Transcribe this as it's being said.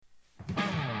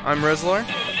I'm Rezlar.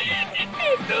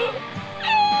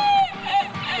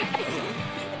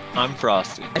 I'm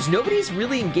Frosty. As nobody's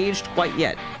really engaged quite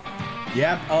yet.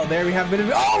 Yep. Oh, there we have a bit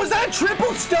of. Oh, was that a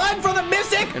triple stun for the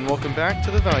Mystic? And welcome back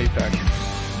to the Value Pack.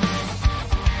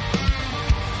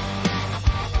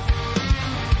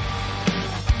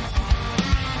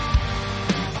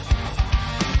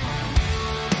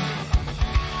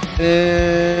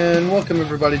 And welcome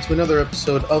everybody to another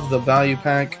episode of the Value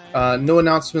Pack. No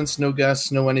announcements, no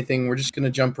guests, no anything. We're just going to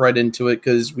jump right into it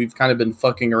because we've kind of been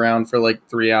fucking around for like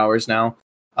 3 hours now.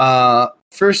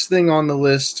 First thing on the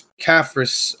list,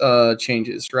 Caphras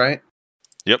changes, right?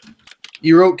 Yep.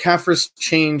 You wrote Caphras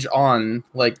change on,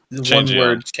 like the Change one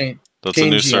word. Change. That's a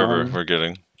new server we're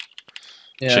getting.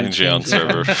 Yeah, Change on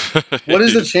server. What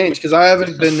is the change? Because I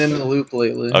haven't been in the loop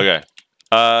lately. Okay.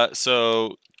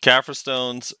 So Caphras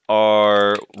stones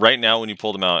are right now when you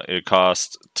pull them out, it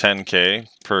costs 10k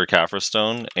per Caphras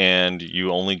stone, and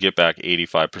you only get back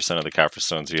 85% of the Caphras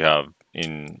stones you have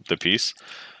in the piece.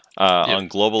 On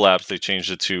global apps, they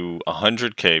changed it to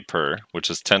 100k per,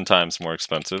 which is 10 times more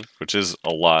expensive, which is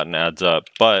a lot and adds up,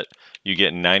 but you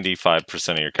get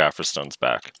 95% of your Caphras stones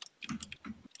back.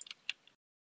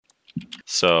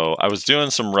 So I was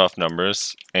doing some rough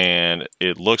numbers, and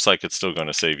it looks like it's still going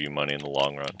to save you money in the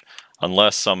long run.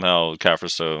 Unless somehow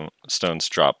Caphras stones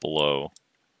drop below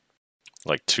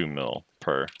like 2 mil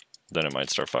per, then it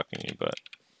might start fucking you, but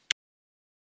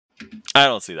I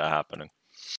don't see that happening.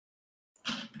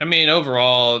 I mean,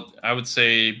 overall, I would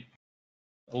say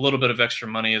a little bit of extra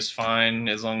money is fine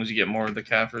as long as you get more of the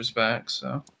Caphras back.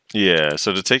 So yeah,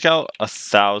 so to take out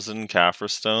 1,000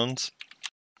 Caphras stones,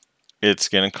 it's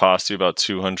going to cost you about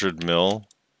 200 mil,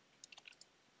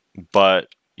 but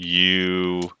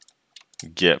you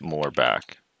get more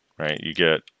back, right? You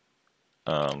get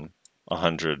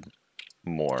 100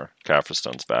 more Caphras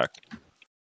stones back.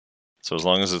 So as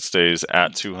long as it stays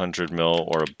at 200 mil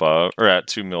or above, or at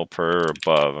 2 mil per or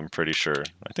above, I'm pretty sure.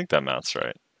 I think that math's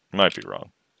right. Might be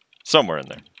wrong. Somewhere in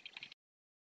there.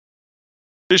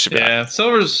 Yeah,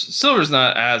 silver's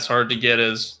not as hard to get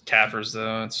as Caphras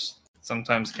though. It's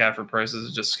sometimes Caphras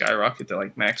prices just skyrocket to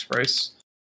like max price.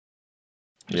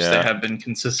 Which they have been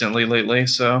consistently lately,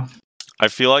 so I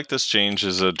feel like this change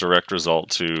is a direct result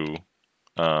to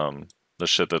the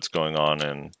shit that's going on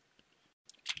in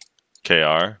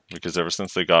KR, because ever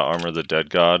since they got Armor of the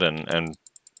Dead God and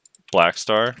Black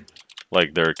Star,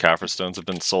 like their Caphras stones have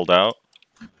been sold out.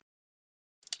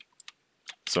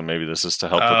 So maybe this is to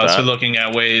help with that. So looking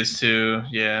at ways to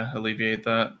alleviate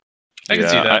that. I can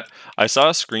see that. I saw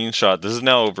a screenshot. This is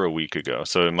now over a week ago,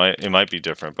 so it might be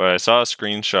different. But I saw a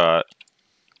screenshot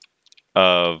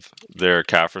of their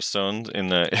Caphras stones in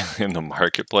the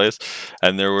marketplace,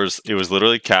 and it was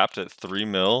literally capped at 3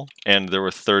 mil, and there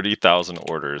were 30,000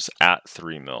 orders at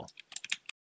 3 mil.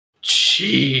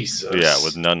 Jesus. Yeah,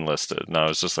 with none listed. And I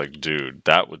was just like, dude,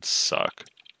 that would suck.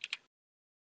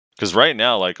 Because right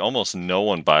now, like, almost no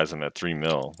one buys them at 3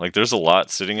 mil. Like, there's a lot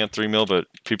sitting at 3 mil, but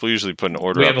people usually put an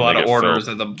order up. We have a lot of orders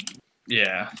filled. at the...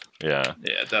 Yeah,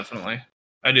 definitely.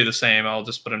 I do the same. I'll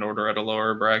just put an order at a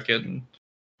lower bracket and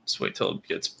just wait till it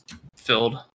gets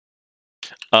filled.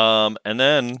 And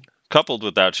then, coupled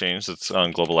with that change that's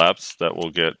on global apps that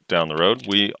we'll get down the road,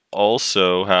 we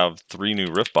also have 3 new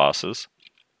Rift bosses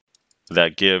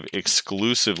that give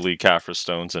exclusively Caphras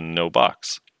stones and no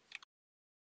box.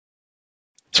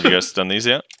 Have you guys done these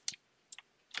yet?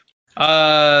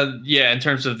 Yeah, in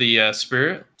terms of the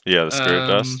spirit. Yeah, the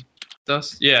spirit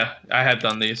dust. Yeah, I have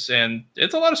done these, and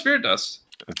it's a lot of spirit dust.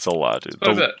 It's a lot, dude.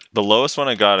 The lowest one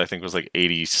I got, I think, was like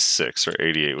 86 or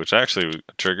 88, which actually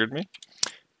triggered me.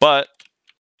 But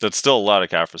that's still a lot of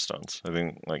Caphras stones. I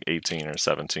think like 18 or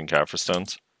 17 Caphras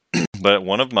stones. But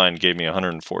one of mine gave me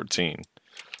 114.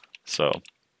 So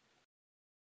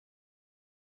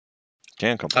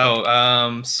can't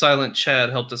complain. Silent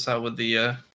Chad helped us out with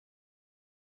the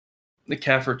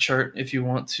Caphras chart. If you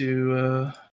want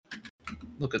to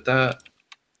look at that,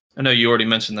 I know you already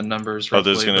mentioned the numbers.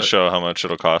 Roughly, this is going to show how much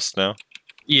it'll cost now.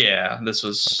 Yeah, this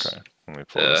was okay. Let me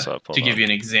pull this up. To give you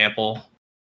an example.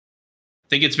 I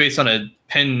think it's based on a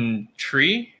pen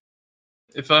tree,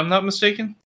 if I'm not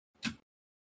mistaken.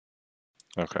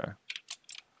 Okay.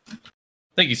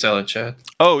 Thank you, Silent Chad.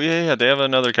 Oh yeah. They have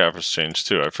another Caphras change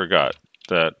too. I forgot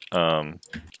that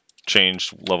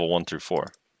changed level 1 through 4.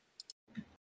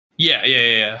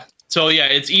 Yeah. So yeah,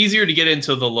 it's easier to get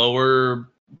into the lower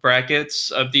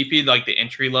brackets of DP, like the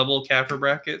entry level Caphras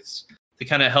brackets, to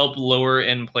kind of help lower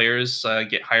end players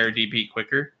get higher DP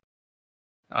quicker.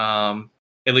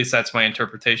 At least that's my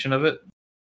interpretation of it.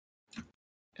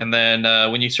 And then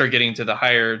when you start getting to the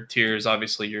higher tiers,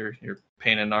 obviously you're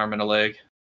paying an arm and a leg.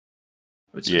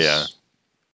 which is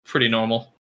pretty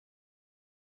normal.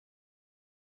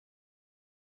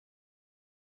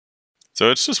 So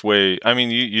it's just way. I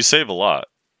mean, you save a lot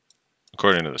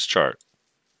according to this chart.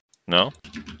 No.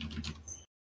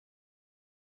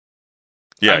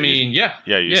 Yeah, I mean,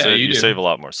 you save a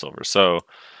lot more silver. So,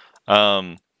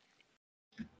 now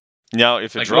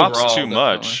if it Like, drops overall, too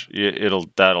much,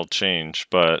 that'll change,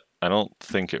 but I don't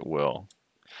think it will.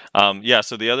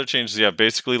 So the other changes,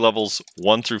 basically levels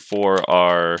 1 through 4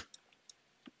 are,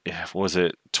 was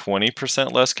it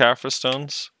 20% less Caphras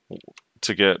stones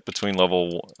to get between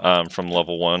from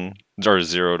level 1 or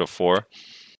 0 to 4?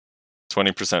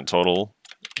 20% total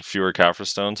fewer Caphras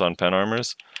stones on pen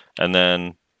armors, and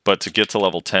then. But to get to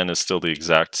level 10 is still the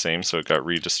exact same, so it got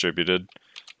redistributed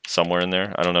somewhere in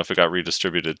there. I don't know if it got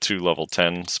redistributed to level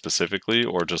 10 specifically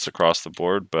or just across the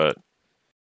board, but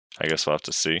I guess we'll have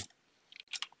to see.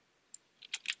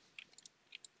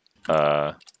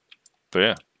 But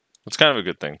yeah, it's kind of a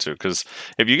good thing too, because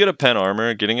if you get a pen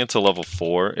armor, getting it to level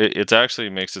 4, it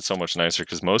actually makes it so much nicer,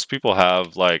 because most people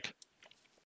have like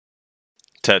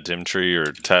Tet Dimtree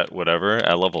or Tet whatever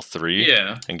at level 3.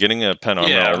 Yeah. And getting a pen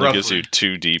armor only roughly gives you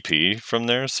 2 DP from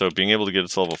there, so being able to get it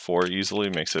to level 4 easily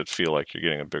makes it feel like you're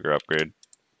getting a bigger upgrade.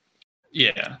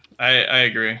 Yeah, I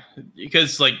agree.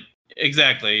 Because, like,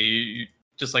 exactly,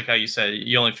 just like how you said,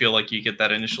 you only feel like you get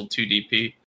that initial 2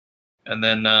 DP. And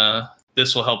then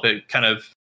this will help it kind of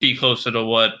be closer to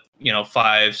what,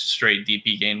 5 straight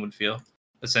DP gain would feel,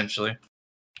 essentially.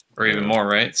 Or even more,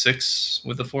 right? 6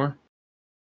 with the 4?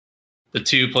 The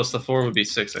 2 plus the 4 would be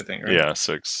 6, I think, right? Yeah,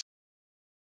 6.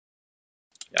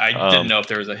 I didn't know if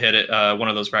there was a hit. One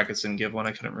of those brackets didn't give one.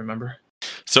 I couldn't remember.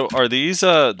 So are these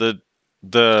the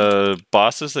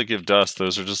bosses that give dust?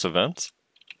 Those are just events?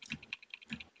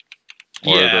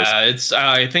 Or it's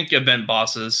I think event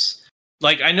bosses.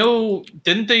 Like, I know,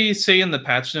 didn't they say in the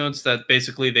patch notes that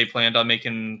basically they planned on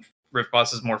making rift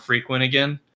bosses more frequent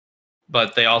again?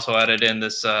 But they also added in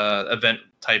this event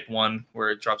type 1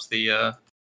 where it drops the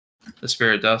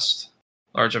spirit dust,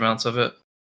 large amounts of it.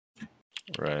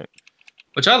 Right.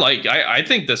 Which I like. I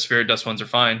think the spirit dust ones are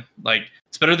fine. Like,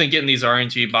 it's better than getting these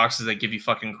RNG boxes that give you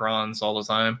fucking crons all the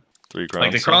time. 3 crons.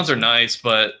 Like, the crons are nice,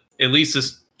 but at least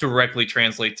this directly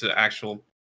translates to actual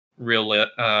real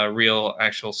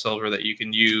actual silver that you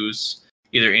can use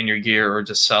either in your gear or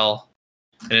just sell.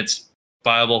 And it's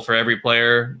viable for every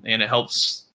player, and it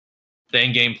helps the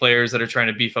end game players that are trying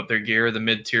to beef up their gear, the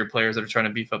mid tier players that are trying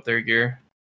to beef up their gear.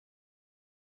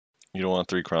 You don't want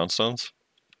 3 crown stones?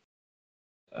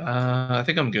 I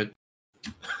think I'm good.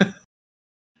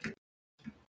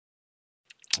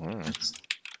 Alright.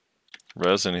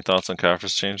 Rez, any thoughts on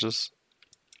Caphras changes?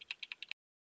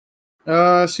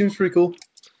 Seems pretty cool.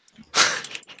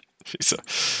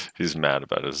 He's mad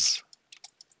about his.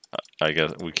 I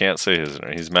guess we can't say his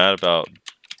internet. He's mad about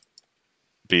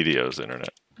BDO's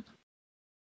internet.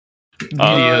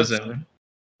 BDO's internet.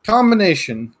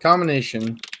 Combination.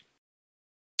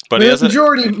 But he has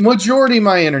majority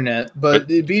my internet, but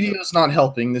BDO's not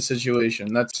helping the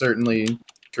situation. That's certainly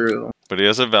true. But he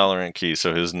has a Valorant key,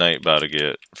 so his night about to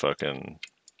get fucking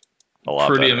a lot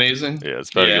pretty better. amazing. Yeah, it's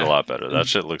about to get a lot better. That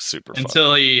shit looks super fun.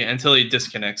 Until he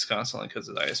disconnects constantly because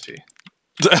of the ISP.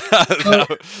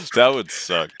 that would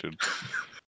suck, dude.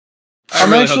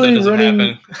 I'm actually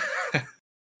running.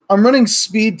 I'm running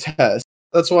speed tests.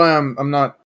 That's why I'm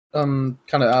kind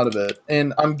of out of it,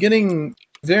 and I'm getting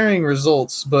varying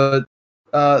results. But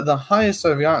the highest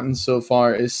I've gotten so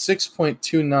far is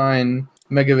 6.29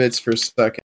 megabits per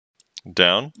second.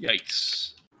 Down?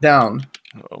 Yikes! Down.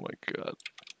 Oh my god,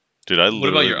 dude! What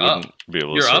about your up? Be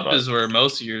able your to up is where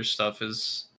most of your stuff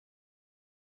is.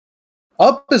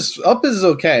 Up is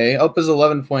okay. Up is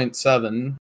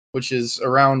 11.7, which is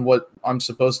around what I'm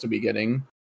supposed to be getting,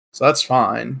 so that's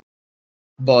fine.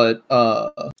 But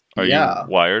are you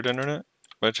wired internet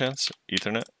by chance?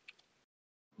 Ethernet?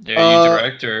 Yeah, are you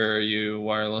direct or are you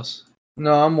wireless?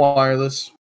 No, I'm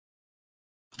wireless.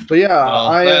 But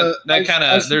yeah,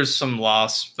 there's some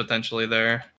loss potentially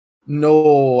there.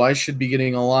 No, I should be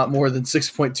getting a lot more than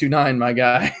 6.29, my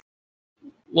guy.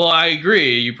 Well, I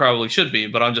agree. You probably should be,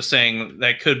 but I'm just saying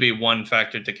that could be one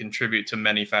factor to contribute to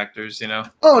many factors.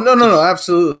 Oh no,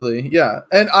 absolutely, yeah.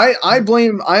 And I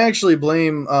actually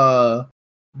blame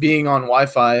being on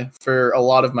Wi-Fi for a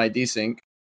lot of my desync,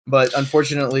 but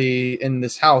unfortunately, in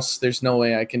this house, there's no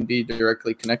way I can be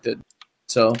directly connected,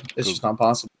 so it's just not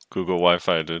possible. Google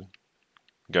Wi-Fi, dude.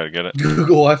 Gotta get it.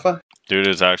 Google Wi-Fi? Dude,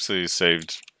 it's actually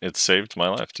saved. It's saved my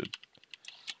life, dude.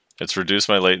 It's reduced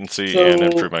my latency and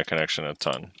improved my connection a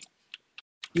ton.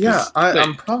 Yeah, Wait.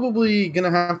 I'm probably gonna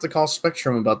have to call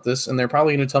Spectrum about this, and they're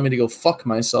probably gonna tell me to go fuck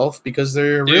myself because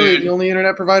they're really Dude. the only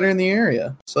internet provider in the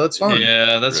area. So that's fine.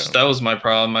 Yeah, that was my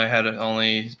problem. I had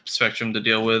only Spectrum to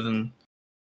deal with, and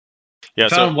Yeah, I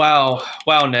found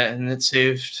WowNet, and it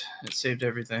saved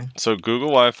everything. so Google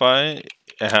Wi-Fi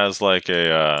has like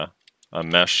a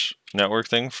mesh network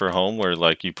thing for home where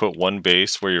like you put one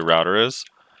base where your router is,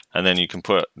 and then you can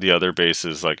put the other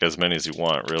bases like as many as you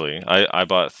want. Really, I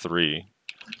bought 3,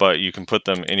 but you can put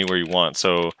them anywhere you want.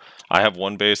 So I have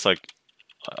one base like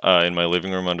in my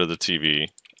living room under the TV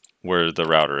where the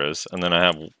router is, and then I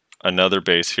have another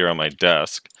base here on my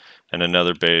desk, and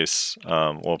another base.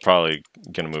 Well, probably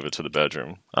gonna move it to the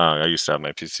bedroom. I used to have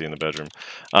my PC in the bedroom,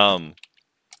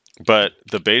 but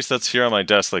the base that's here on my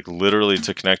desk, like literally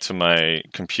to connect to my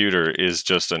computer, is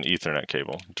just an Ethernet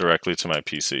cable directly to my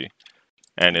PC,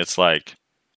 and it's like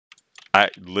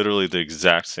literally the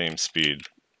exact same speed,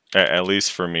 at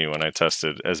least for me when I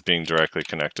tested, as being directly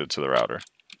connected to the router,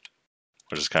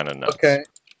 which is kind of nuts. Okay.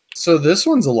 So this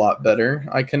one's a lot better.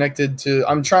 I connected to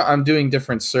I'm doing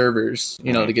different servers,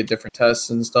 to get different tests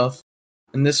and stuff.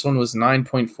 And this one was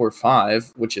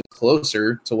 9.45, which is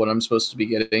closer to what I'm supposed to be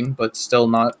getting, but still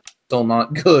not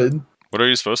good. What are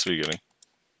you supposed to be getting?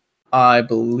 I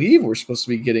believe we're supposed to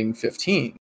be getting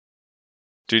 15.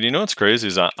 Dude, you know what's crazy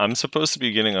is I'm supposed to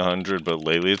be getting 100, but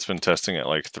lately it's been testing at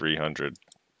like 300,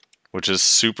 which is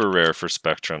super rare for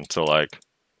Spectrum to like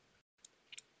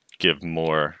give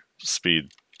more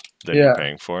speed than you're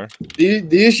paying for. The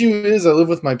issue is I live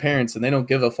with my parents and they don't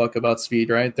give a fuck about speed,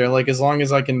 right? They're like, as long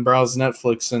as I can browse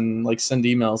Netflix and like send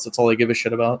emails, that's all I give a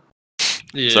shit about.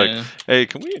 Yeah. It's like, hey,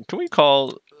 can we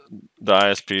call the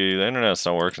ISP? The internet's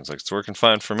not working. It's like, it's working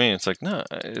fine for me. It's like, no,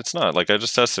 it's not. Like, I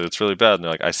just tested. It's really bad. And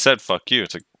they're like, I said fuck you.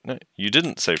 It's like, no, you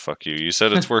didn't say fuck you. You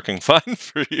said it's working fine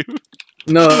for you.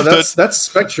 No, that's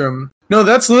Spectrum. No,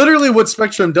 that's literally what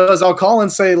Spectrum does. I'll call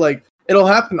and say like, it'll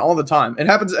happen all the time. It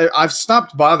happens. I've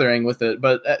stopped bothering with it,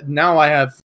 but now I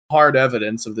have hard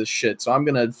evidence of this shit, so I'm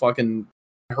gonna fucking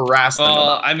harass them.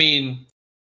 I mean,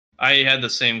 I had the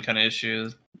same kind of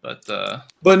issues, but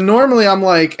normally I'm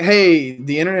like, hey,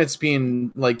 the internet's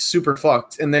being like super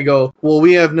fucked, and they go, well,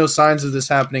 we have no signs of this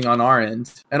happening on our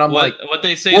end, and I'm like, what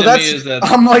they say to me is that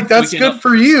I'm like, that's good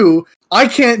for you. I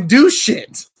can't do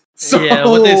shit. So yeah,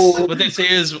 what they say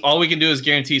is all we can do is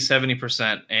guarantee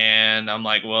 70%, and I'm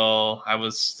like, well, I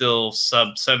was still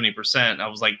sub 70%. I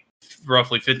was like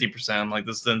roughly 50%. I'm like,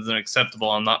 this isn't acceptable.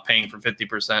 I'm not paying for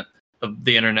 50% of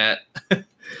the internet.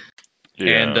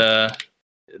 Yeah.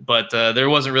 But there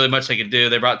wasn't really much they could do.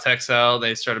 They brought techs out.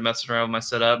 They started messing around with my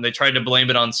setup. And they tried to blame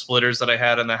it on splitters that I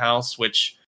had in the house,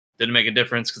 which didn't make a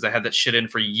difference because I had that shit in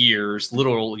for years,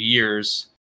 literal years.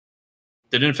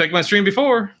 Didn't affect my stream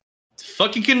before.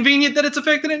 Fucking convenient that it's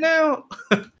affecting it now.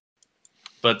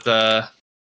 But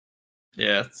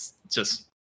yeah, it's just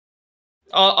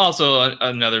also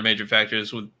another major factor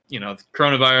is with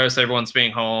coronavirus. Everyone's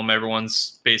being home.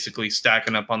 Everyone's basically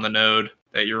stacking up on the node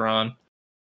that you're on.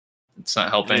 It's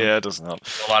not helping. Yeah, it doesn't help.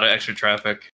 A lot of extra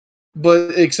traffic.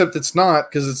 But except it's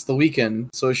not, because it's the weekend,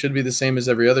 so it should be the same as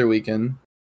every other weekend.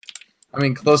 I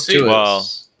mean, close to it. Well,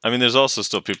 I mean, there's also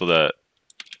still people that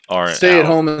aren't stay out. at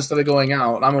home instead of going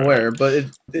out. I'm aware, but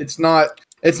it's not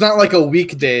like a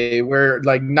weekday where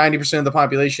like 90% of the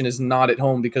population is not at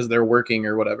home because they're working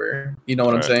or whatever. You know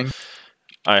what I'm saying?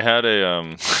 I had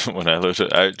a when I lived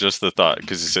just the thought,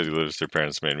 because you said you lived with your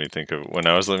parents, made me think of when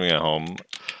I was living at home.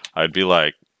 I'd be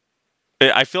like,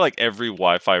 I feel like every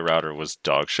Wi-Fi router was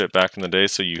dog shit back in the day,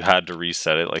 so you had to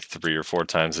reset it like 3 or 4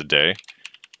 times a day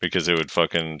because it would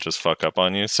fucking just fuck up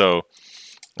on you. So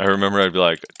I remember I'd be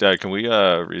like, Dad, can we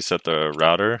reset the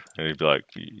router? And he'd be like,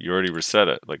 you already reset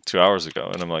it like 2 hours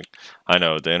ago. And I'm like, I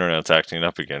know, the internet's acting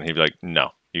up again. He'd be like, no,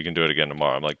 you can do it again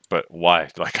tomorrow. I'm like, but why?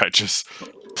 Like, I just,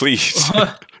 please,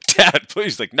 Dad,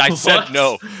 please. Like, I said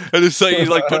no. And it's like he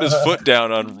like put his foot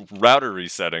down on router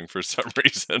resetting for some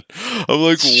reason. I'm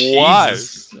like, why?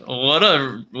 Jesus. What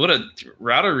a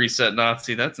router reset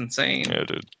Nazi. That's insane. Yeah,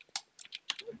 dude.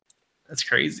 That's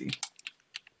crazy.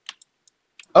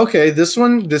 Okay, this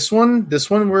one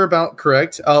we're about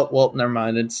correct. Oh, well, never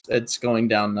mind. It's going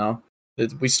down now.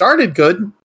 We started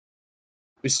good.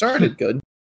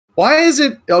 Why is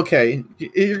it okay?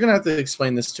 You're gonna have to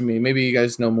explain this to me. Maybe you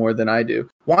guys know more than I do.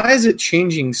 Why is it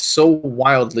changing so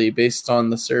wildly based on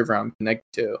the server I'm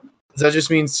connected to? Does that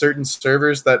just mean certain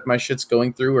servers that my shit's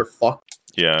going through are fucked?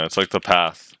 Yeah, it's like the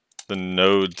path, the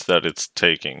nodes that it's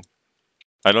taking.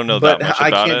 I don't know that much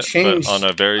about it, but on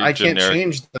a very generic... I can't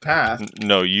change the path.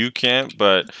 No, you can't,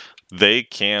 but they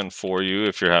can for you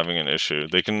if you're having an issue.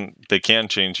 They can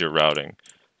change your routing.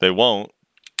 They won't,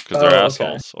 because they're Oh, okay.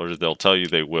 assholes, or they'll tell you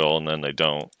they will and then they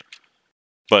don't.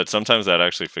 But sometimes that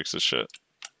actually fixes shit.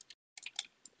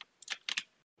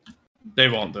 They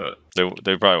won't do it.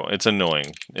 They probably won't. It's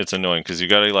annoying. It's annoying because you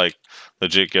gotta like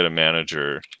legit get a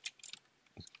manager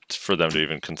for them to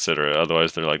even consider it.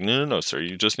 Otherwise, they're like, no, sir,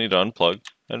 you just need to unplug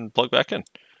and plug back in.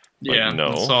 Like, Yeah, no.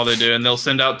 that's all they do, and they'll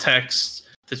send out texts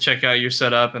to check out your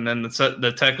setup, and then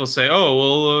the tech will say, "Oh,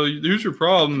 well, here's your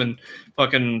problem," and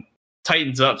fucking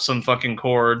tightens up some fucking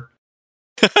cord.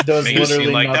 Does Make it seem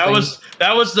literally like nothing.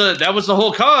 that was the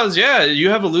whole cause. Yeah, you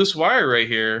have a loose wire right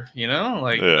here. You know,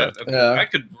 like Yeah. that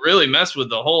could really mess with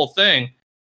the whole thing.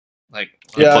 Like,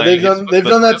 Yeah, Like, they've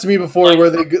done that to me before, like- where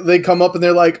they come up and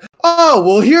they're like, "Oh,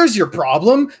 well, here's your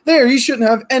problem. There, you shouldn't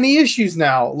have any issues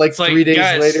now." Like It's like, 3 days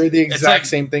guys, later, the it's exact like-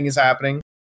 same thing is happening.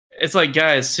 It's like,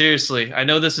 guys, seriously, I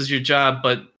know this is your job,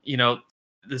 but you know,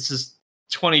 this is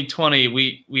 2020.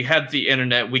 We have the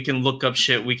internet. We can look up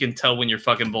shit. We can tell when you're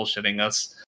fucking bullshitting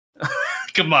us.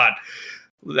 Come on,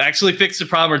 actually fix the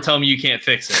problem, or tell me you can't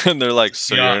fix it. And they're like,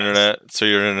 so Be your honest.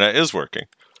 internet is working.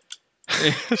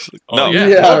 Oh, No, yeah,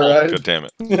 Yeah, mobile. right. God damn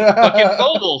it. Fucking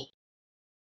mobile.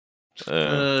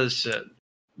 Uh, Shit.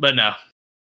 But no,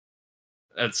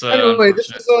 that's Anyway,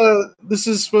 unfortunate. this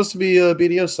is supposed to be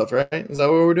BDO stuff, right? Is that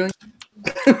what we're doing?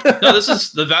 No, this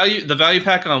is the value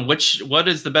pack on what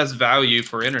is the best value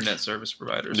for internet service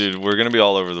providers. dude, we're gonna be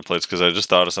all over the place because I just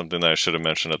thought of something that I should have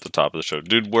mentioned at the top of the show.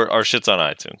 Dude, our shit's on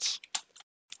iTunes.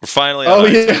 We're finally on Oh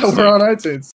iTunes. yeah, we're on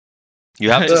iTunes.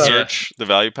 You have to Yeah. search the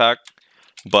value pack,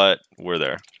 but we're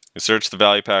there. You search the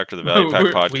value pack or the value pack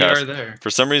We podcast. are there. For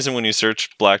some reason, when you search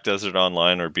Black Desert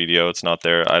Online or BDO, it's not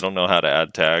there. I don't know how to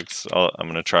add tags. I'm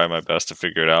going to try my best to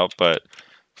figure it out. But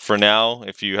for now,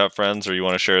 if you have friends or you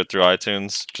want to share it through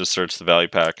iTunes, just search the value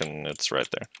pack and it's right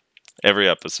there. Every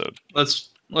episode. Let's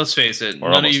face it. Or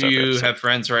None of almost every you episode. have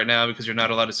friends right now because you're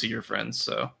not allowed to see your friends.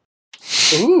 So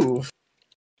Ooh,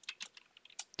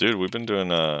 Dude, we've been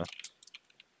doing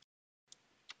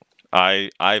I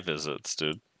visits,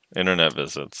 dude. Internet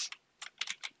visits.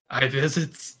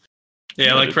 iVisits. Yeah,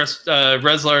 Yeah, like dude.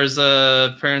 Reslar's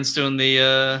parents doing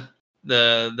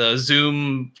the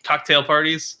Zoom cocktail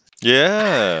parties.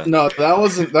 Yeah. no, that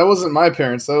wasn't my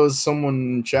parents. That was someone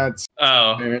in chat's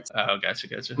Oh, parents.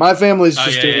 gotcha. My family's Oh,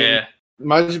 just yeah, doing. yeah.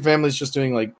 My family's just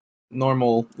doing like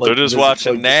normal. Like, They're just visits,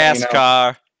 watching like, just hanging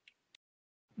out. NASCAR.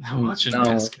 I'm watching No.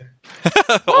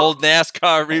 NASCAR. Old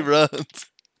NASCAR reruns.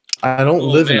 I don't Oh,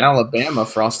 live in man. Alabama,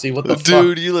 Frosty. What the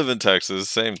Dude, you live in Texas.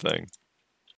 Same thing.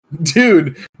 fuck?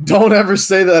 Dude, don't ever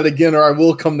say that again or I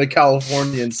will come to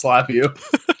California and slap you.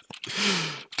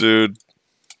 Dude,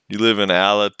 you live in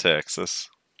Ala, Texas.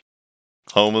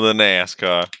 Home of the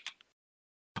NASCAR.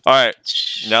 All right.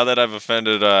 Now that I've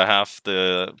offended half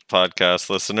the podcast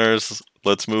listeners,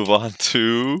 let's move on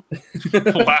to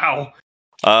Wow.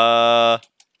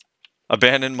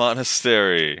 Abandoned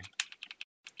Monastery.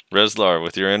 Reslar,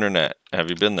 with your internet, have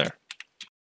you been there?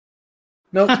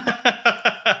 Nope.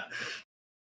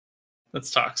 That's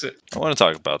toxic. I want to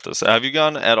talk about this. Have you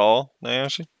gone at all,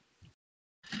 Nayashi?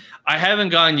 I haven't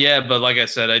gone yet, but like I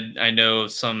said, I know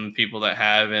some people that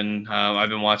have, and I've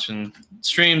been watching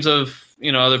streams of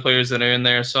other players that are in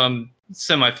there, so I'm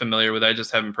semi-familiar with it. I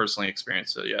just haven't personally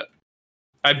experienced it yet.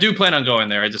 I do plan on going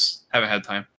there. I just haven't had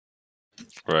time.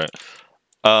 Right.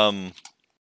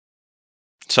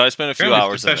 So I spent a few Apparently,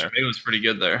 hours in Succession there. Bay was pretty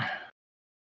good there.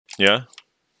 Yeah?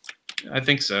 I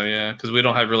think so, yeah, because we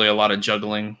don't have really a lot of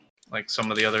juggling like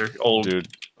some of the other Dude,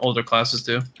 older classes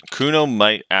do. Kuno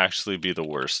might actually be the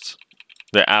worst.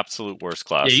 The absolute worst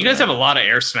class. Yeah, you in guys there. have a lot of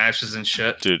air smashes and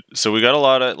shit. Dude, so we got a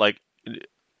lot of, like...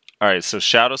 Alright, so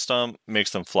Shadow Stomp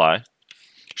makes them fly.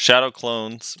 Shadow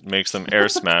Clones makes them air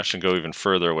smash and go even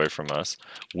further away from us.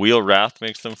 Wheel Wrath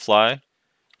makes them fly.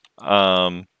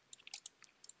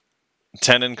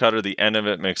 Tendon Cutter, the end of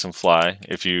it makes them fly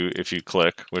if you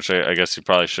click, which I guess you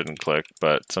probably shouldn't click,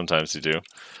 but sometimes you do.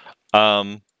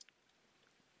 And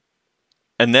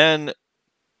then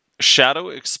Shadow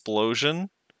Explosion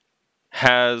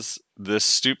has this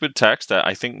stupid text that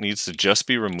I think needs to just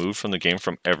be removed from the game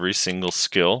from every single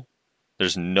skill.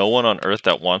 There's no one on Earth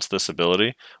that wants this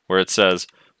ability, where it says,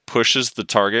 pushes the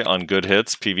target on good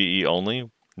hits, PvE only.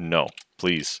 No,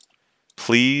 please.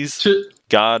 Please,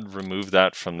 God, remove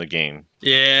that from the game.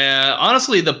 Yeah,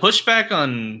 honestly, the pushback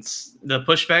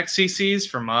CCs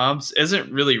for mobs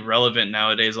isn't really relevant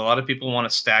nowadays. A lot of people want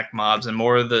to stack mobs, and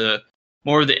more of the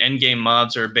end game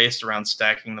mobs are based around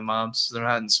stacking the mobs. They're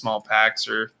not in small packs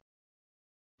or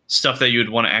stuff that you would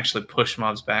want to actually push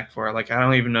mobs back for. Like, I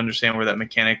don't even understand where that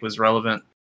mechanic was relevant.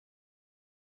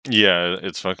 Yeah,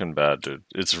 it's fucking bad, dude.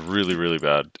 It's really, really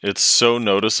bad. It's so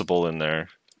noticeable in there.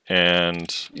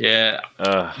 And yeah,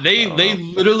 they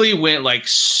literally went like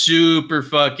super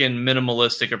fucking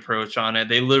minimalistic approach on it.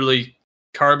 They literally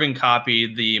carbon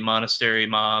copied the Monastery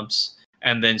mobs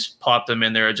and then popped them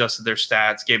in there, adjusted their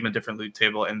stats, gave them a different loot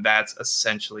table, and that's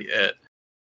essentially it.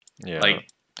 Yeah. Like,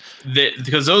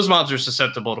 because those mobs are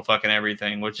susceptible to fucking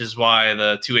everything, which is why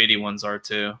the 280 ones are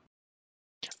too.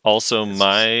 Also,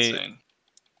 It's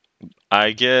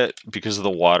I get, because of the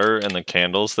water and the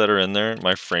candles that are in there,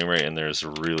 my frame rate in there is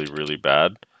really, really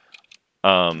bad.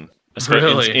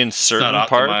 Really? In certain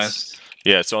parts.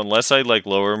 Yeah, so unless I like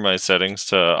lower my settings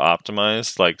to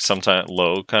optimize, like sometimes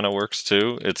low kind of works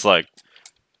too. It's like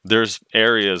there's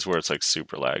areas where it's like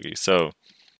super laggy. So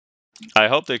I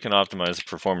hope they can optimize the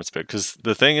performance bit, because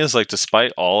the thing is, like,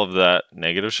 despite all of that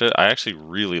negative shit, I actually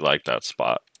really like that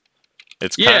spot.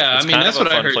 It's I mean, that's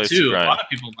what I heard too. A lot of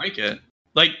people like it.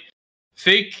 Like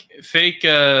fake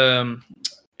and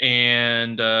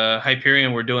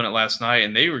Hyperion were doing it last night,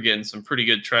 and they were getting some pretty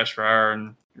good trash per hour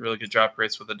and really good drop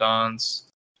rates with the Dons.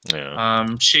 Yeah.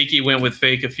 Shaky went with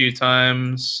fake a few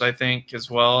times, I think,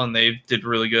 as well, and they did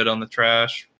really good on the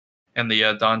trash and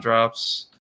the Don drops.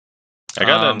 I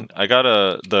got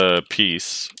the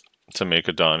piece to make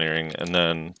a Dawn earring, and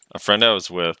then a friend I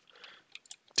was with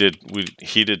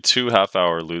he did 2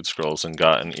 half-hour loot scrolls and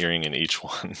got an earring in each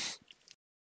one.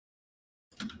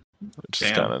 Which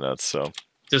is kind of nuts. So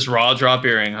just raw drop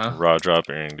earring, huh? Raw drop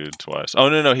earring, dude, twice. Oh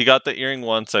no, he got the earring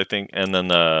once, I think, and then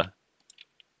the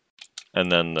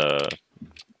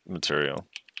material.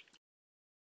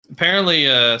 Apparently,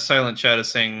 Silent Chat is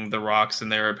saying the rocks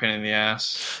and they were a pain in the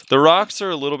ass. The rocks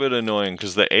are a little bit annoying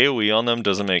because the AoE on them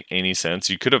doesn't make any sense.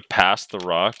 You could have passed the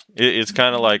rock. It's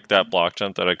kind of like that block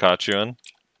jump that I caught you in,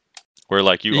 where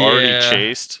like you already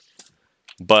chased,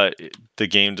 but the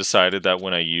game decided that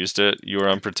when I used it, you were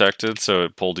unprotected, so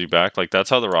it pulled you back. Like, that's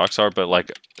how the rocks are, but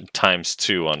like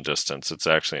 ×2 on distance. It's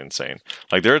actually insane.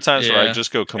 Like, there are times where I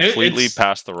just go completely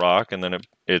past the rock, and then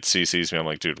it CCs me. I'm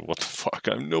like, dude, what the fuck?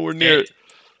 I'm nowhere near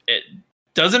it.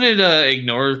 Doesn't it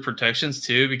ignore protections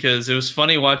too? Because it was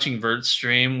funny watching Vert's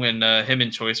stream when him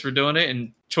and Choice were doing it,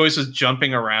 and Choice was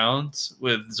jumping around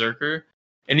with Zerker,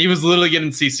 and he was literally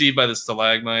getting CC'd by the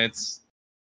stalagmites.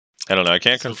 I don't know. I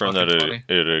can't confirm that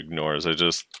it ignores.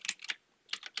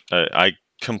 I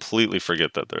completely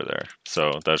forget that they're there.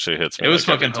 So that shit hits me. It was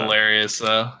fucking hilarious,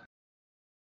 though.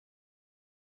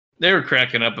 They were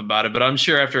cracking up about it, but I'm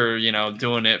sure after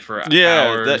doing it for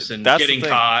hours and getting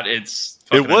caught, it's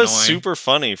fucking it was annoying. Super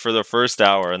funny for the first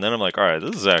hour, and then I'm like, all right,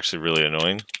 this is actually really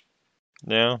annoying.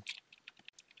 Yeah.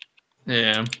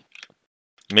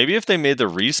 Maybe if they made the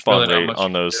respawn rate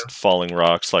on those falling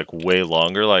rocks like way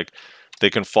longer, like they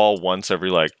can fall once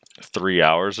every like 3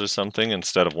 hours or something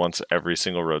instead of once every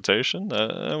single rotation,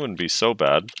 that wouldn't be so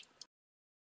bad.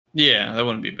 Yeah, that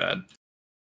wouldn't be bad.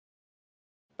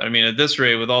 I mean, at this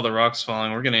rate, with all the rocks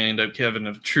falling, we're going to end up having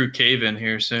a true cave-in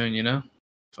here soon,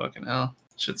 Fucking hell.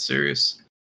 Shit's serious.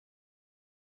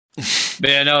 But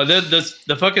yeah, no,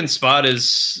 the fucking spot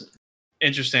is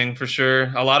interesting for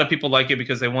sure. A lot of people like it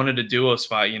because they wanted a duo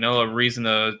spot, a reason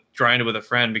to grind it with a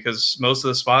friend, because most of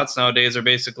the spots nowadays are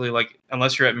basically like,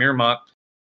 unless you're at Miramont,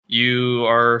 you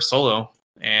are solo.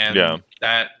 And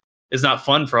that is not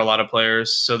fun for a lot of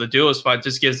players. So the duo spot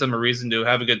just gives them a reason to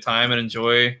have a good time and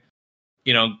enjoy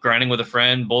grinding with a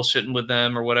friend, bullshitting with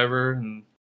them or whatever,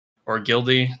 or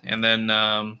guildy. And then,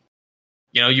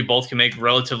 you both can make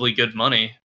relatively good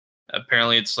money.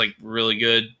 Apparently it's like really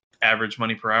good average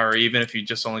money per hour, even if you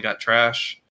just only got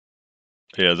trash.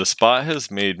 Yeah, the spot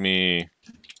has made me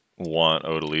want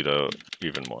Odalito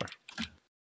even more.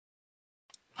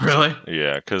 Really?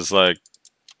 Yeah, because like...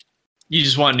 You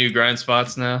just want new grind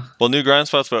spots now? Well, new grind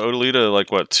spots, but Odalito,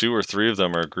 like what, 2 or 3 of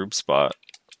them are a group spot.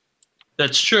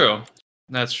 That's true.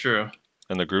 That's true.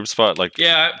 And the group spot, like,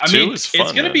 I mean, is fun,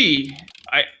 it's going to be...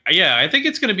 I think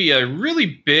it's going to be a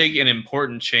really big and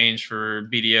important change for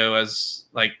BDO as,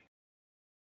 like,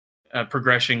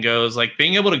 progression goes. Like,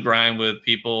 being able to grind with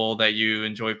people that you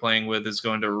enjoy playing with is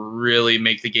going to really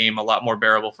make the game a lot more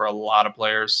bearable for a lot of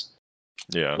players.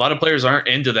 Yeah. A lot of players aren't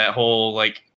into that whole,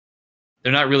 like...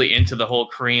 They're not really into the whole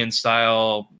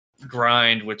Korean-style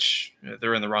grind, which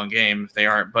they're in the wrong game if they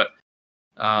aren't, but...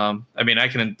 I mean, I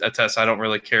can attest I don't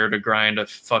really care to grind a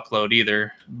fuckload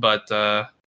either, but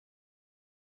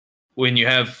when you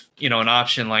have, an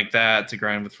option like that to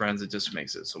grind with friends, it just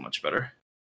makes it so much better.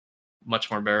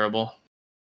 Much more bearable.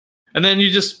 And then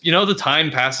you just, the time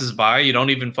passes by, you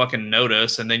don't even fucking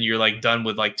notice, and then you're like done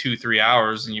with like 2-3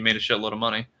 hours and you made a shitload of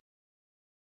money.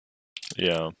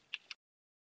 Yeah.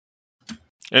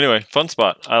 Anyway, fun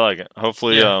spot. I like it.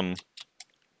 Hopefully, I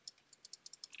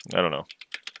don't know.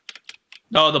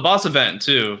 No, the boss event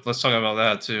too. Let's talk about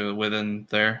that too within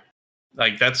there.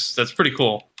 Like that's pretty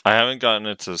cool. I haven't gotten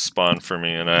it to spawn for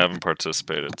me, and I haven't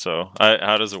participated. So,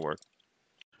 how does it work?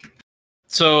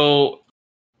 So,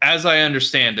 as I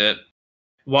understand it,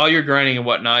 while you're grinding and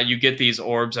whatnot, you get these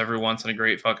orbs every once in a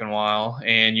great fucking while,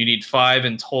 and you need 5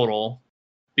 in total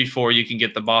before you can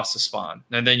get the boss to spawn.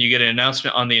 And then you get an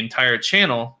announcement on the entire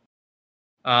channel,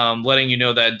 letting you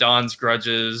know that Dawn's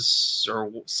grudges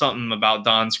or something about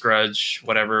Dawn's grudge,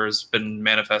 whatever has been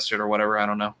manifested or whatever. I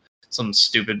don't know. Some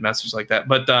stupid message like that.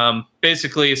 But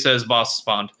basically, it says boss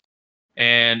spawned.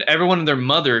 And everyone and their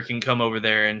mother can come over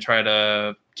there and try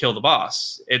to kill the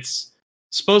boss. It's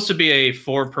supposed to be a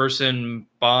 4-person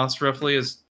boss, roughly,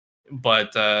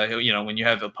 but when you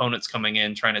have opponents coming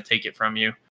in trying to take it from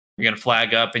you, you're going to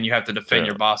flag up and you have to defend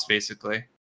your boss, basically.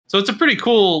 So it's a pretty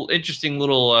cool, interesting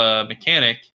little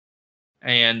mechanic.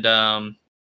 And,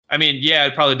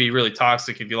 it'd probably be really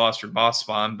toxic if you lost your boss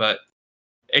spawn, but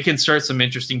it can start some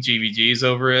interesting GVGs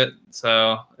over it.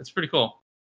 So it's pretty cool.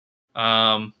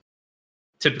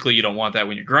 Typically, you don't want that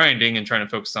when you're grinding and trying to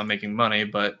focus on making money,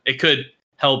 but it could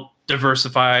help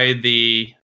diversify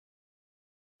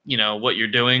what you're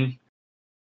doing.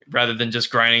 Rather than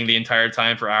just grinding the entire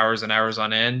time for hours and hours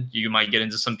on end, you might get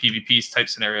into some PvP type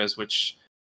scenarios, which,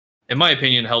 in my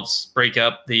opinion, helps break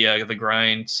up the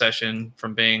grind session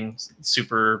from being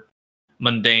super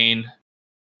mundane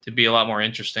to be a lot more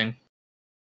interesting.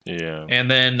 Yeah.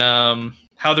 And then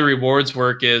how the rewards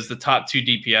work is the top 2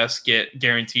 DPS get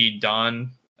guaranteed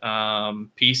Dawn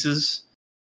pieces.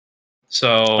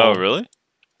 So. Oh, really?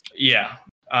 Yeah.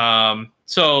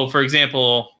 So, for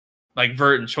example, like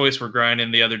Vert and Choice were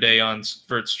grinding the other day on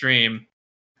Vert's stream,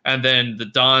 and then the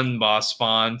Dawn boss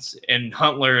spawns, and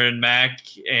Huntler and Mac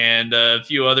and a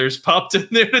few others popped in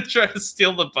there to try to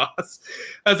steal the boss.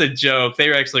 That's a joke.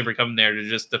 They actually were coming there to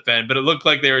just defend, but it looked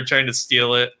like they were trying to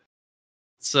steal it.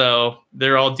 So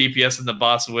they're all DPSing the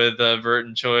boss with Vert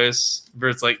and Choice.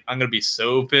 Vert's like, I'm going to be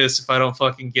so pissed if I don't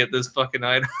fucking get this fucking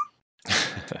item.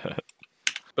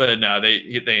 But no, they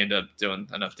ended up doing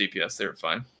enough DPS. They were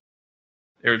fine.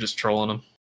 They were just trolling them.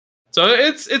 So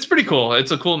it's pretty cool.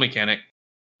 It's a cool mechanic.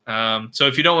 So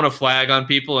if you don't want to flag on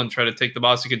people and try to take the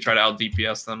boss, you can try to out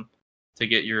DPS them to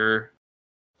get your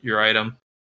item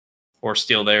or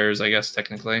steal theirs, I guess,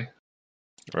 technically.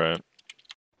 Right.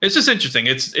 It's just interesting.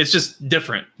 It's just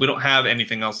different. We don't have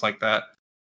anything else like that.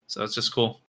 So it's just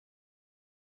cool.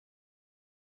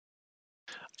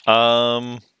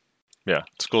 Yeah,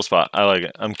 it's a cool spot. I like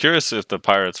it. I'm curious if the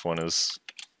Pirates one is...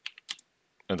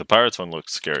 And the Pirates one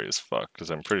looks scary as fuck, because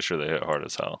I'm pretty sure they hit hard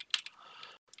as hell.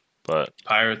 But...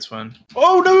 Pirates one.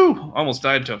 Oh, no! Almost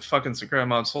died to fucking Sakurai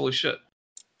mobs. Holy shit.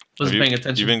 Wasn't paying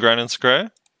attention. You been grinding Sakurai?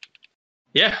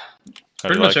 Yeah.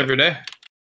 Pretty much every day.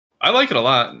 I like it a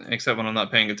lot, except when I'm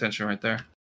not paying attention right there.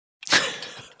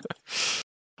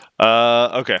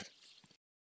 Okay.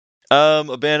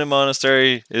 Abandoned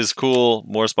Monastery is cool.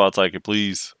 More spots like it,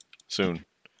 please. Soon.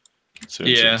 Soon.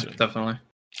 Definitely.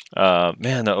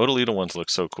 Man, the Odalita ones look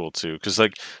so cool too. Because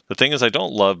like the thing is, I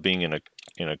don't love being in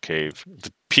a cave.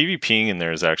 The PvPing in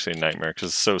there is actually a nightmare because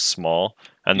it's so small,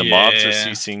 and the mobs are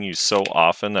CCing you so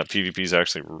often that PvP is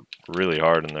actually really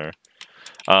hard in there.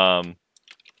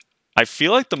 I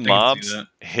feel like the mobs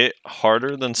hit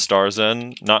harder than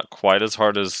Starzen, not quite as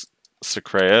hard as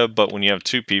Sakurai, but when you have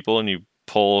 2 people and you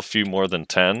pull a few more than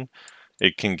 10,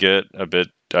 it can get a bit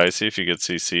dicey if you get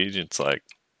CC'd. It's like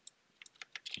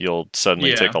you'll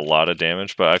suddenly take a lot of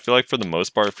damage, but I feel like for the most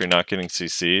part, if you're not getting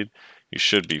CC'd, you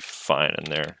should be fine in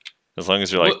there. As long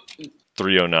as you're like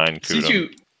 309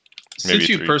 Kutum. Since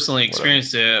you personally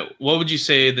experienced it, what would you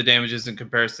say the damage is in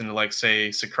comparison to, like, say,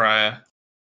 Sakurai?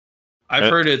 I've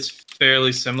heard it's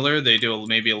fairly similar. They do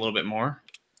maybe a little bit more.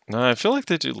 No, I feel like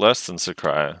they do less than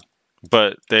Sakurai.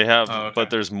 But they have, but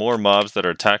there's more mobs that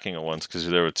are attacking at once because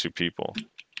you're there with 2 people.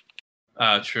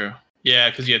 True. Yeah,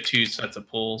 because you have 2 sets of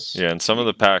pulls. Yeah, and some of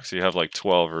the packs you have like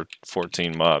 12 or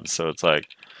 14 mobs, so it's like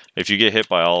if you get hit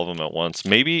by all of them at once,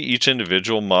 maybe each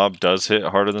individual mob does hit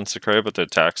harder than Sakurai, but the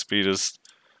attack speed is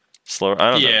slower.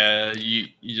 I don't know. Yeah, you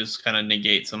just kind of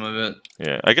negate some of it.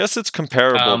 Yeah, I guess it's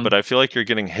comparable, but I feel like you're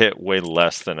getting hit way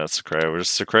less than at Sakurai. Whereas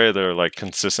Sakurai, they're like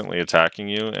consistently attacking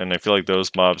you, and I feel like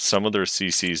those mobs, some of their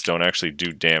CCs don't actually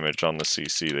do damage on the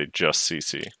CC; they just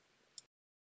CC.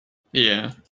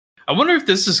 Yeah, I wonder if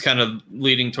this is kind of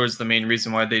leading towards the main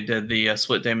reason why they did the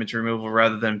split damage removal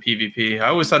rather than PvP. I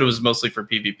always thought it was mostly for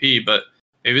PvP, but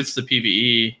maybe it's the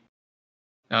PvE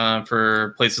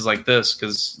for places like this,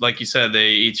 because, like you said, they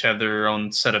each have their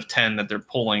own set of 10 that they're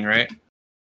pulling, right?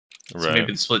 So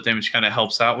maybe the split damage kind of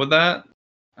helps out with that.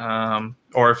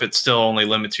 Or if it still only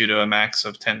limits you to a max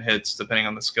of 10 hits, depending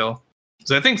on the skill.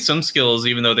 So I think some skills,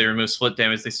 even though they remove split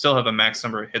damage, they still have a max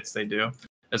number of hits they do,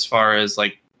 as far as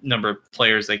like number of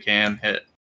players they can hit.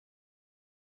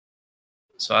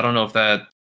 So I don't know if that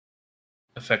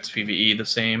affects PvE the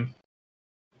same.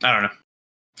 I don't know.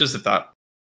 Just a thought.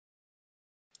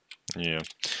 Yeah.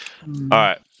 All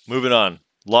right, moving on.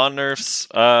 Lahn nerfs.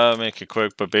 Make it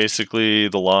quick, but basically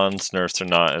the Lahn's nerfs are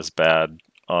not as bad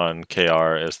on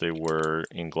KR as they were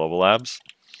in Global Labs.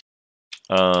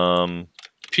 PA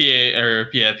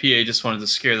just wanted to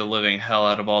scare the living hell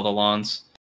out of all the Lahns.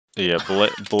 Yeah,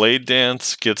 Blade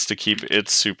Dance gets to keep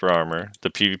its super armor. The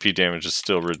PvP damage is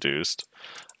still reduced.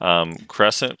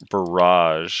 Crescent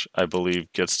Barrage, I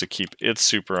believe, gets to keep its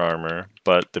super armor,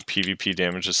 but the PvP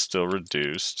damage is still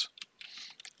reduced.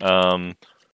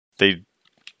 They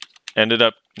ended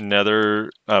up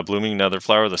Blooming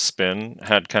Netherflower, the spin,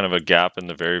 had kind of a gap in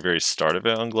the very, very start of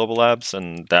it on Global Labs,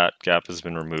 and that gap has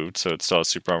been removed, so it still has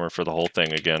super armor for the whole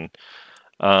thing again.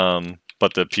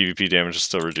 But the PvP damage is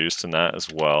still reduced in that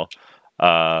as well.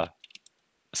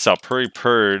 Salpuri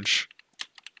Purge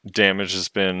damage has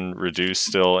been reduced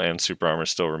still, and super armor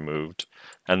still removed.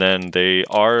 And then they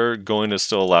are going to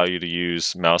still allow you to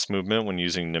use mouse movement when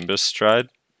using Nimbus Stride.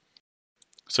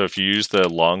 So if you use the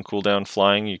long cooldown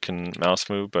flying, you can mouse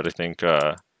move, but I think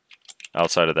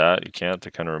outside of that, you can't. They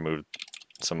kind of removed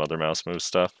some other mouse move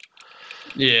stuff.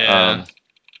 Yeah.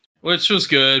 Which was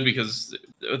good, because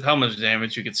with how much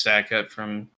damage you could stack up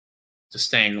from just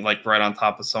staying like right on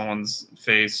top of someone's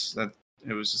face, that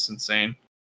it was just insane.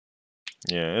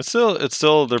 Yeah, it's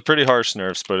still they're pretty harsh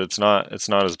nerfs, but it's not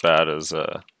as bad as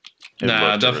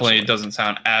Definitely originally. doesn't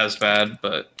sound as bad,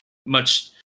 but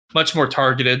much more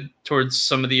targeted towards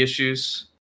some of the issues.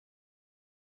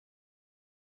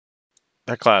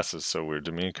 That class is so weird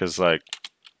to me, because like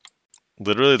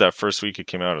literally that first week it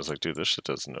came out, I was like, dude, this shit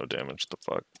does no damage. The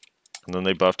fuck? And then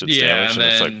they buffed its damage, and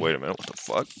it's like, wait a minute, what the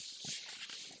fuck?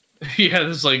 Yeah,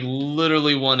 there's like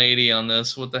literally 180 on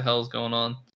this. What the hell is going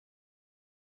on?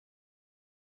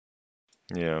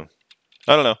 Yeah,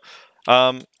 I don't know.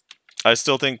 I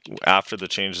still think after the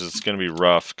changes, it's going to be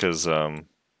rough, because I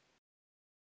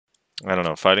don't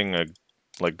know, fighting a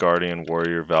like Guardian,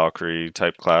 Warrior, Valkyrie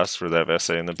type class where they have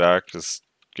SA in the back is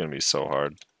going to be so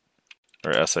hard.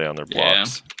 Or SA on their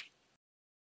blocks.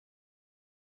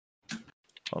 Yeah.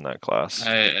 On that class.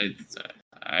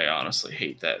 I honestly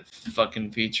hate that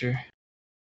fucking feature.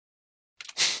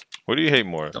 What do you hate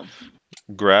more?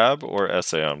 Grab or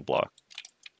SA on block?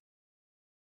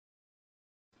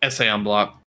 SA on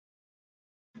block.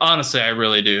 Honestly, I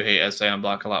really do hate SA on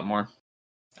block a lot more.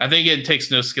 I think it takes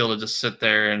no skill to just sit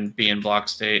there and be in block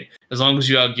state. As long as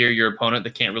you outgear your opponent, they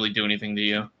can't really do anything to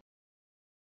you.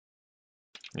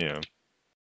 Yeah.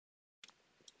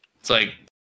 It's like,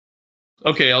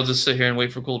 okay, I'll just sit here and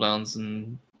wait for cooldowns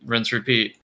and rinse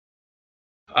repeat.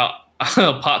 I'll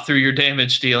pot through your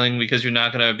damage dealing, because you're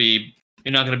not gonna be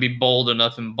bold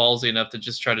enough and ballsy enough to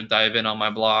just try to dive in on my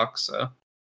block, so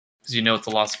because you know it's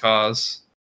a lost cause.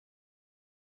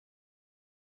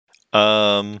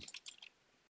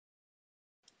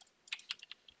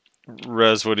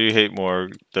 Rez, what do you hate more?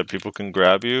 That people can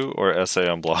grab you, or SA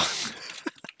on block?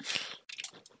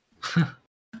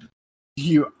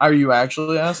 Are you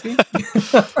actually asking?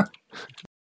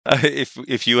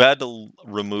 If you had to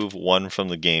remove one from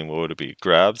the game, what would it be?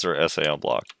 Grabs or SA on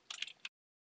block?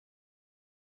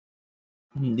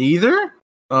 Neither.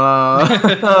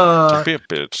 Don't be a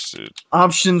bitch, dude.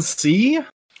 Option C. Give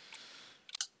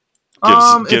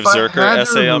Zerker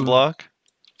SA on block.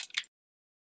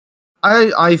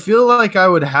 I feel like I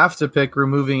would have to pick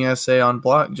removing SA on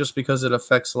block, just because it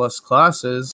affects less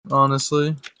classes,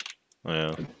 honestly.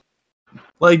 Yeah.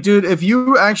 Like, dude, if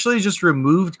you actually just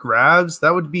removed grabs,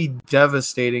 that would be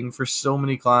devastating for so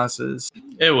many classes.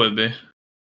 It would be.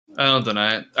 I don't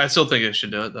deny it. I still think it should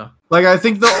do it, though. Like, I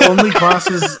think the only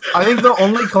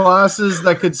classes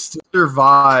that could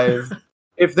survive,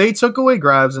 if they took away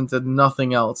grabs and did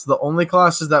nothing else, the only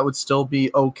classes that would still be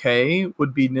okay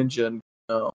would be Ninja and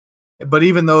Gno. But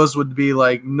even those would be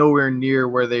like nowhere near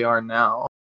where they are now.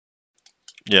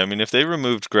 Yeah, I mean, if they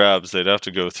removed grabs, they'd have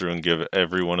to go through and give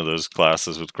every one of those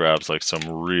classes with grabs like some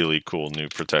really cool new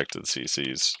protected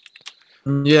CCs.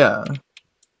 Yeah.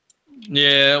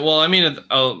 Yeah, well, I mean,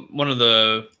 one of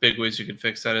the big ways you could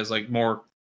fix that is like more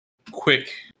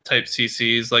quick type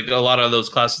CCs. Like a lot of those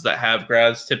classes that have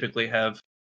grabs typically have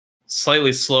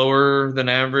slightly slower than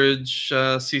average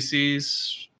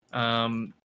CCs,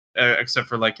 except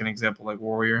for like an example like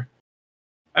Warrior.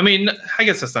 I mean, I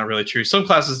guess that's not really true. Some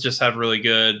classes just have really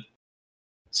good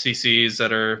CCs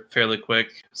that are fairly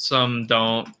quick. Some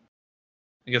don't.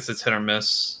 I guess it's hit or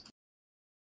miss.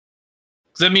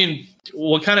 Because Because I mean,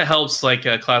 what kind of helps like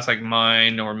a class like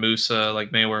mine or Musa,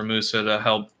 like Mayware or Musa, to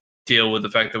help deal with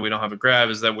the fact that we don't have a grab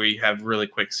is that we have really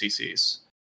quick CCs.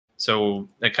 So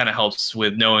that kind of helps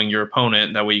with knowing your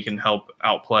opponent. That way you can help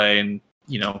outplay and,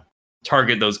 you know,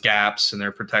 target those gaps in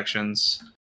their protections.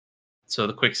 So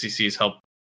the quick CCs help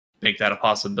make that a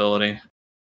possibility.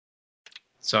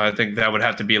 So I think that would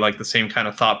have to be like the same kind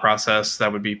of thought process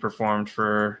that would be performed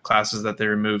for classes that they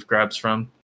remove grabs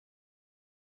from.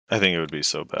 I think it would be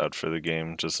so bad for the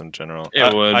game, just in general.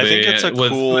 It would. I think it's a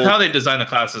cool. With how they design the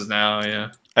classes now.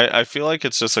 Yeah. I feel like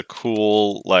it's just a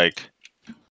cool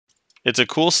it's a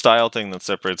cool style thing that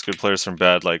separates good players from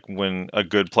bad. Like when a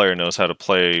good player knows how to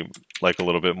play like a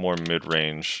little bit more mid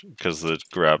range because the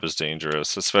grab is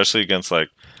dangerous, especially against like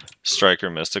Striker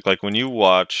Mystic. Like when you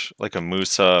watch like a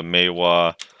Musa,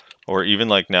 Meiwa, or even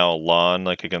like now a Lahn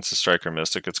like against a Striker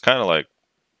Mystic, it's kind of like,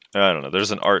 I don't know,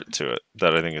 there's an art to it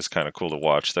that I think is kind of cool to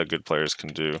watch that good players can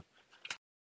do.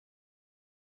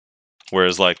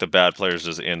 Whereas like the bad players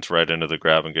just int right into the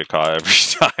grab and get caught every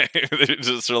time. They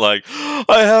just are like,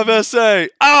 I have SA,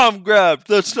 I'm grabbed,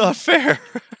 that's not fair.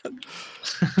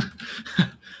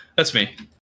 That's me.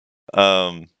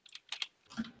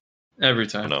 Every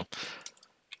time. No.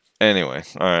 Anyway,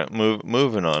 all right,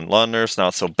 moving on. Lahn nerfs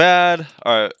not so bad.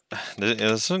 All right,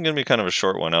 this is going to be kind of a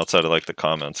short one outside of like the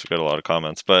comments. We got a lot of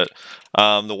comments, but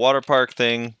the water park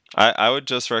thing, I would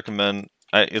just recommend.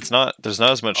 There's not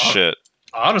as much shit.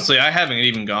 Honestly, I haven't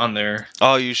even gone there.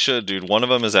 Oh, you should, dude. One of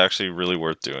them is actually really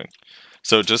worth doing.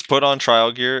 So just put on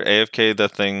trial gear, AFK the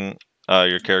thing,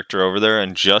 your character over there,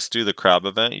 and just do the crab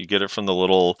event. You get it from the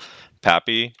little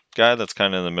Pappy guy that's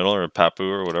kind of in the middle, or Papu,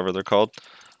 or whatever they're called.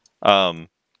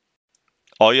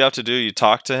 All you have to do, you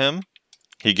talk to him.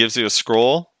 He gives you a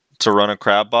scroll to run a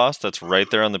crab boss that's right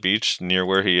there on the beach near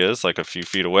where he is, like a few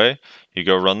feet away. You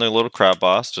go run the little crab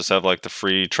boss, just have like the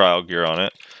free trial gear on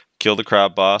it. Kill the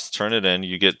crab boss, turn it in.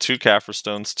 You get 2 Caphras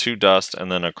stones, 2 dust,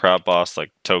 and then a crab boss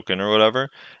like token or whatever.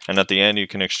 And at the end, you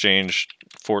can exchange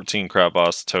 14 crab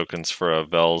boss tokens for a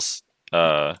Vel's.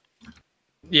 Yeah,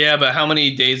 but how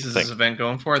many days is this event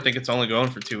going for? I think it's only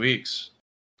going for 2 weeks.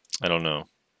 I don't know.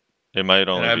 It might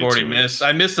only. And I've be already 2 missed. weeks.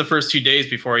 I missed the first 2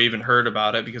 days before I even heard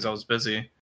about it because I was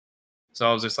busy. So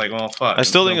I was just like, well, fuck. I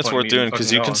still think it's worth doing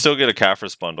because you can still get a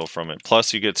Caphras bundle from it.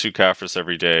 Plus, you get 2 Caphras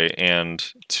every day and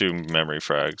 2 memory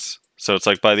frags. So it's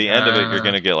like by the end of it, you're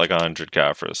going to get like 100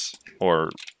 Caphras or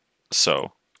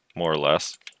so, more or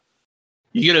less.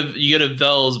 You get a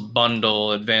Vel's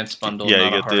bundle, advanced bundle. Yeah,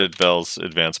 you get the Vel's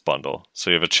advanced bundle, so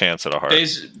you have a chance at a heart.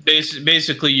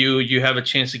 Basically, you have a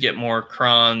chance to get more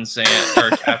crons and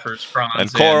or Caphras crons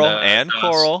and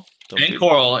coral.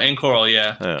 Coral.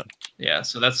 Yeah.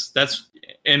 So that's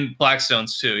in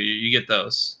Blackstones too. You get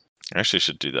those. I actually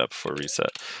should do that before reset.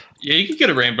 Yeah, you can get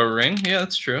a rainbow ring. Yeah,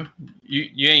 that's true.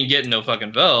 You ain't getting no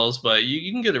fucking Vels, but you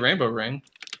can get a rainbow ring.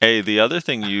 Hey, the other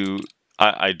thing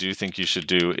I do think you should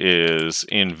do is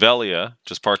in Velia,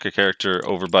 just park a character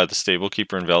over by the stable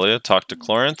keeper in Velia, talk to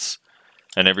Clorence,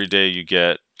 and every day you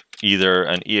get either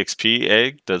an EXP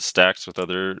egg that stacks with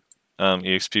other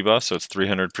EXP buffs, so it's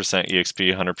 300%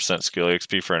 EXP, 100% skill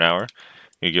EXP for an hour.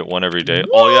 You get one every day.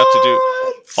 All you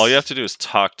have to do is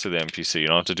talk to the NPC. You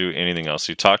don't have to do anything else.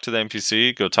 You talk to the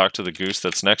NPC, go talk to the goose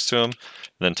that's next to him,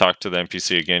 then talk to the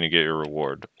NPC again, you get your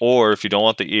reward. Or if you don't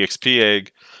want the EXP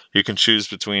egg, you can choose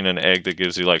between an egg that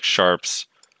gives you like sharps,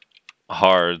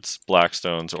 hards,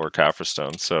 blackstones, or Caphras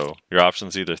stones. So your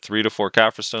option's either 3 to 4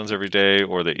 Caphras stones every day,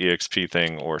 or the EXP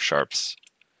thing, or sharps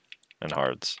and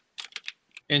hards.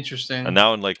 Interesting. And that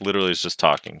one like literally is just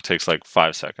talking. It takes like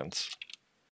 5 seconds.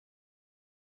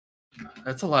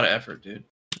 That's a lot of effort, dude.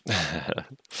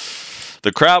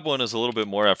 The crab one is a little bit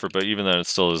more effort, but even then it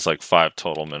still is like 5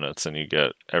 total minutes and you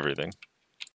get everything.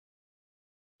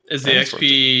 Is the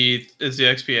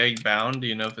XP egg bound? Do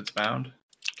you know if it's bound?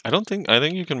 I think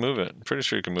you can move it. I'm pretty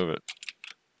sure you can move it.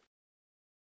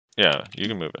 Yeah, you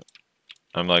can move it.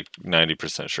 I'm like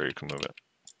 90% sure you can move it.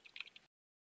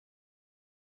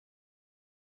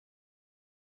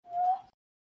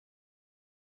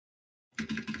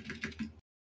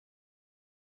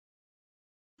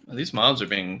 These mobs are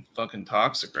being fucking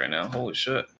toxic right now. Holy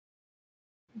shit.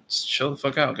 Just chill the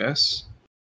fuck out, guys.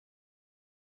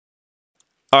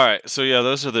 Alright, so yeah,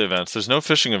 those are the events. There's no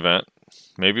fishing event.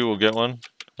 Maybe we'll get one.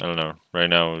 I don't know. Right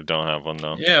now we don't have one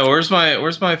though. Yeah, where's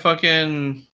my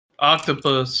fucking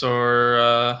octopus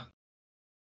or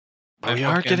we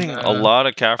are getting a lot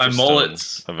of Caphras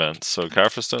mullets events, so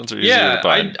Caphras stones are easier to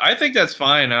buy. I think that's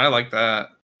fine. I like that.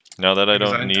 Now that I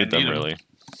don't need them really.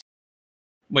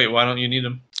 Wait, why don't you need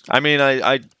them? I mean,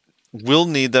 I will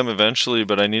need them eventually,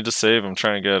 but I need to save. I'm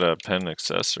trying to get a pen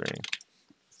accessory.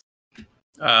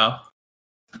 Oh.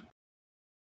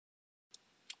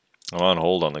 I'm on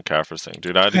hold on the Caphras thing,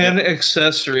 dude. I had to Pen get,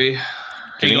 accessory. Are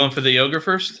Getting- you going for the Yoga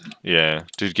first? yeah,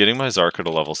 dude. Getting my Zarka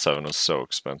to level 7 was so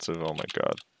expensive. Oh my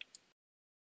god.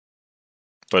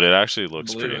 But it actually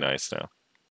looks Believe pretty it. nice now.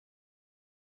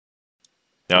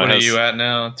 Now What it are has, you at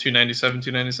now? 297,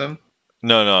 297?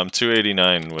 No, I'm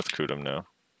 289 with Kudum now.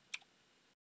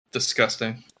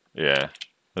 Disgusting. Yeah,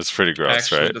 that's pretty gross,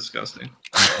 Actually right? disgusting.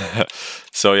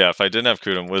 So yeah, if I didn't have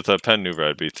Kudum with a Pen Nuva,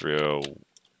 I'd be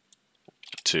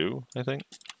 302, I think.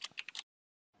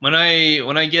 When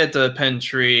I get the Pen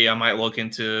Tree, I might look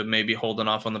into maybe holding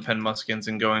off on the Pen Muskins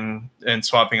and going and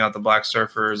swapping out the Black Star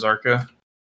for Zarka.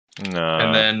 No,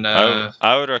 And then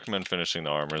I would recommend finishing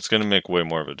the armor. It's going to make way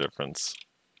more of a difference.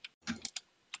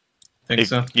 think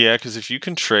so. Yeah, because if you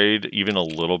can trade even a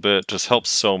little bit, just helps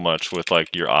so much with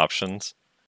like your options.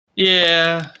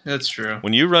 Yeah, that's true.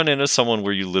 When you run into someone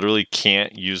where you literally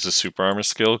can't use the super armor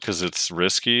skill because it's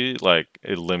risky, like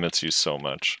it limits you so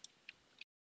much.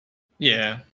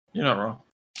 Yeah, you're not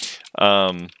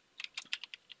wrong.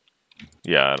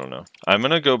 Yeah, I don't know. I'm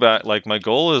gonna go back. Like my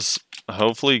goal is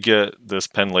hopefully get this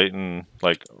Pen Leighton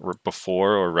like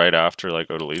before or right after like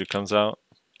Odalita comes out,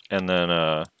 and then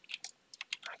I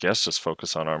guess just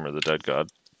focus on Armor of the Dead God.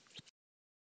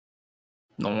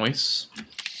 Nice.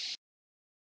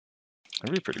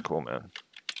 That'd be pretty cool, man.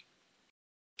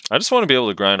 I just want to be able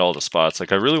to grind all the spots.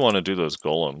 Like I really want to do those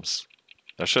golems.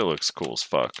 That shit looks cool as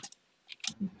fuck.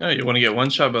 Oh, you want to get one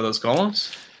shot by those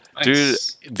golems? Dude,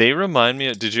 Nice. they remind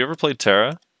me. Did you ever play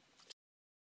Terra?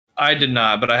 I did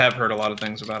not, but I have heard a lot of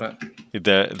things about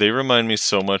it. They remind me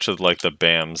so much of like the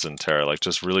BAMs in Terra, like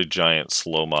just really giant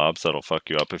slow mobs that'll fuck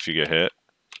you up if you get hit.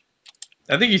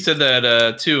 I think you said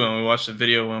that too when we watched the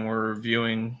video when we're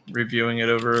reviewing it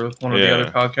over one of the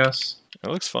other podcasts. It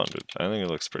looks fun, dude. I think it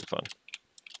looks pretty fun.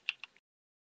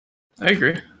 I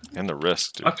agree. And the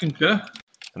risk, dude. Fucking good.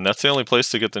 And that's the only place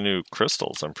to get the new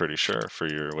crystals, I'm pretty sure, for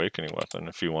your awakening weapon,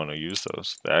 if you want to use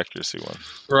those, the accuracy one.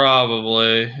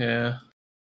 Probably, yeah.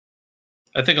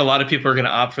 I think a lot of people are going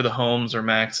to opt for the homes or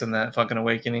max in that fucking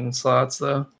awakening slots,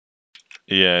 though.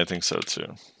 Yeah, I think so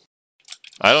too.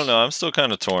 I don't know. I'm still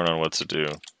kind of torn on what to do.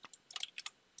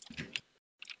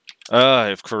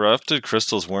 If corrupted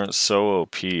crystals weren't so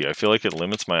OP, I feel like it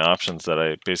limits my options that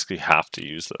I basically have to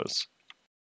use those.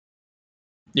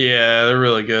 Yeah, they're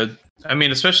really good. I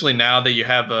mean, especially now that you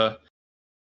have a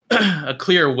a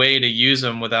clear way to use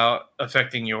them without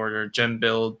affecting your gem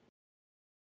build.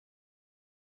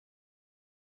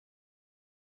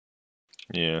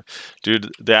 Yeah.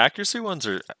 Dude, the accuracy ones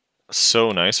are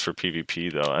so nice for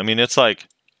PvP, though. I mean, it's like...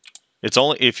 It's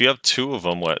only if you have 2 of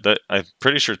them. I'm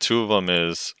pretty sure 2 of them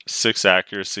is 6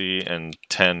 accuracy and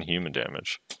 10 human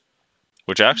damage,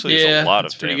 which actually is a lot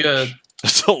of damage. Good.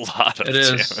 It's a lot of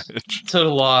damage. It's a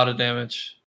lot of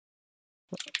damage.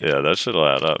 Yeah, that should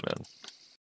add up,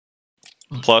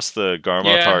 man. Plus, the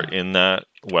Garmoth heart in that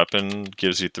weapon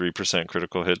gives you 3%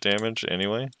 critical hit damage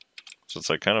anyway, so it's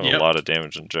like kind of a lot of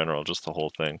damage in general, just the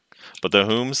whole thing. But the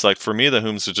Hooms, like for me, the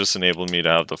Hooms would just enable me to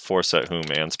have the 4-set Hoom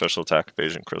and special attack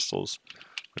evasion crystals,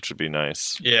 which would be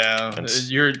nice. Yeah,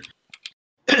 you're...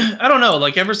 I don't know,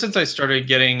 like ever since I started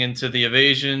getting into the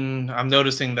evasion, I'm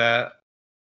noticing that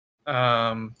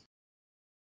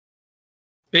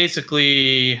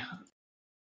basically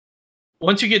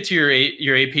once you get to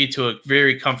your AP to a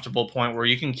very comfortable point where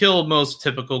you can kill most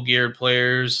typical geared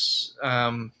players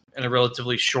in a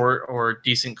relatively short or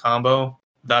decent combo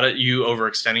without you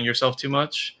overextending yourself too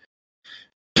much.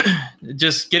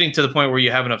 Just getting to the point where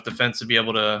you have enough defense to be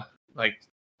able to like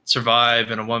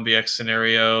survive in a 1vx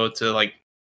scenario, to like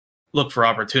look for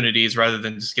opportunities rather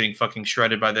than just getting fucking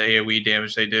shredded by the AoE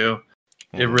damage they do.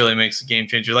 It really makes a game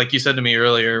changer. Like you said to me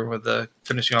earlier with the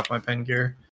finishing off my pen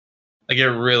gear. Like it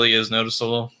really is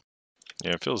noticeable.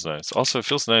 Yeah, it feels nice. Also, it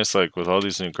feels nice like with all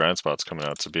these new grind spots coming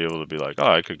out to be able to be like,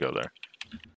 oh, I could go there.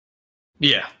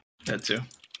 Yeah, that too.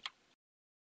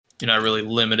 You're not really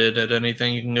limited at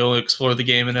anything. You can go explore the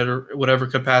game in whatever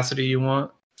capacity you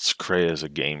want. Skreya is a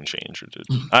game changer, dude.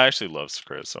 I actually love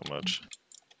Skreya so much.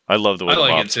 I love the way the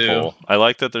like mobs it too. pull. I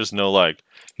like that there's no like,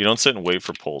 you don't sit and wait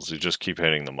for pulls. You just keep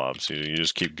hitting the mobs. You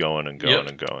just keep going and going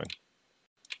and going.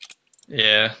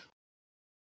 Yeah.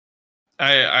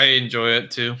 I enjoy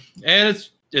it too. And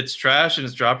it's trash and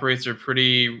its drop rates are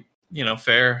pretty,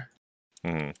 fair.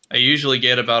 Mm-hmm. I usually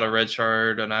get about a red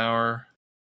shard an hour.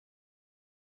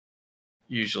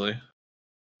 Usually.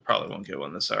 Probably won't get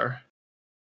one this hour.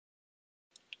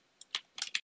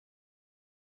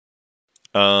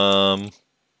 And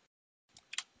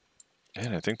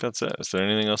I think that's it. Is there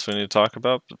anything else we need to talk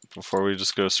about before we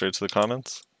just go straight to the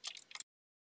comments?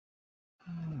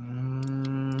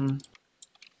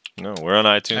 No, we're on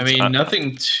iTunes. I mean,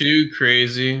 nothing too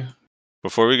crazy.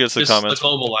 Before we get to the Just comments, the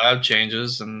global lab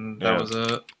changes, and that was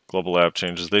it. Global lab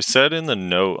changes. They said in the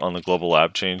note on the global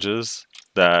lab changes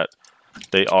that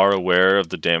they are aware of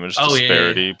the damage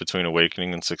disparity between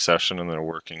Awakening and Succession, and they're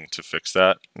working to fix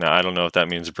that. Now, I don't know if that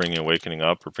means bringing Awakening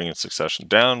up or bringing Succession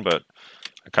down, but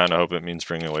I kind of hope it means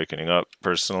bringing Awakening up,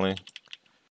 personally.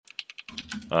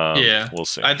 We'll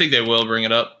see. I think they will bring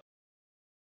it up.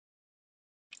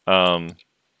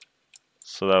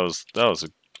 So that was a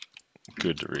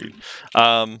good to read.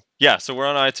 Yeah, so we're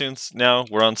on iTunes now.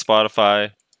 We're on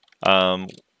Spotify.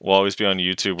 We'll always be on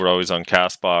YouTube. We're always on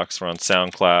Castbox. We're on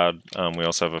SoundCloud. We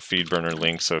also have a FeedBurner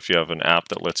link, so if you have an app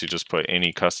that lets you just put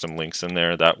any custom links in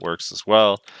there, that works as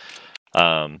well.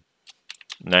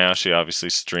 Nyashi obviously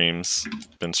streams.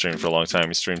 Been streaming for a long time.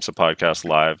 He streams the podcast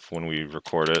live when we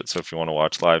record it. So if you want to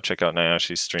watch live, check out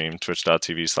Nyashi's stream,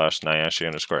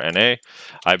 twitch.tv/Nyashi_NA.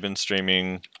 I've been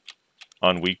streaming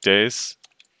on weekdays,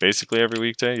 basically every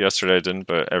weekday. Yesterday I didn't,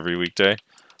 but every weekday.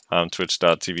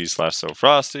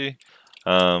 Twitch.tv/SoFrosty.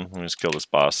 Let me just kill this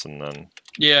boss and then.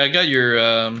 Yeah, I got your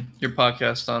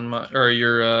podcast on my, or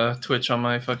your Twitch on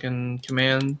my fucking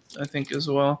command, I think, as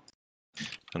well.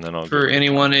 And then I'll for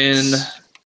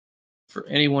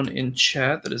anyone in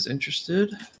chat that is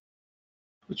interested,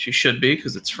 which you should be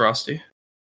because it's Frosty.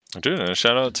 Dude, and a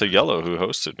shout out to Yellow who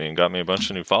hosted me and got me a bunch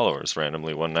of new followers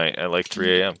randomly one night at like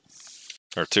 3 a.m.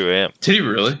 or 2 a.m. Did he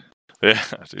really? Yeah,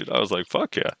 dude. I was like,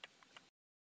 fuck yeah.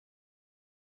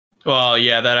 Well,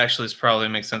 yeah, that actually probably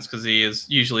makes sense because he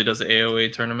usually does the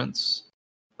AOA tournaments,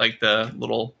 like the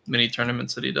little mini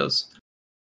tournaments that he does.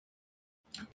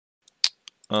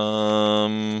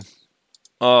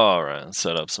 All right,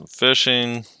 set up some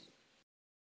fishing.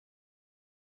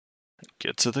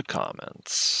 Get to the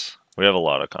comments. We have a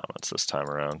lot of comments this time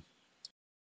around.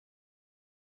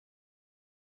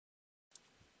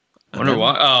 I wonder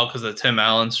why. Oh, because of Tim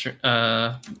Allen's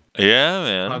yeah,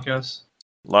 man. podcast.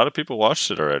 A lot of people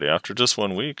watched it already. After just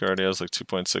 1 week, already has like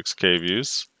 2.6k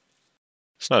views.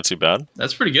 It's not too bad.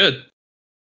 That's pretty good.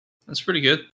 That's pretty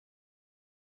good.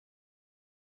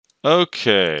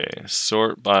 Okay,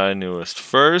 sort by newest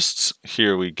first.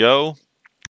 Here we go.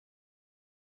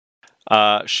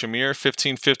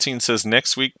 Shamir1515 says,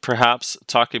 next week, perhaps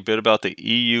talk a bit about the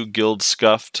EU guild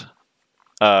scuffed,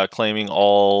 claiming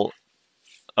all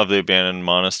of the abandoned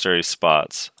monastery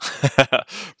spots.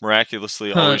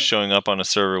 Miraculously always showing up on a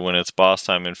server when it's boss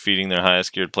time and feeding their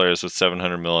highest geared players with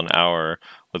 700 mil an hour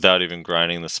without even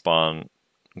grinding to spawn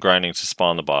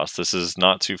the boss. This is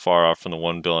not too far off from the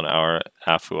 1 bill an hour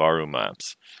Afuaru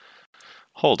maps.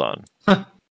 Hold on.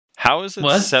 How is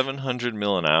it 700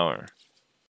 mil an hour?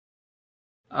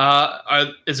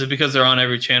 Is it because they're on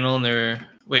every channel and they're...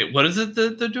 Wait, what is it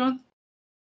that they're doing?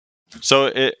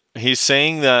 So he's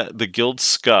saying that the guild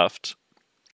Scuffed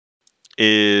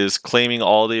is claiming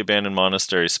all the abandoned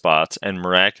monastery spots and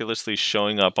miraculously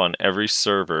showing up on every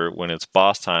server when it's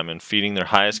boss time and feeding their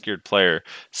highest geared player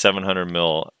 700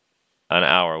 mil an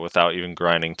hour without even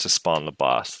grinding to spawn the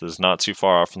boss. This is not too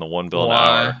far off from the 1 bill an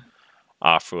hour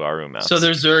Afuaru maps. So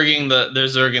they're zerging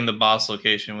the boss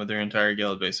location with their entire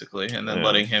guild basically, and then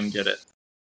letting him get it.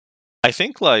 I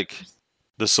think like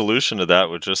the solution to that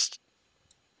would just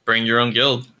bring your own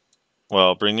guild.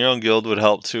 Well, bring your own guild would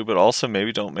help too, but also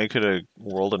maybe don't make it a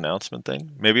world announcement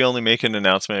thing. Maybe only make an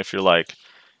announcement if you're like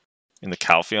in the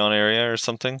Calpheon area or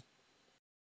something.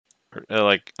 Or,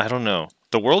 like, I don't know.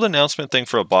 The world announcement thing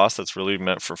for a boss that's really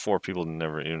meant for 4 people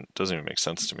doesn't even make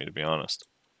sense to me, to be honest.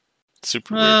 It's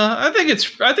super weird. I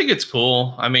think it's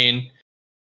cool. I mean,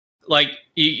 like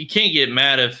you can't get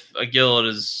mad if a guild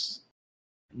is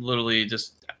literally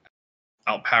just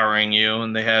outpowering you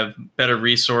and they have better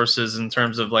resources in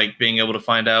terms of like being able to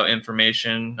find out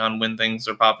information on when things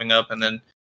are popping up and then,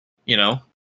 you know,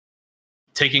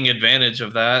 taking advantage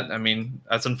of that. I mean,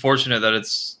 that's unfortunate that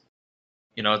it's,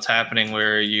 you know, it's happening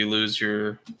where you lose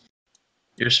your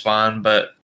spawn,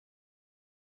 but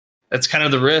that's kind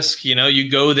of the risk, you know. You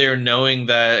go there knowing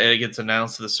that it gets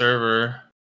announced to the server,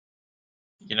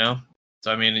 you know.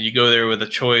 So I mean, you go there with a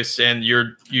choice, and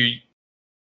you're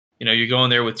going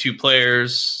there with 2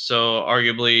 players, so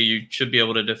arguably you should be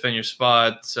able to defend your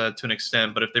spot to an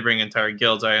extent. But if they bring entire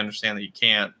guilds, I understand that you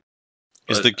can't.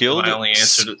 Is the guild? My only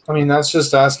answer I mean, that's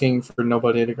just asking for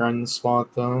nobody to grind the spot,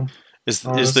 though. Is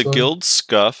the guild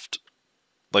Scuffed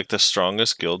like the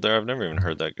strongest guild there? I've never even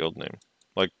heard that guild name.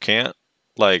 Like, can't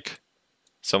like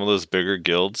some of those bigger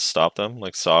guilds stop them,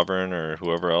 like Sovereign or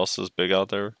whoever else is big out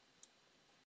there?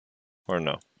 Or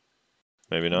no?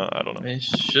 Maybe not. I don't know. They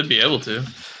should be able to.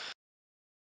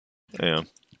 Yeah.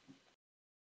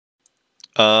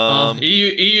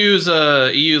 EU's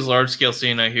large scale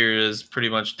scene I hear is pretty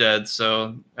much dead.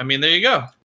 So I mean, there you go.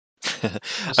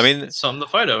 I mean, something to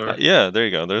fight over. Yeah, there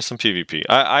you go. There's some PvP.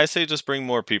 I say just bring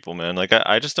more people, man. Like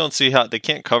I just don't see how they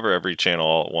can't cover every channel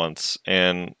all at once,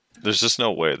 and there's just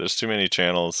no way. There's too many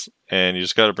channels, and you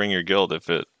just got to bring your guild if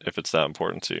it's that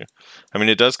important to you. I mean,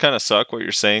 it does kind of suck what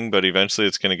you're saying, but eventually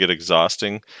it's going to get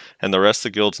exhausting, and the rest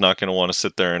of the guild's not going to want to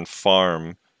sit there and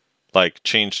farm, like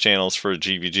change channels for a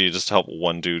GVG just to help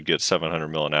one dude get 700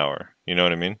 mil an hour. You know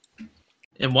what I mean?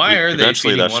 And why are they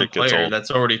Eventually feeding that one shit gets player old. that's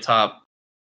already top?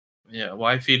 Yeah,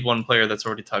 why feed one player that's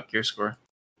already top gear score?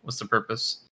 What's the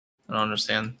purpose? I don't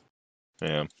understand.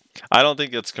 Yeah, I don't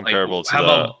think it's comparable to how the.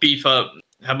 about beef up?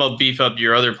 How about beef up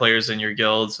your other players in your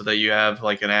guild so that you have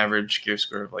like an average gear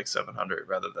score of like 700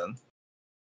 rather than.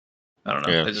 I don't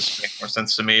know. Yeah. That just makes more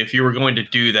sense to me. If you were going to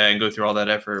do that and go through all that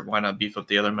effort, why not beef up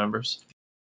the other members?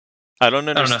 I don't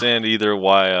understand either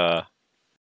why.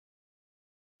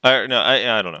 I don't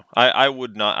know. I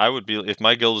would not. I would be if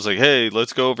my guild was like, "Hey,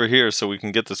 let's go over here so we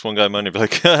can get this one guy money." I'd be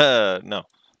like, "No,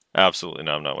 absolutely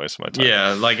no. I'm not wasting my time."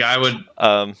 Yeah, like I would.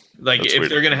 Like if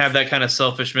weird. they're gonna have that kind of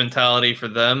selfish mentality for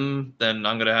them, then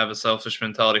I'm gonna have a selfish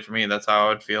mentality for me. That's how I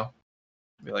would feel.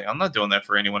 I'd be like, I'm not doing that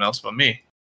for anyone else but me.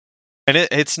 And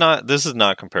it's not. This is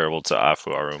not comparable to Afu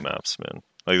Aru maps, man.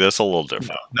 Like that's a little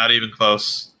different. No, not even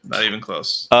close. Not even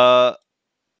close.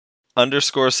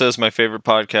 Underscore says my favorite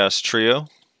podcast trio.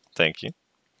 Thank you.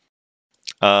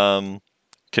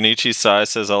 Kenichi Sai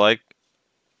says I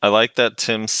like that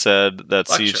Tim said that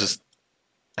Siege is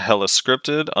hella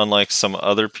scripted, unlike some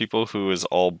other people who is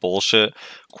all bullshit.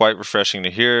 Quite refreshing to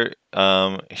hear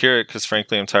it because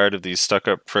frankly I'm tired of these stuck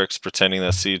up pricks pretending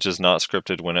that Siege is not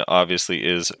scripted when it obviously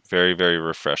is. Very, very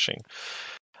refreshing.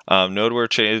 Nodeware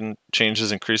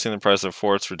changes increasing the price of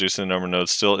forts, reducing the number of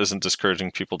nodes still isn't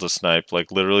discouraging people to snipe.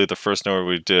 Like literally the first node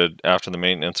we did after the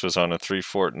maintenance was on a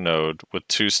 3-fort node with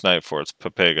 2 snipe forts,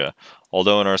 Papega.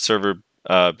 Although in our server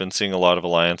been seeing a lot of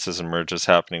alliances and merges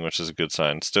happening, which is a good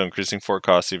sign. Still increasing fort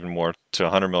costs even more to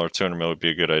 100 mil or 200 mil would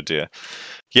be a good idea.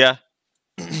 Yeah,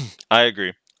 I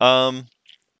agree. I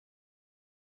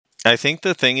think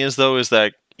the thing is though is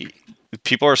that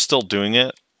people are still doing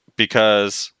it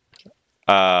because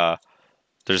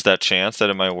there's that chance that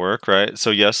it might work, right?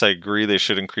 So yes, I agree they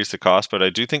should increase the cost, but I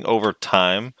do think over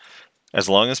time, as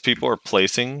long as people are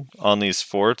placing on these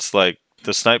forts, like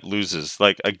the snipe loses.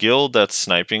 Like a guild that's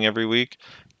sniping every week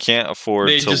can't afford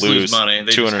to lose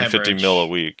 250 mil a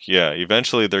week. Yeah,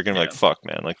 eventually they're gonna be like, fuck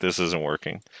man, like this isn't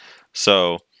working.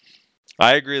 So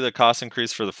I agree the cost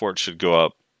increase for the fort should go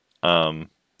up.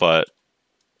 But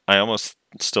I almost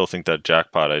still think that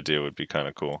jackpot idea would be kind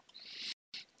of cool.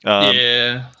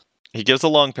 Yeah. He gives a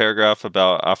long paragraph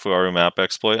about Afu Aru map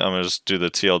exploit. I'm going to just do the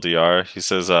TLDR. He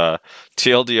says,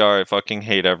 TLDR, I fucking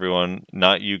hate everyone.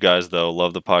 Not you guys, though.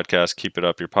 Love the podcast. Keep it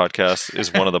up. Your podcast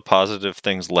is one of the positive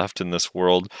things left in this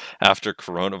world after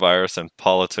coronavirus and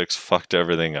politics fucked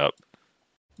everything up.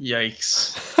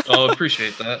 Yikes. Oh,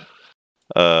 appreciate that.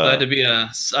 Glad to be a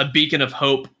beacon of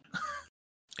hope.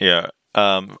 Yeah.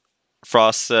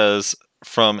 Frost says,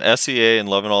 from SEA and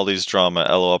loving all these drama,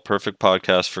 LOL, perfect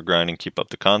podcast for grinding. Keep up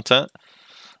the content.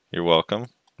 You're welcome.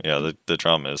 Yeah, the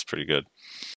drama is pretty good.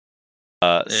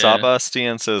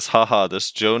 Sabastian says, haha, this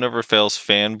Joe Never Fails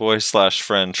fanboy /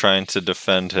 friend trying to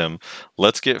defend him.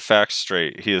 Let's get facts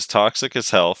straight. He is toxic as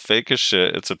hell, fake as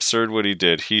shit. It's absurd what he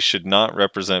did. He should not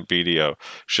represent BDO.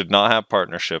 Should not have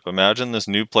partnership. Imagine this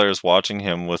new players watching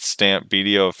him with stamp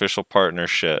BDO official partner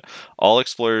shit. All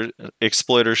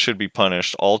exploiters should be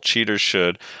punished. All cheaters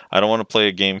should. I don't want to play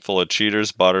a game full of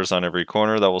cheaters, botters on every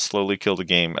corner. That will slowly kill the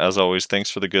game. As always, thanks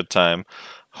for the good time.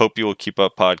 Hope you will keep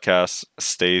up podcasts.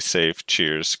 Stay safe.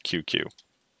 Cheers. QQ.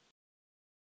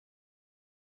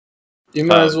 You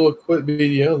might as well quit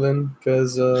BDO then,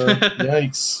 because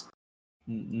yikes.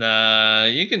 Nah,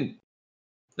 you can.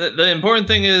 The important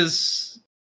thing is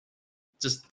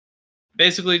just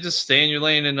basically just stay in your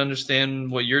lane and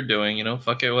understand what you're doing. You know,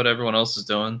 fuck it, what everyone else is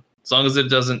doing. As long as it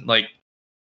doesn't I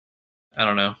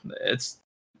don't know. It's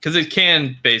because it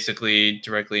can basically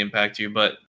directly impact you.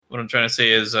 But what I'm trying to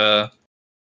say is,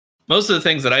 most of the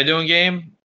things that I do in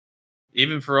game,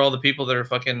 even for all the people that are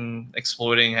fucking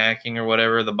exploiting, hacking, or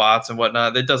whatever, the bots and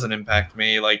whatnot, it doesn't impact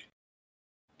me. Like,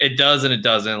 it does and it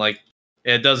doesn't. Like,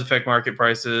 it does affect market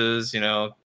prices, you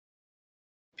know,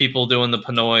 people doing the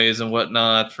panoys and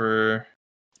whatnot for...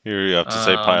 Here you have to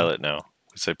say pilot now.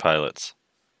 We say pilots.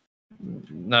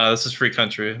 No, this is free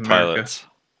country, America. Pilots.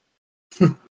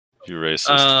 You racist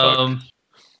fuck.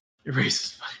 You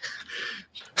racist fuck.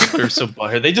 They're so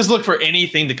butthurt. They just look for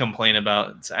anything to complain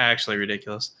about. It's actually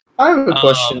ridiculous. I have a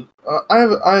question. I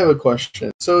have a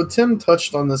question. So Tim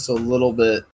touched on this a little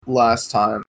bit last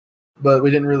time, but we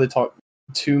didn't really talk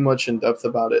too much in depth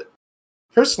about it.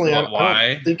 Personally, I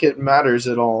don't think it matters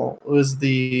at all. It was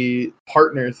the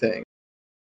partner thing.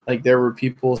 Like, there were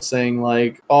people saying,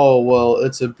 like, oh, well,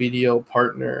 it's a BDO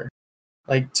partner.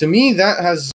 Like, to me, that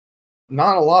has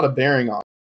not a lot of bearing on it.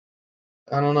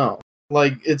 I don't know.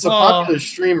 Like, it's a popular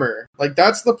streamer. Like,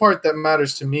 that's the part that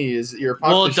matters to me, is you're a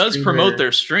popular streamer. Well, it does promote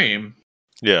their stream.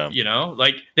 Yeah. You know,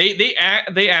 like, they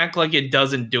act like it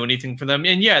doesn't do anything for them.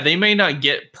 And yeah, they may not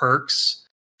get perks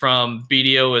from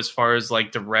BDO as far as,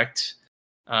 like, direct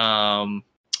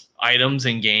items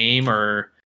in game,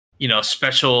 or, you know,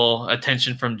 special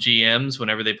attention from GMs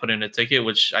whenever they put in a ticket,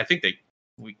 which I think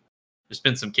there's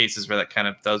been some cases where that kind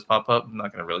of does pop up. I'm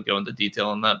not going to really go into detail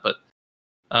on that, but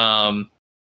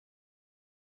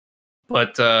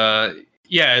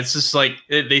yeah, it's just like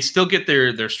they still get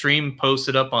their stream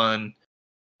posted up on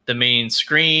the main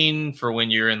screen for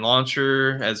when you're in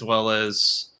launcher, as well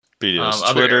as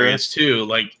other Twitter. areas too.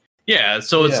 Like, yeah,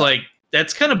 so it's like,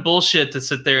 that's kind of bullshit to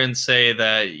sit there and say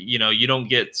that, you know, you don't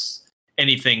get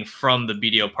anything from the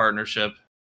BDO partnership.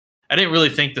 I didn't really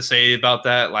think to say about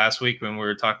that last week when we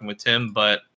were talking with Tim,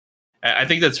 but I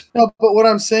think that's no. But what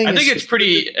I'm saying, I think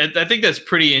that's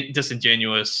pretty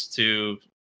disingenuous to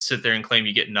sit there and claim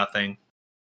you get nothing,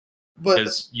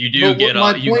 because you do get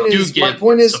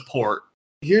support.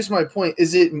 Here's my point: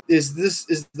 is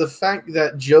the fact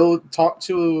that Joe talked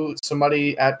to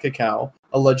somebody at Cacao,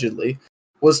 allegedly,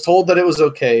 was told that it was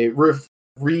okay,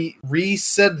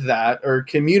 re-said that or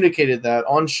communicated that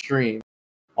on stream,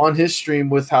 on his stream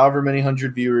with however many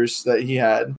hundred viewers that he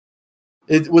had.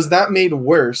 Was that made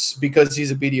worse because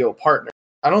he's a BDO partner?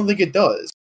 I don't think it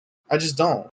does. I just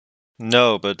don't.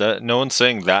 No, but no one's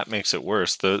saying that makes it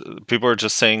worse. The people are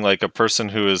just saying, like, a person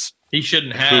who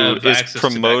shouldn't have access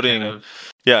promoting. to that kind of...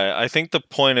 Yeah, I think the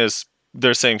point is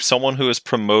they're saying someone who is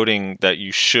promoting that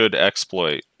you should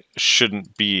exploit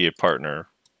shouldn't be a partner.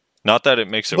 Not that it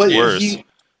makes it worse.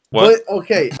 But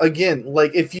okay, again,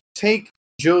 like, if you take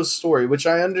Joe's story, which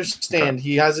I understand,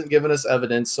 he hasn't given us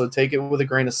evidence, so take it with a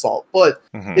grain of salt. But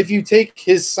if you take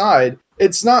his side,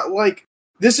 it's not like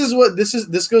this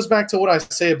goes back to what I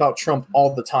say about Trump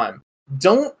all the time.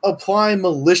 Don't apply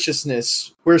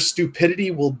maliciousness where stupidity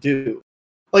will do.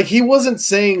 Like, he wasn't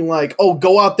saying, like, oh,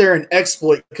 go out there and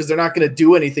exploit because they're not going to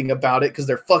do anything about it because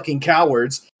they're fucking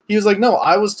cowards. He was like, no,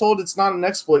 I was told it's not an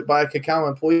exploit by a Cacao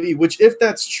employee, which, if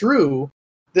that's true,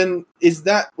 then is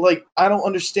that, like, I don't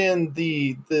understand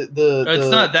the It's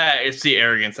not that, it's the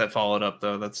arrogance that followed up,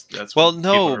 though. That's well,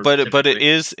 no, but it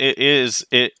is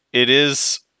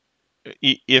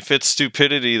if it's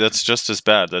stupidity, that's just as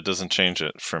bad. That doesn't change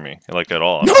it for me, like, at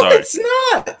all. I'm sorry. It's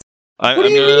not. What do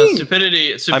you mean?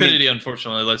 Stupidity,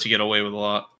 unfortunately, lets you get away with a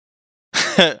lot.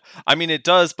 I mean, it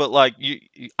does, but, like,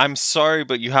 I'm sorry,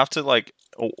 but you have to, like,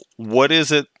 what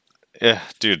is it,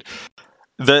 dude?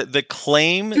 The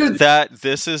claim that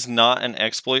this is not an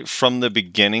exploit from the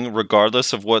beginning,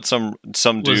 regardless of what some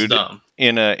dude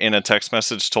in a text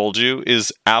message told you,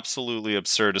 is absolutely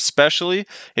absurd. Especially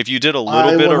if you did a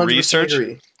little bit of research.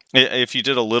 Agree. If you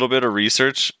did a little bit of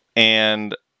research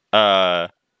and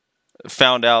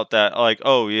found out that, like,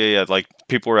 oh yeah, like,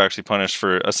 people were actually punished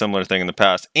for a similar thing in the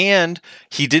past, and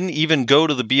he didn't even go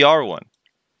to the BR one.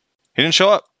 He didn't show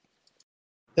up.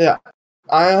 Yeah,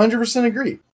 I 100%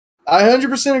 agree. I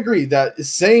 100% agree that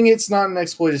saying it's not an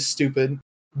exploit is stupid.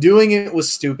 Doing it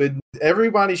was stupid.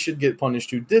 Everybody should get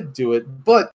punished who did do it.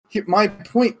 But my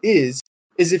point is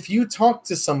if you talk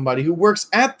to somebody who works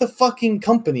at the fucking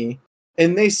company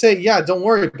and they say, yeah, don't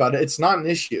worry about it, it's not an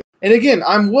issue. And again,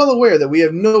 I'm well aware that we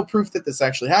have no proof that this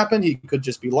actually happened. He could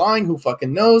just be lying. Who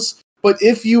fucking knows? But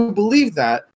if you believe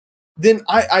that, then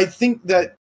I think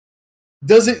that,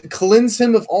 does it cleanse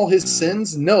him of all his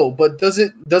sins? No, but does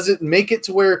it make it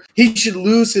to where he should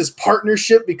lose his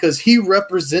partnership because he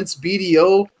represents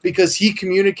BDO because he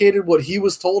communicated what he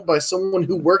was told by someone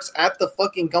who works at the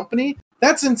fucking company?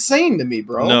 That's insane to me,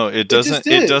 bro. No, it doesn't.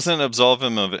 It doesn't absolve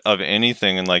him of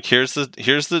anything. And, like, here's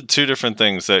the two different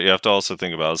things that you have to also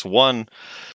think about. Is one,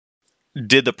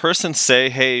 did the person say,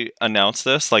 "Hey, announce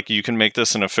this"? Like, you can make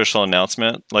this an official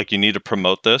announcement. Like, you need to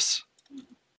promote this.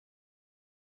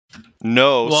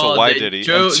 No, well, so why did he?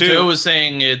 Joe was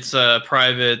saying it's a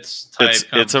private type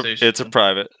conversation. It's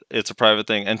a private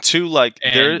thing. And two, like,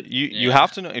 you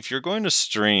have to know, if you're going to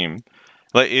stream,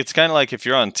 like, it's kind of like if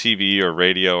you're on TV or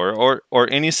radio or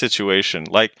any situation,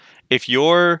 like, if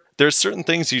there's certain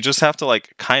things you just have to,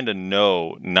 like, kind of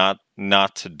know not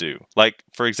to do. Like,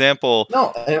 for example,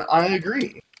 no, and I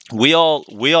agree. We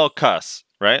all cuss.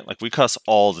 right? Like we cuss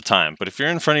all the time. But if you're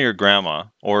in front of your grandma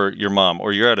or your mom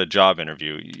or you're at a job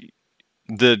interview,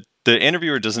 the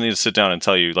interviewer doesn't need to sit down and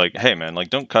tell you like, hey man, like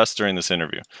don't cuss during this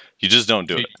interview. You just don't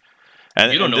do it.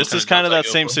 And, You don't know this what is kind kind of of jobs that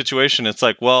I go same for. situation. It's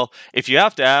like, well, if you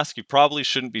have to ask, you probably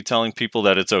shouldn't be telling people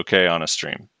that it's okay on a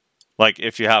stream. Like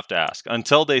if you have to ask,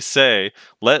 until they say,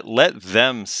 let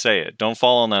them say it. Don't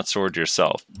fall on that sword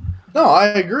yourself. No, I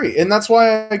agree. And that's why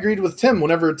I agreed with Tim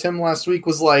whenever Tim last week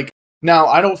was like, now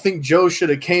I don't think Joe should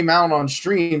have came out on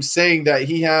stream saying that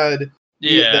he had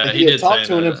Yeah, he he had did talked say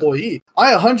to an that. employee.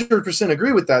 I 100%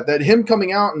 agree with that. That him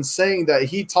coming out and saying that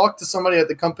he talked to somebody at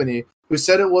the company who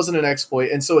said it wasn't an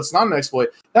exploit, and so it's not an exploit.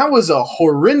 That was a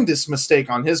horrendous mistake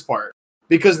on his part,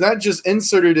 because that just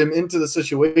inserted him into the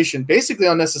situation basically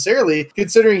unnecessarily,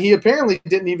 considering he apparently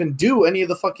didn't even do any of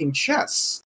the fucking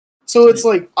chests. So it's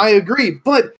like, I agree,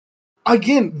 but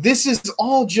again, this is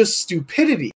all just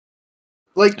stupidity.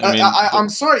 Like, I'm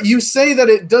sorry, you say that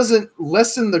it doesn't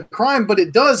lessen the crime, but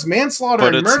it does. Manslaughter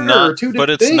and murder are two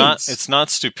different things. It's not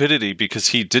stupidity because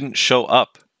he didn't show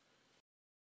up.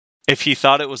 If he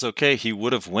thought it was okay, he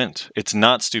would have went. It's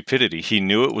not stupidity. He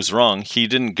knew it was wrong. He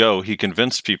didn't go. He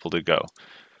convinced people to go.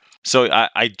 So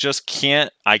I just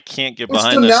can't get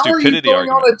behind the stupidity argument. So now are you throwing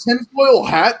argument. on a tinfoil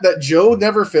hat that Joe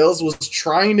Never Fails was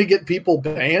trying to get people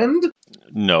banned?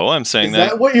 No, I'm saying Is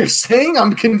that what you're saying?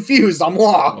 I'm confused. I'm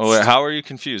lost. Oh, wait, how are you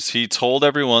confused? He told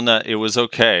everyone that it was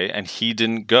okay, and he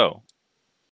didn't go.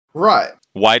 Right.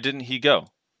 Why didn't he go?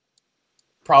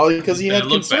 Probably because he had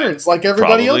concerns, like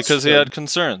everybody else. Probably because he had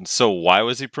concerns. So why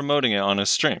was he promoting it on his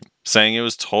stream, saying it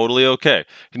was totally okay?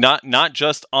 Not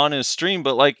just on his stream,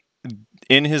 but like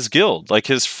in his guild, like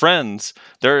his friends.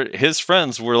 His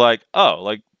friends were like, "Oh,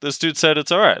 like this dude said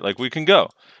it's all right. Like we can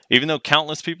go." Even though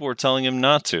countless people were telling him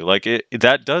not to. Like,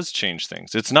 that does change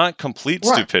things. It's not complete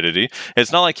stupidity.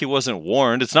 It's not like he wasn't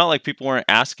warned. It's not like people weren't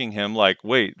asking him, like,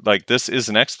 wait, like, this is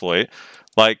an exploit.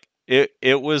 Like,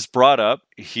 it was brought up.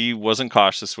 He wasn't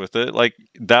cautious with it. Like,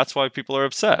 that's why people are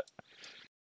upset.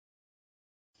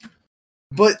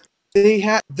 But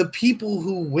the people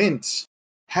who went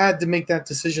had to make that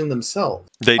decision themselves.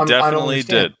 They definitely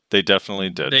did. They definitely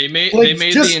did. They made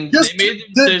the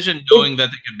decision knowing that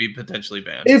they could be potentially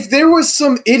banned. If there was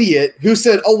some idiot who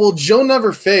said, "Oh well, Joe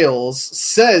Never Fails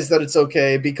says that it's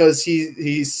okay because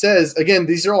he says," again,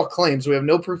 these are all claims. We have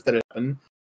no proof that it happened.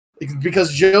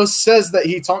 Because Joe says that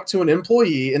he talked to an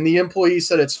employee and the employee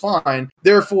said it's fine.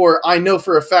 Therefore, I know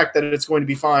for a fact that it's going to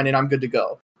be fine and I'm good to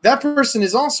go. That person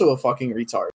is also a fucking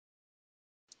retard.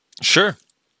 Sure.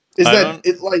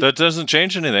 That doesn't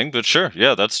change anything, but sure,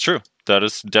 yeah, that's true. That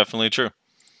is definitely true.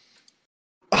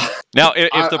 Now,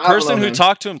 if the person who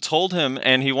talked to him told him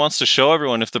and he wants to show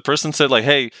everyone, if the person said like,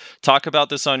 "Hey, talk about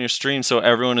this on your stream so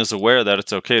everyone is aware that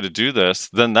it's okay to do this,"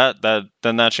 then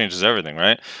that changes everything,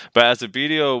 right? But as a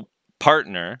BDO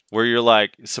partner, where you're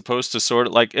like supposed to sort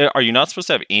of like, are you not supposed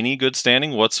to have any good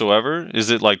standing whatsoever? Is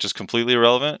it like just completely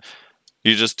irrelevant?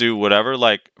 You just do whatever.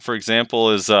 Like, for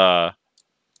example, is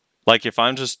like if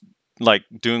I'm just like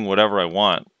doing whatever I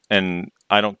want and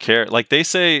I don't care, like they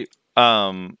say,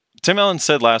 Tim Allen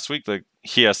said last week, like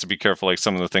he has to be careful, like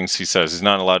some of the things he says. He's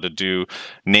not allowed to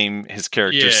name his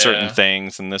characters certain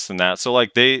things and this and that. So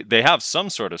like they have some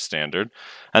sort of standard,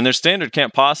 and their standard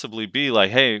can't possibly be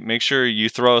like, hey, make sure you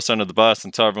throw us under the bus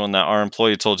and tell everyone that our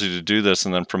employee told you to do this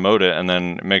and then promote it, and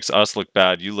then it makes us look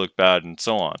bad, you look bad, and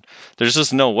so on. There's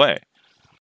just no way.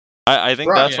 I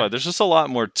think that's why there's just a lot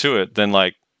more to it than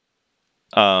like,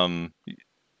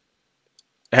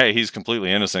 hey, he's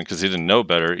completely innocent because he didn't know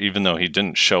better, even though he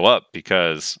didn't show up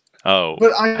because,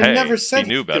 but I never said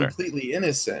he knew better. Completely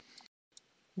innocent.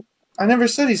 I never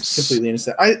said he's completely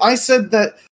innocent. I said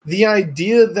that the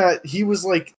idea that he was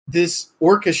like this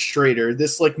orchestrator,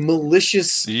 this like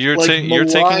malicious, you're like taking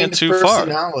it too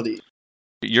personality. Far.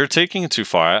 You're taking it too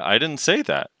far. I didn't say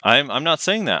that. I'm not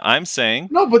saying that. I'm saying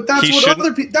no, but that's what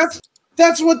other people.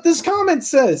 That's what this comment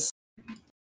says.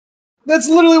 That's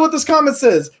literally what this comment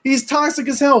says. He's toxic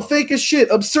as hell, fake as shit,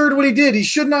 absurd what he did. He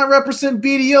should not represent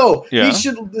BDO. Yeah.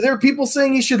 There are people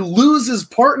saying he should lose his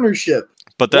partnership.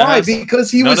 But why?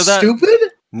 Because he was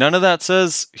stupid? None of that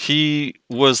says he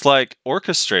was like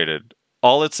orchestrated.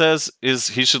 All it says is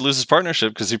he should lose his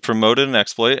partnership because he promoted an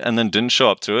exploit and then didn't show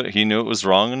up to it. He knew it was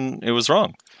wrong and it was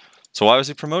wrong. So why was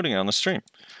he promoting it on the stream?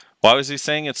 Why was he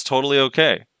saying it's totally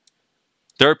okay?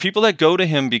 There are people that go to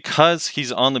him because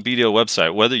he's on the BDO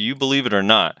website, whether you believe it or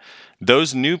not.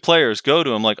 Those new players go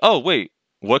to him like, oh, wait,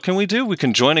 what can we do? We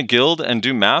can join a guild and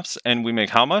do maps and we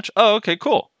make how much? Oh, okay,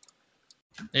 cool.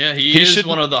 Yeah, he is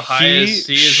one of the highest.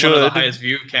 He is one of the highest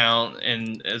view count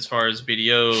in as far as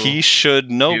BDO. He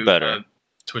should know better.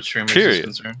 Twitch streamers is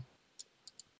concerned.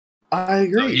 I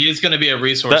agree. So he is going to be a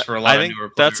resource for a lot of newer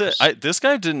players. That's it. This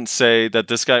guy didn't say that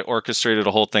this guy orchestrated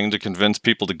a whole thing to convince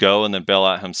people to go and then bail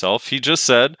out himself. He just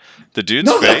said the dude's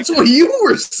fake. That's what you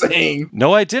were saying.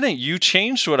 No, I didn't. You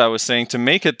changed what I was saying to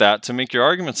make it that, to make your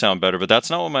argument sound better, but that's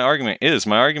not what my argument is.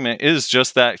 My argument is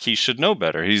just that he should know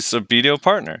better. He's a BDO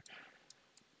partner.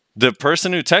 The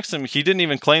person who texted him, he didn't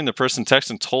even claim the person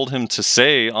texted him told him to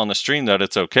say on the stream that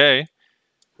it's okay.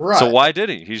 Right. So why did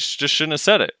he? He just shouldn't have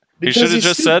said it. Because he should have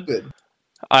just said, stupid.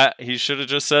 he should have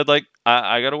just said, like,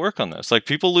 I got to work on this. Like,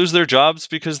 people lose their jobs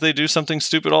because they do something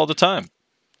stupid all the time.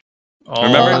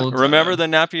 Remember the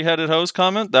nappy-headed hose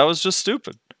comment? That was just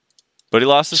stupid. But he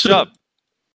lost his job.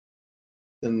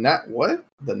 What?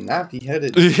 The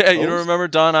nappy-headed Yeah, hose? you don't remember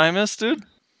Don Imus, dude?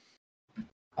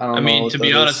 I mean, to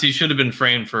be honest, he should have been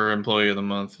framed for Employee of the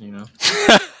Month, you know?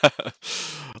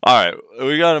 All right,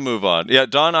 we got to move on. Yeah,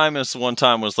 Don Imus one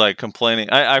time was like complaining.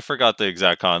 I forgot the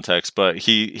exact context, but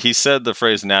he said the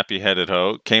phrase "nappy-headed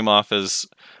hoe" came off as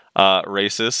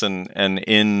racist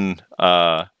and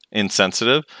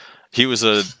insensitive. He was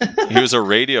a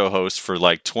radio host for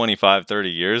like 25, 30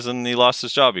 years, and he lost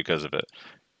his job because of it.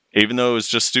 Even though it was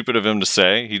just stupid of him to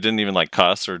say, he didn't even like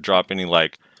cuss or drop any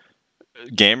like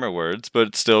gamer words,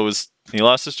 but still he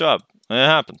lost his job. And it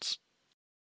happens.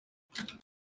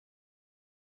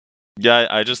 Yeah,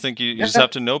 I just think you just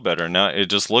have to know better. Now it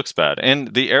just looks bad.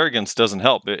 And the arrogance doesn't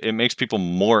help. It makes people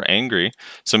more angry.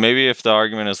 So maybe if the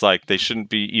argument is like they shouldn't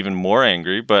be even more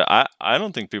angry, but I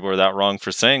don't think people are that wrong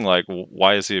for saying like,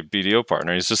 why is he a BDO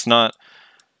partner? He's just not,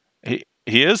 he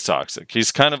is toxic.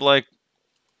 He's kind of like,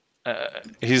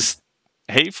 he's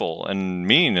hateful and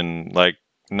mean and like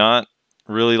not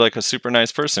really like a super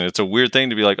nice person. It's a weird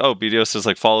thing to be like, oh, BDO says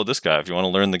like follow this guy if you want to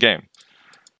learn the game.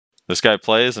 This guy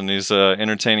plays and he's an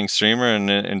entertaining streamer and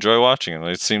enjoy watching him.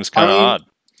 It seems kind of odd.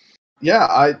 Yeah,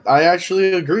 I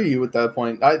actually agree with that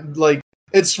point.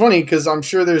 It's funny because I'm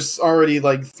sure there's already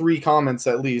like 3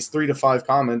 to 5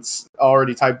 comments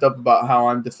already typed up about how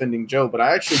I'm defending Joe, but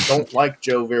I actually don't like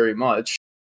Joe very much.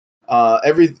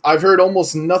 I've heard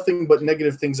almost nothing but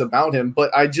negative things about him,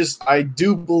 but I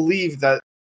do believe that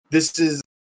this is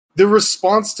the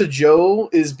response to Joe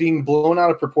is being blown out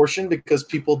of proportion because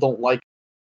people don't like him.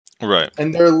 Right.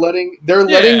 And they're letting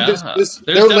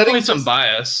some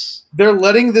bias. They're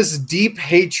letting this deep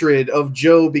hatred of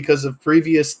Joe because of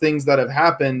previous things that have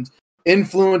happened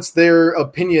influence their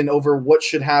opinion over what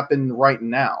should happen right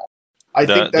now. I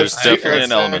think that's definitely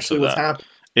an element actually of what's that. happening.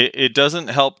 It doesn't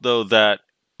help though that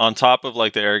on top of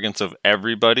like the arrogance of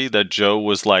everybody, that Joe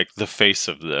was like the face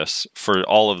of this for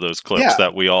all of those clips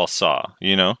that we all saw,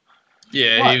 you know?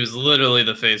 Yeah, what? He was literally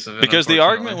the face of it. Because the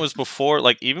argument was before,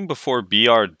 like even before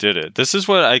BR did it. This is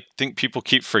what I think people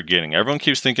keep forgetting. Everyone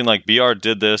keeps thinking like BR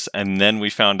did this and then we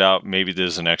found out maybe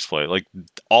this is an exploit. Like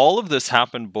all of this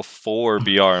happened before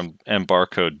BR and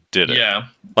Barcode did it. Yeah.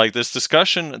 Like this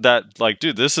discussion that like,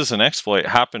 dude, this is an exploit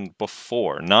happened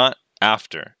before, not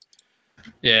after.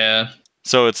 Yeah.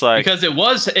 So it's like because it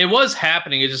was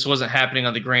happening, it just wasn't happening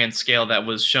on the grand scale that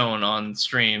was shown on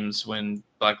streams when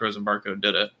Black Rose and Barcode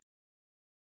did it.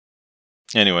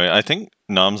 Anyway, I think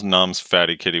Nom's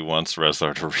Fatty Kitty wants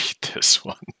Reslar to read this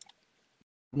one.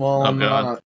 Well, I'm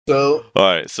not. So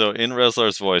alright, so in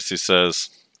Reslar's voice he says,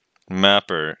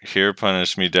 Mapper, here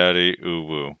punish me daddy, ooh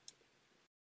woo.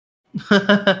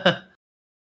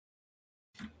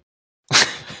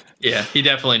 Yeah, he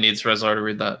definitely needs Reslar to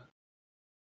read that.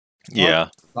 Yeah.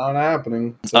 Not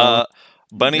happening. So.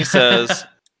 Bunny says,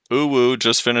 ooh woo,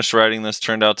 just finished writing this,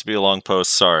 turned out to be a long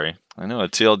post, sorry. I know a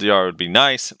TLDR would be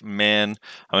nice, man.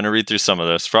 I'm going to read through some of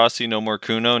this. Frosty, no more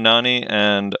Kuno, Nani,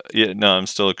 and yeah, no, I'm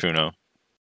still a Kuno.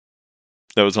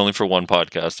 That was only for one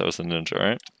podcast. That was the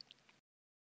Ninja,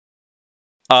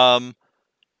 right?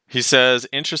 He says,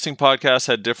 interesting podcast,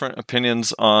 had different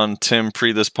opinions on Tim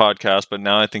pre this podcast, but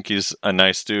now I think he's a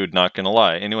nice dude, not going to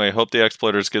lie. Anyway, hope the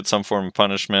exploiters get some form of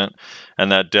punishment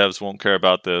and that devs won't care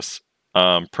about this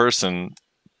person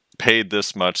paid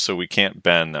this much so we can't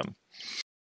ban them.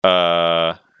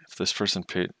 If this person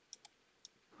paid,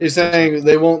 you're saying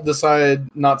they won't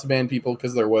decide not to ban people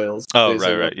because they're whales. Oh,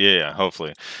 right, yeah.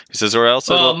 Hopefully, he says, or else.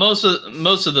 Well, most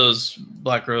of those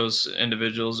Black Rose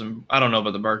individuals, and I don't know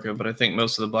about the Barcode, but I think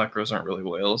most of the Black Rose aren't really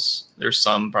whales. There's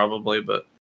some probably, but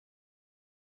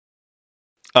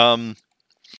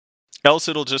else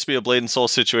it'll just be a Blade and Soul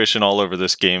situation all over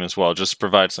this game as well. Just to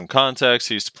provide some context,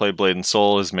 he used to play Blade and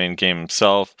Soul, his main game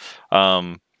himself.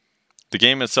 The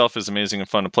game itself is amazing and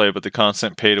fun to play, but the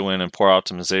constant pay-to-win and poor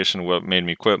optimization what made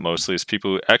me quit mostly is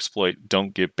people who exploit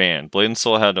don't get banned. Blade and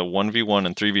Soul had a 1v1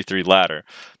 and 3v3 ladder.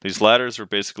 These ladders were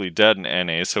basically dead in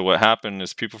NA, so what happened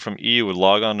is people from EU would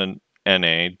log on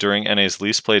NA during NA's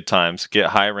least played times, get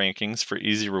high rankings for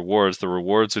easy rewards. The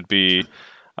rewards would be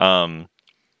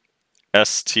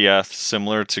STF,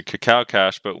 similar to Cacao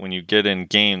Cash, but when you get in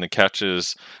game, the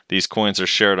catches, these coins are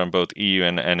shared on both EU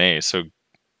and NA. So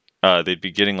they'd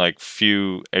be getting like a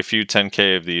few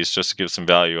 10k of these just to give some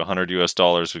value.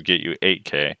 $100 would get you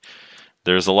 8k.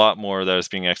 There's a lot more that is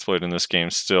being exploited in this game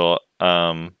still.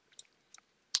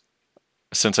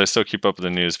 Since I still keep up with the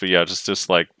news, but yeah, just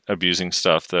like abusing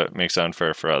stuff that makes it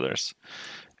unfair for others.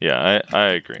 Yeah, I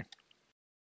agree.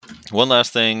 One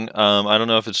last thing, I don't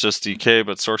know if it's just DK,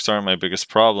 but Sorks aren't my biggest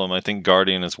problem. I think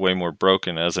Guardian is way more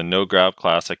broken. As a no-grab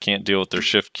class, I can't deal with their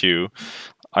shift Q.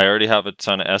 I already have a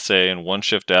ton of SA, and one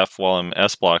shift F while I'm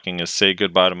S blocking is say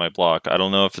goodbye to my block. I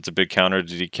don't know if it's a big counter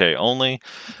to DK only,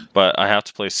 but I have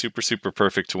to play super, super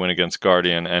perfect to win against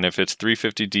Guardian, and if it's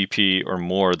 350 DP or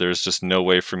more, there's just no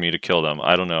way for me to kill them.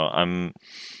 I don't know. I'm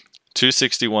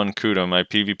 261 Kudum. I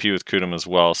PvP with Kudum as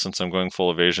well, since I'm going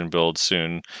full evasion build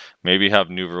soon. Maybe have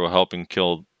Nuver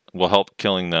will help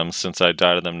killing them, since I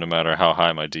die to them no matter how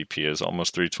high my DP is,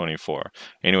 almost 324.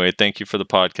 Anyway, thank you for the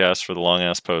podcast, for the long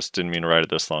ass post. Didn't mean to write it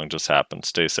this long, just happened.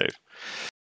 Stay safe.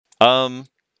 Yeah,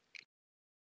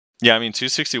 I mean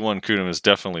 261 Kudum is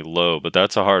definitely low, but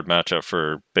that's a hard matchup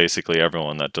for basically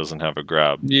everyone that doesn't have a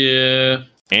grab. Yeah.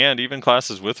 And even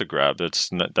classes with a grab, that's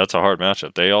a hard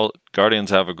matchup.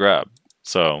 Guardians have a grab,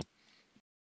 so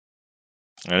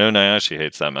I know Nayashe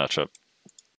hates that matchup.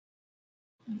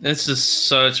 It's just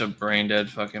such a brain dead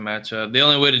fucking matchup. The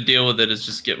only way to deal with it is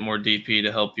just get more DP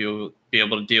to help you be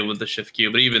able to deal with the shift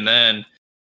Q. But even then,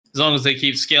 as long as they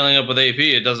keep scaling up with AP,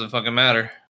 it doesn't fucking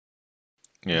matter.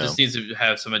 Yeah. It just needs to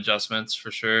have some adjustments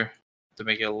for sure to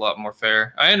make it a lot more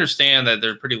fair. I understand that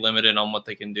they're pretty limited on what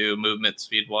they can do movement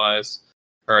speed wise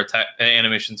or attack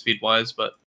animation speed wise,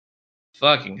 but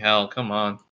fucking hell, come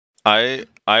on. I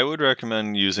would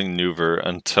recommend using Nuver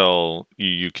until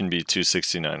you can be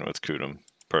 269 with Kudum,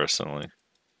 personally.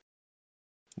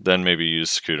 Then maybe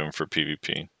use Kudum for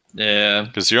PvP. Yeah.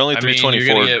 Because you're only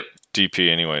 324 DP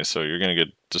anyway, so you're going to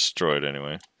get destroyed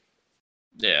anyway.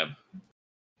 Yeah.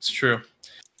 It's true.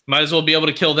 Might as well be able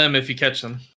to kill them if you catch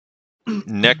them.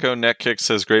 Neko Netkick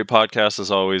says, great podcast as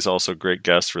always, also great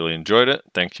guest, really enjoyed it.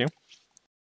 Thank you.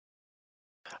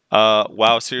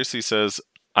 Wow, seriously says,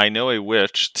 I know a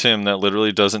witch, Tim, that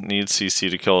literally doesn't need CC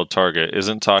to kill a target.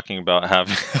 Isn't talking about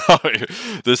having...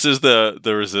 This is the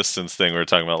resistance thing we were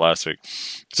talking about last week.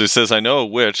 So he says, I know a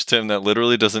witch, Tim, that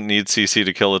literally doesn't need CC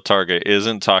to kill a target.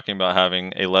 Isn't talking about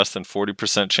having a less than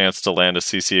 40% chance to land a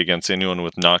CC against anyone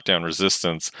with knockdown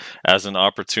resistance as an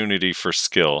opportunity for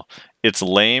skill. It's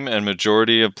lame, and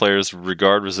majority of players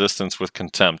regard resistance with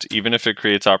contempt. Even if it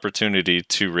creates opportunity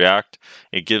to react,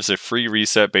 it gives a free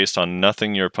reset based on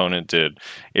nothing your opponent did.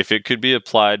 If it could be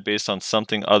applied based on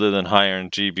something other than high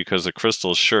RNG because of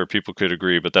crystals, sure, people could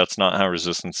agree, but that's not how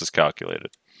resistance is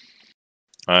calculated.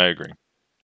 I agree.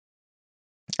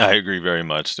 I agree very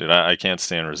much, dude. I can't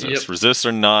stand resist. Yep. Resists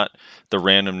are not the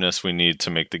randomness we need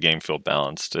to make the game feel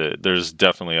balanced. There's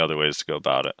definitely other ways to go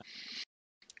about it.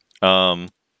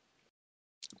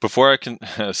 Before I can,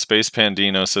 Space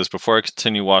Pandino says, before I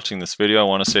continue watching this video, I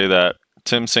want to say that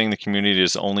Tim saying the community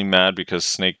is only mad because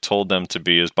Snake told them to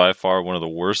be is by far one of the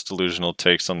worst delusional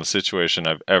takes on the situation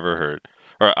I've heard.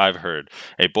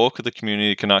 A bulk of the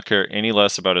community cannot care any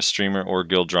less about a streamer or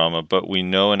guild drama, but we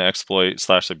know an exploit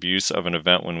 / abuse of an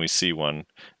event when we see one.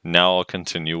 Now I'll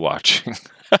continue watching.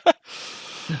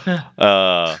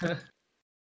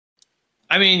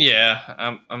 I mean,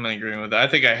 yeah, I'm agreeing with that. I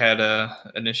think I had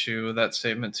an issue with that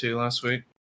statement too last week.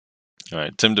 All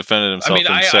right, Tim defended himself. I mean,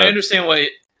 I understand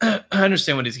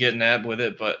what he's getting at with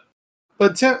it, but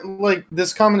Tim, like,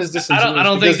 this comment is disingenuous. I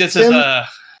don't think this is a.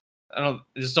 I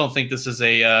just don't think this is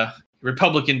a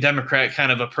Republican Democrat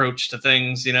kind of approach to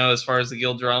things. You know, as far as the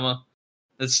guild drama.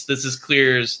 This is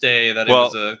clear as day that it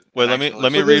was a. Wait, let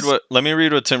me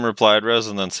read what Tim replied, Rez,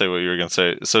 and then say what you were gonna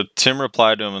say. So Tim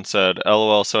replied to him and said,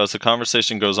 "LOL. So as the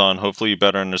conversation goes on, hopefully you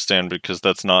better understand because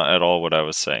that's not at all what I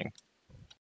was saying."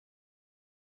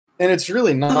 And it's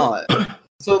really not.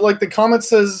 So like the comment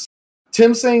says,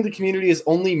 Tim saying the community is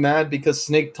only mad because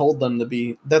Snake told them to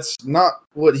be. That's not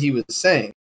what he was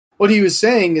saying. What he was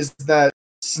saying is that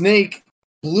Snake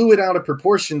blew it out of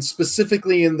proportion,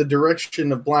 specifically in the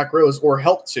direction of Black Rose, or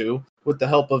helped to, with the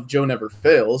help of Joe Never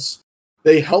Fails.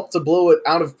 They helped to blow it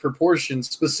out of proportion,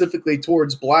 specifically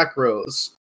towards Black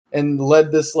Rose, and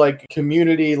led this like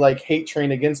community like hate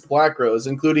train against Black Rose,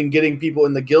 including getting people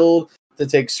in the guild to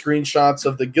take screenshots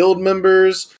of the guild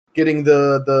members, getting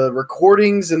the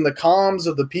recordings and the comms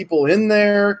of the people in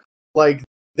there. Like,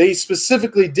 they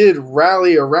specifically did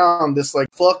rally around this, like,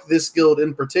 fuck this guild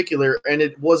in particular, and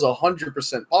it was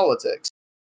 100% politics.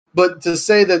 But to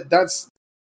say that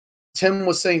Tim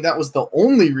was saying that was the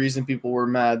only reason people were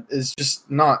mad is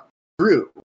just not true.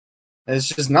 It's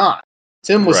just not.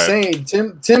 Tim was saying,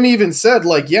 Tim even said,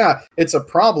 like, yeah, it's a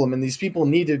problem and these people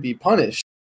need to be punished.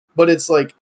 But it's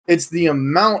like, it's the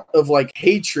amount of, like,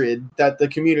 hatred that the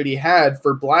community had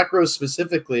for Black Rose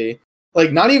specifically.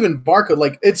 Like, not even Barcode.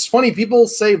 Like, it's funny, people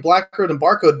say Blackcode and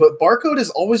Barcode, but Barcode is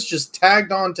always just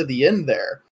tagged on to the end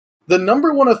there. The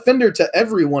number one offender to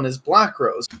everyone is Black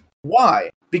Rose. Why?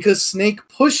 Because Snake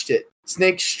pushed it.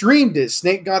 Snake streamed it.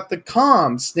 Snake got the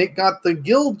comms. Snake got the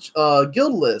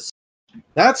guild list.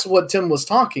 That's what Tim was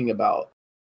talking about.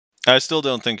 I still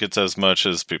don't think it's as much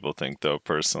as people think, though,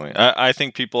 personally. I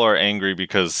think people are angry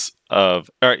because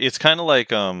of... It's kind of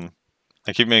like...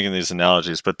 I keep making these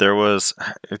analogies, but there was...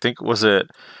 I think, was it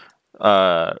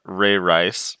Ray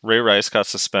Rice? Ray Rice got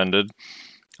suspended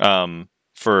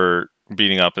for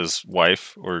beating up his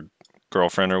wife or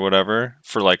girlfriend or whatever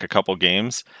for, like, a couple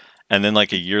games. And then,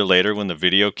 like, a year later, when the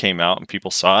video came out and people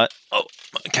saw it... Oh,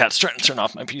 my cat's trying to turn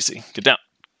off my PC. Get down.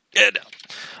 Get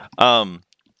down.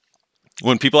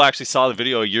 When people actually saw the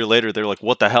video a year later, they're like,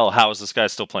 what the hell? How is this guy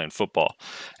still playing football?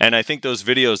 And I think those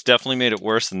videos definitely made it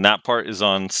worse, and that part is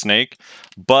on Snake.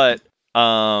 But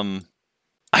I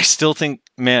still think,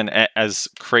 man, as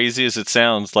crazy as it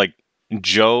sounds, like,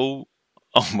 Joe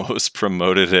almost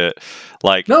promoted it,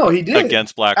 like, no, he did,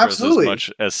 against Black Rose as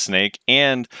much as Snake.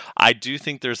 And I do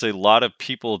think there's a lot of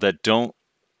people that don't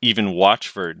even watch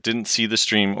Vert, didn't see the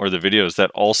stream or the videos, that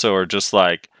also are just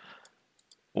like,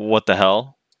 what the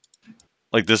hell?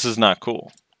 Like, this is not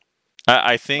cool.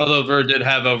 I think... Although Vert did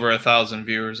have over 1,000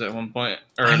 viewers at one point.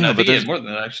 Or I know, but he had more than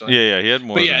that, actually. Yeah, he had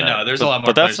more than that. But yeah, no, there's a lot more.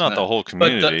 But that's not the whole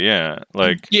community, yeah.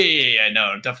 Like, yeah,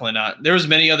 no, definitely not. There was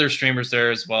many other streamers there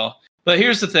as well. But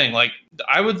here's the thing, like,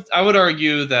 I would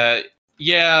argue that,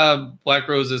 yeah, Black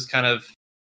Rose is kind of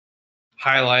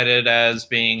highlighted as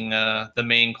being the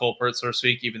main culprit, so to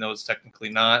speak, even though it's technically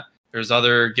not. There's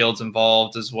other guilds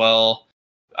involved as well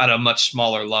at a much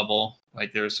smaller level.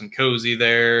 Like, there's some Cozy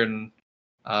there and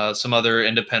some other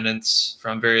independents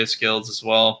from various guilds as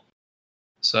well.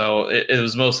 So it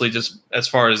was mostly just as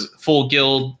far as full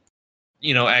guild,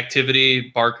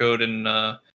 activity, Barcode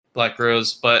and Black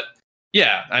Rose. But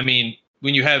yeah, I mean,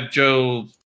 when you have Joe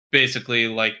basically,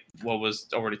 like what was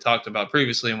already talked about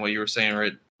previously and what you were saying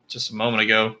right just a moment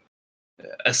ago,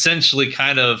 essentially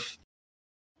kind of,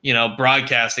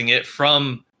 broadcasting it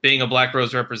from being a Black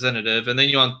Rose representative. And then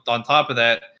you on top of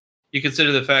that, you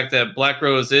consider the fact that Black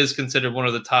Rose is considered one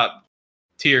of the top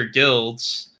tier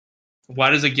guilds. Why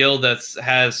does a guild that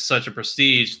has such a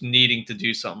prestige needing to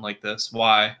do something like this?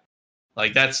 Why?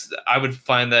 Like, I would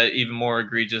find that even more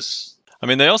egregious. I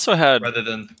mean, they also had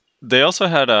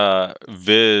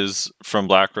Viz from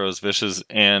Black Rose, Vicious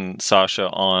and Sasha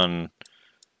on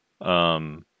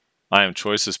I Am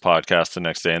Choice's podcast the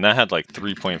next day, and that had like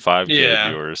 3.5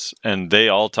 viewers, and they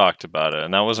all talked about it,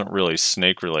 and that wasn't really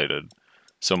Snake related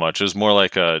so much. It was more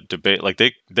like a debate. Like,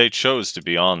 they chose to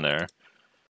be on there.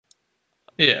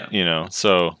 Yeah.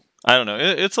 So I don't know.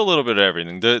 It's a little bit of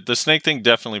everything. The Snake thing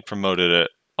definitely promoted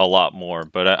it a lot more,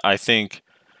 but I think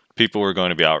people were going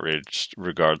to be outraged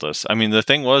regardless. I mean, the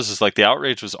thing is like the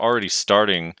outrage was already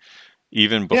starting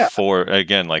even before,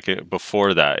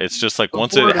 before that. It's just like,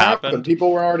 once it happened,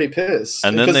 people were already pissed.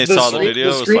 And then they saw the video,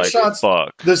 it was like,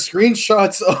 fuck. The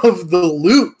screenshots of the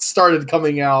loot started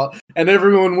coming out, and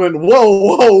everyone went,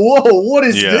 whoa, what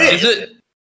is this?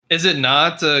 Is it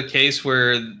not a case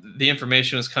where the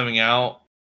information was coming out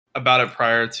about it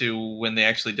prior to when they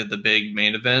actually did the big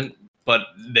main event, but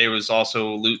there was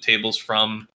also loot tables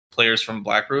from players from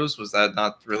Black Rose? Was that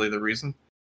not really the reason?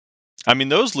 I mean,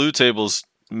 those loot tables...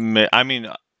 I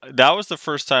mean, that was the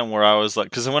first time where I was like,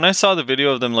 because when I saw the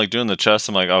video of them like doing the chest,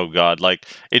 I'm like, oh god, like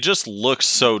it just looks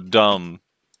so dumb.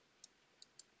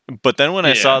 But then when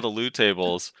I saw the loot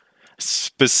tables,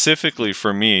 specifically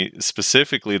for me,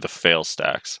 specifically the fail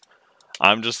stacks,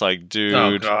 I'm just like, dude,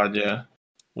 oh god, yeah,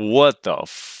 what the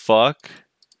fuck?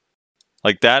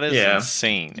 Like, that is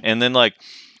insane. And then like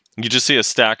you just see a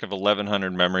stack of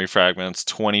 1100 memory fragments,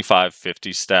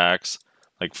 2550 stacks.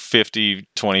 Like 50,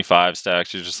 25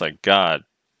 stacks. You're just like, god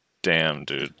damn,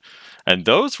 dude. And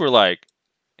those were like,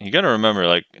 you got to remember,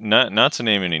 like, not to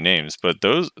name any names, but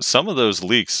some of those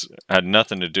leaks had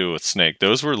nothing to do with Snake.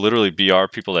 Those were literally BR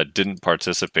people that didn't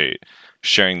participate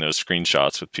sharing those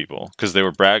screenshots with people because they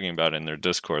were bragging about it in their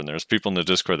Discord, and there was people in the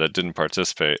Discord that didn't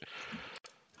participate.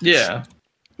 Yeah.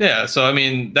 So I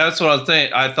mean, that's what I was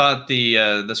saying. I thought the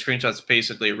screenshots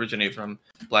basically originate from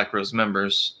Black Rose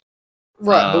members.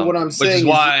 Right, but what I'm saying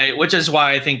which is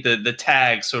why I think the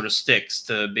tag sort of sticks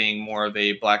to being more of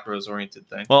a Black Rose oriented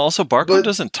thing. Well, also Barcode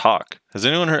doesn't talk. Has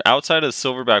anyone heard outside of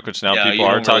Silverback, which now people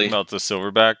are talking about the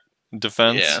Silverback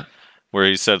defense, where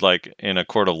he said like in a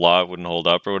court of law it wouldn't hold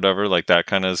up or whatever, like that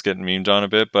kind of is getting memed on a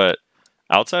bit. But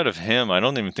outside of him, I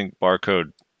don't even think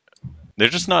Barcode. They're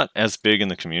just not as big in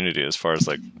the community as far as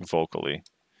like vocally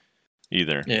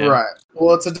either. Yeah. Right.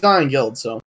 Well, it's a dying guild,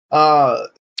 so.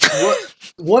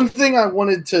 One thing I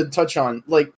wanted to touch on,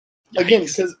 like, again,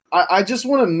 because I just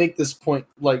want to make this point,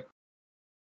 like,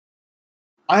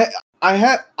 I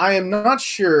am not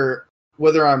sure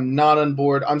whether I'm not on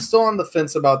board. I'm still on the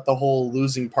fence about the whole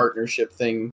losing partnership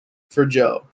thing for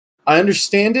Joe. I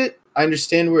understand it. I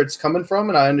understand where it's coming from,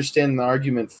 and I understand the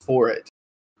argument for it.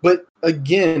 But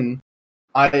again,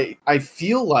 I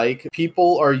feel like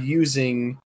people are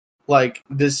using like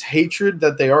this hatred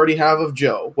that they already have of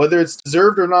Joe, whether it's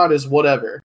deserved or not is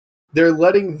whatever. They're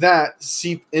letting that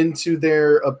seep into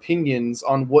their opinions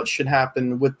on what should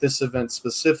happen with this event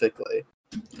specifically.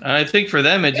 I think for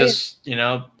them, it just,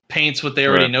 paints what they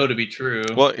already know to be true.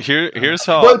 Well, here's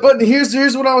how. But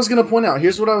here's what I was going to point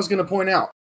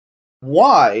out.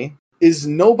 Why is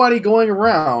nobody going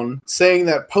around saying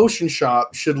that Potion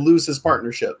Shop should lose his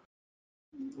partnership?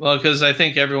 Well, because I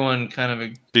think everyone kind of...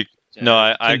 No,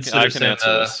 I can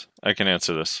answer this. I can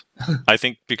answer this. I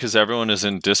think because everyone is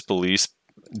in disbelief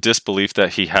that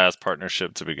he has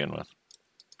partnership to begin with.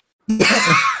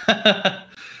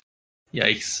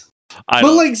 Yikes! I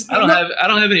don't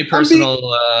have any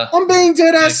personal. I'm being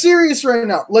dead ass serious right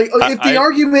now. Like, if the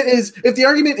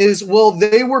argument is, well,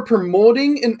 they were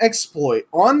promoting an exploit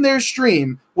on their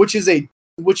stream, which is a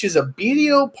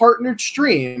BDO partnered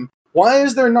stream. Why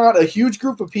is there not a huge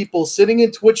group of people sitting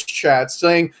in Twitch chats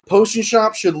saying Potion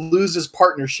Shop should lose his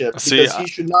partnership because he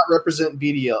should not represent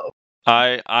BDO?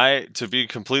 To be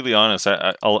completely honest,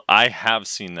 I have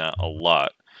seen that a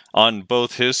lot on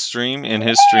both his stream, in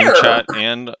his stream chat,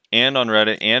 and on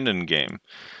Reddit and in game.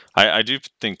 I do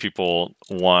think people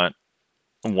want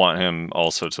him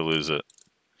also to lose it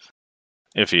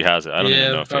if he has it. I don't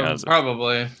even know if he has it.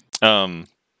 Probably. Yeah.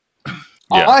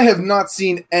 I have not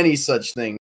seen any such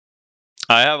thing.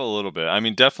 I have a little bit. I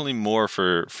mean, definitely more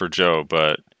for Joe,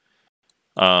 but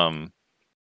when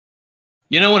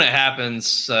it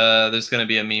happens, there's going to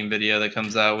be a meme video that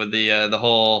comes out with the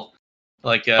whole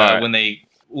like right. when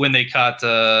they caught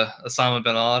Osama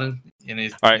bin Laden.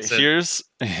 All right,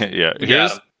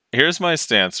 here's my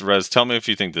stance. Rez, tell me if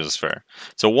you think this is fair.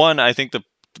 So one, I think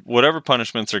whatever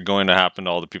punishments are going to happen to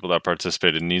all the people that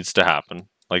participated needs to happen.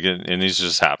 Like it needs to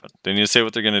just happen. They need to say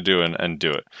what they're going to do and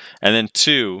do it. And then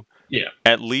two. Yeah.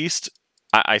 At least,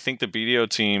 I think the BDO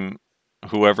team,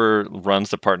 whoever runs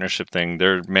the partnership thing,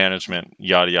 their management,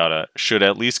 yada yada, should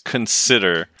at least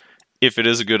consider if it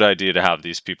is a good idea to have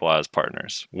these people as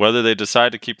partners. Whether they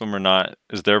decide to keep them or not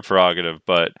is their prerogative,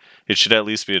 but it should at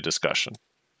least be a discussion.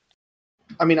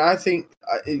 I mean, I think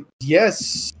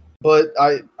yes, but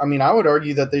I would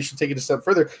argue that they should take it a step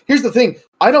further. Here's the thing: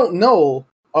 I don't know.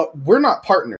 We're not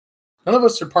partners. None of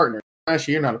us are partners.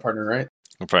 Actually, you're not a partner, right?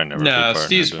 We'll probably never. No,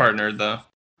 Steve's partnered though.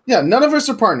 Yeah, none of us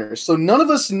are partners, so none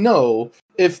of us know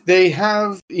if they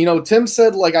have. Tim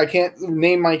said like I can't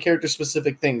name my character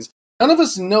specific things. None of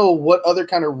us know what other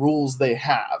kind of rules they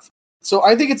have. So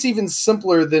I think it's even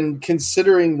simpler than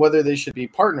considering whether they should be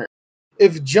partners.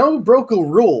 If Joe broke a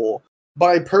rule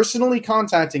by personally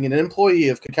contacting an employee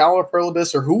of Cacao or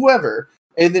Perlibus or whoever,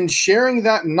 and then sharing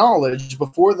that knowledge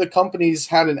before the companies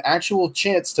had an actual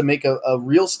chance to make a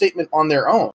real statement on their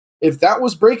own. If that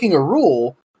was breaking a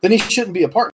rule, then he shouldn't be a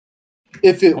partner.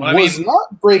 If it was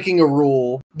not breaking a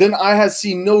rule, then I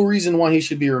see no reason why he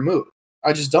should be removed.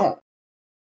 I just don't.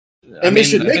 They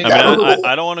should make that rule.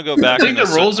 I don't want to go back. I think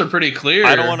the rules are pretty clear.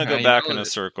 I don't want to go back in a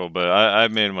circle, but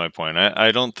I've made my point.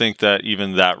 I don't think that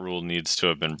even that rule needs to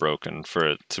have been broken for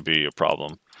it to be a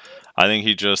problem. I think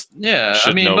he just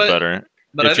should know better.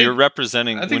 But if you're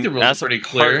representing, I think the rules are pretty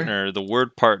clear. Partner, the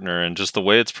word partner and just the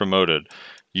way it's promoted,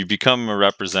 you become a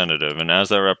representative, and as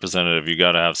that representative, you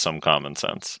got to have some common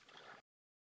sense.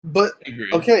 But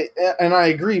okay, and I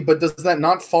agree. But does that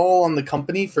not fall on the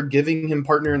company for giving him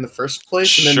partner in the first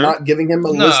place, and then not giving him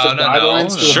a list of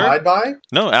guidelines to abide by?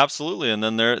 No, absolutely. And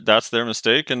then that's their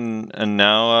mistake, and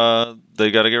now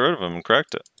they got to get rid of him and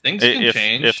correct it. Things can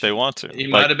change if they want to. He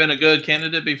might have been a good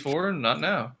candidate before, not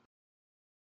now.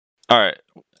 All right.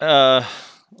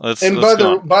 Let's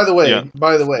by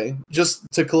the way,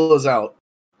 just to close out,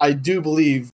 I do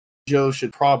believe Joe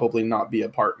should probably not be a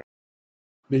partner,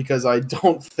 because I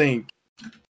don't think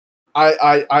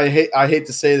I hate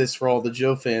to say this for all the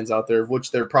Joe fans out there, of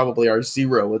which there probably are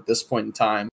zero at this point in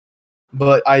time.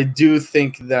 but I do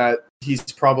think that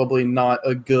he's probably not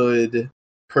a good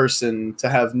person to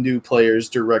have new players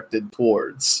directed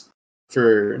towards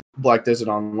for Black Desert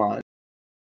Online.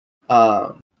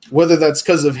 Whether that's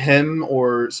because of him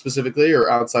or specifically or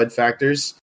outside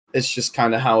factors, it's just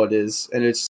kind of how it is, and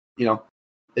it's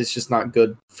just not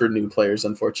good for new players,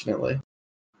 unfortunately.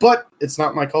 But it's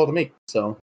not my call to make.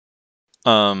 So,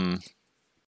 I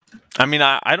mean,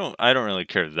 I don't really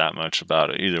care that much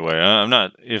about it either way. I'm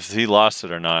not, if he lost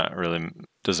it or not, really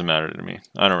doesn't matter to me.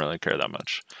 I don't really care that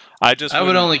much. I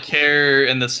would only care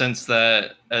in the sense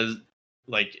that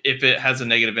if it has a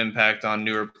negative impact on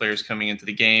newer players coming into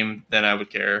the game, then I would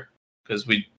care, because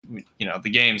we the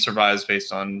game survives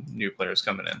based on new players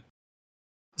coming in.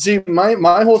 See,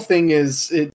 my whole thing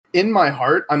is, in my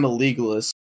heart, I'm a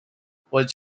legalist.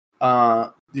 Which,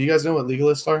 do you guys know what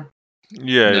legalists are?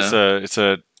 Yeah, No.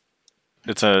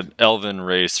 it's a elven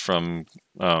race from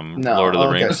Lord of the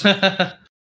Rings.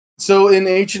 So in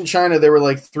ancient China, there were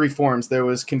like 3 forms. There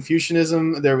was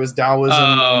Confucianism, there was Taoism,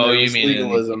 and there was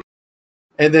legalism.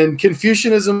 And then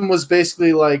Confucianism was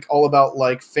basically like all about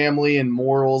like family and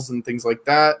morals and things like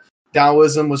that.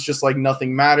 Taoism was just like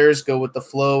nothing matters, go with the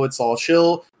flow, it's all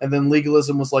chill. And then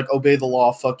legalism was like obey the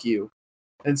law, fuck you.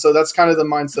 And so that's kind of the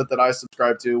mindset that I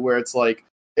subscribe to, where it's like,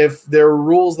 if there are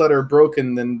rules that are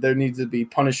broken, then there needs to be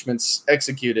punishments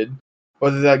executed.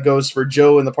 Whether that goes for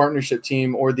Joe and the partnership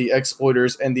team or the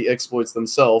exploiters and the exploits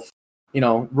themselves.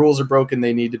 Rules are broken,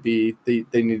 they need to be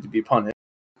punished.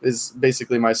 Is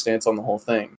basically my stance on the whole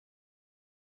thing.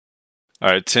 All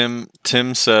right, Tim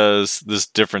says, this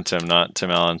different Tim, not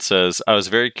Tim Allen, says, I was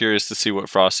very curious to see what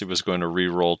Frosty was going to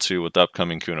re-roll to with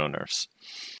upcoming Kuno nerfs.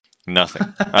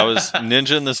 Nothing. I was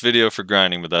ninja in this video for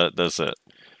grinding, but that's it.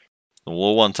 A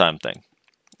little one-time thing.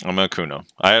 I'm a Kuno.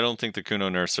 I don't think the Kuno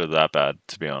nerfs are that bad,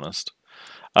 to be honest.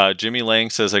 Jimmy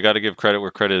Lang says, I got to give credit where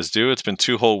credit is due. It's been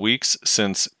 2 whole weeks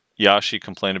since Yashi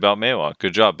complained about Meiwa.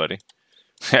 Good job, buddy.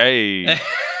 Hey.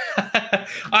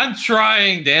 I'm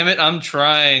trying, damn it. I'm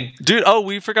trying. Dude,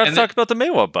 we forgot to talk about the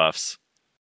Meiwa buffs.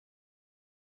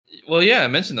 Well, yeah, I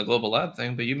mentioned the Global Lab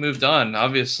thing, but you moved on.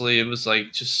 Obviously, it was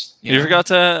like just... You forgot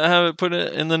to have it put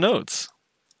it in the notes.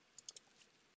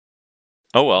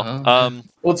 Oh, well.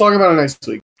 We'll talk about it next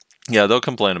week. Yeah, they'll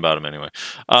complain about him anyway.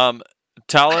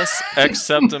 Talus X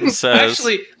Septum says...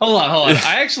 Actually, hold on.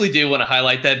 I actually do want to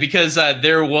highlight that, because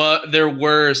there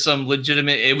were some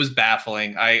legitimate... It was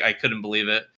baffling. I couldn't believe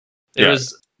it. There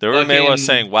were Meiwa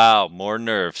saying, wow, more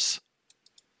nerfs.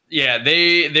 Yeah,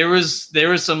 there was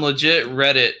some legit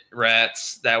Reddit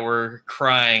rats that were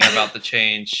crying about the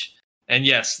change. And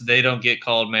yes, they don't get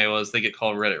called Meiwas, they get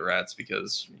called Reddit rats,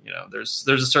 because there's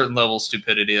a certain level of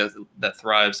stupidity that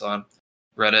thrives on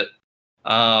Reddit.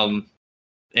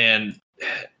 And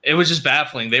it was just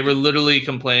baffling. They were literally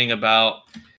complaining about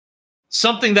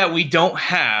something that we don't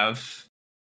have,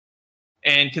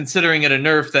 and considering it a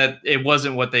nerf that it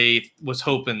wasn't what they was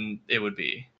hoping it would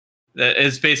be. That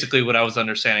is basically what I was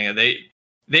understanding.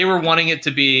 They were wanting it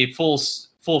to be full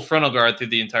frontal guard through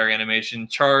the entire animation,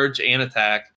 charge and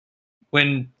attack,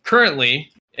 when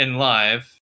currently in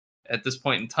live, at this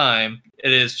point in time,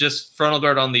 it is just frontal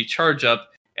guard on the charge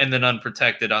up and then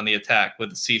unprotected on the attack with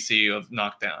the CC of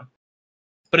knockdown.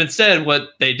 But instead, what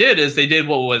they did is they did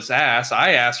what was asked.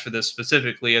 I asked for this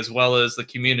specifically, as well as the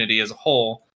community as a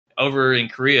whole over in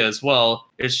Korea as well.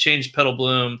 It's changed Petal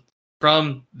Bloom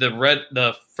from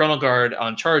the frontal guard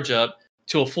on charge up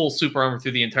to a full super armor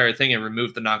through the entire thing and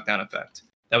remove the knockdown effect.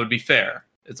 That would be fair.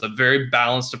 It's a very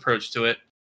balanced approach to it.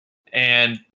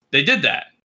 And they did that.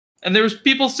 And there was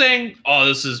people saying, oh,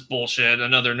 this is bullshit,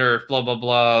 another nerf, blah, blah,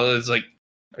 blah. It's like,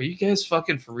 are you guys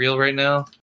fucking for real right now?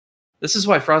 This is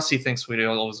why Frosty thinks we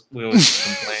always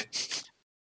complain.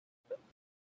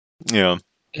 Yeah.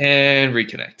 And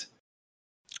reconnect.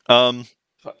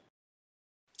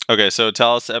 Okay, so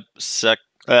Talus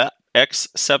X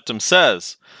Septum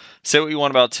says, say what you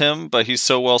want about Tim, but he's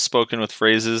so well spoken with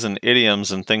phrases and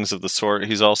idioms and things of the sort.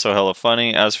 He's also hella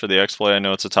funny. As for the exploit, I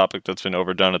know it's a topic that's been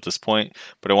overdone at this point,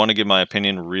 but I want to give my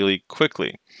opinion really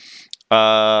quickly.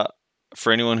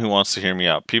 For anyone who wants to hear me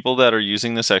out, people that are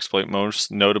using this exploit,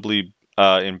 most notably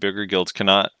in bigger guilds,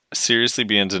 cannot seriously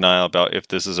be in denial about if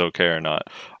this is okay or not.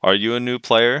 Are you a new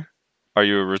player? Are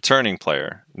you a returning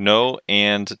player? No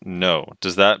and no.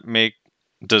 Does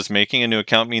making a new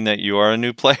account mean that you are a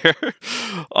new player?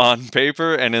 On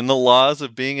paper and in the laws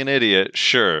of being an idiot,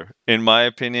 sure. In my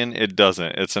opinion, it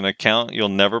doesn't. It's an account you'll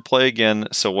never play again,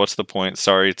 so what's the point?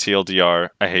 Sorry, TLDR.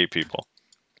 I hate people.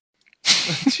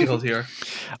 TLDR.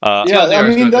 I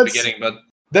mean, but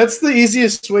that's the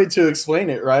easiest way to explain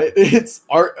it, right? It's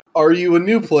are you a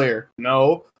new player?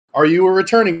 No. Are you a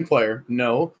returning player?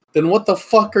 No. then what the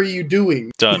fuck are you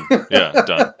doing? Done. Yeah,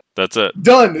 done. That's it.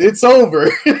 Done. It's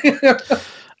over.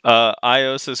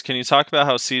 IO says, can you talk about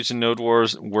how Siege and Node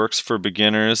Wars works for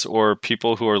beginners or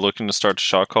people who are looking to start a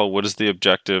shot call? What is the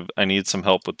objective? I need some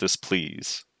help with this,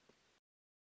 please.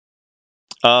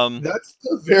 That's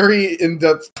a very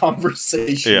in-depth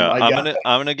conversation. Yeah, I'm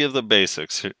gonna give the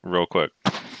basics real quick.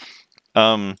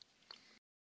 Because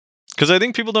I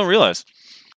think people don't realize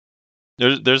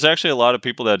there's actually a lot of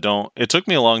people that don't. It took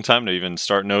me a long time to even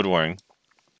start node warring.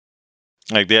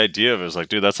 Like, the idea of it is like,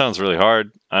 dude, that sounds really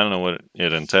hard. I don't know what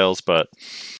it entails, but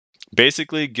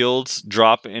basically guilds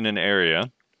drop in an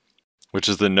area, which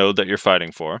is the node that you're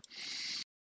fighting for,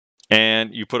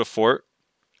 and you put a fort.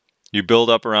 You build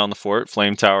up around the fort,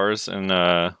 flame towers and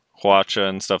huacha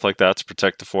and stuff like that to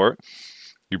protect the fort.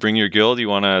 You bring your guild, you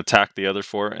want to attack the other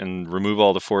fort and remove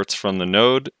all the forts from the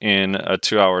node in a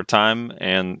 2-hour time,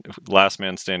 and last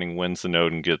man standing wins the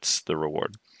node and gets the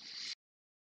reward.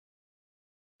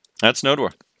 That's node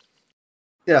war.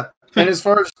 Yeah, and as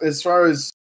far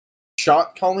as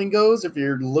shot calling goes, if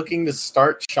you're looking to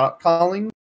start shot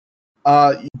calling,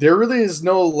 there really is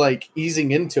no like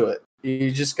easing into it.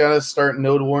 You just gotta start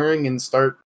node warring and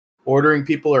start ordering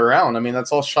people around. I mean,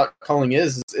 that's all shot calling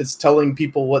is. It's telling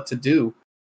people what to do,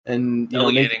 and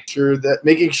making sure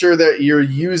that you're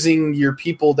using your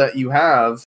people that you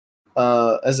have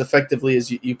as effectively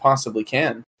as you possibly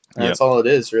can. And that's all it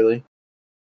is, really.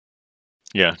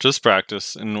 Yeah, just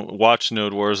practice and watch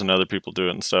Node Wars and other people do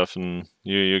it and stuff, and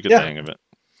you get the hang of it.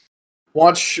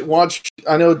 Watch.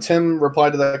 I know Tim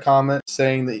replied to that comment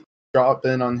saying that drop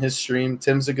in on his stream.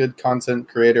 Tim's a good content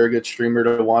creator, a good streamer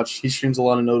to watch. He streams a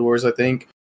lot of Node Wars, I think.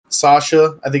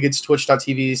 Sasha, I think it's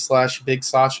twitch.tv/Big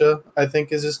Sasha, I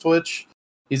think is his Twitch.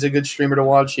 He's a good streamer to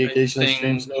watch. He occasionally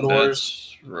streams Node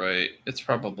Wars. Right. It's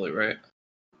probably right.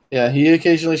 Yeah, he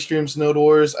occasionally streams Node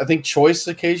Wars. I think Choice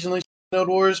occasionally streams Node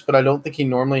Wars, but I don't think he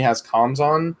normally has comms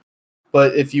on.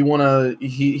 But if you want to,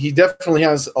 he definitely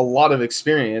has a lot of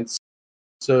experience.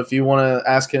 So if you want to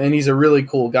ask him, and he's a really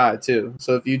cool guy too.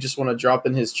 So if you just want to drop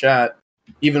in his chat,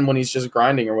 even when he's just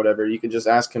grinding or whatever, you can just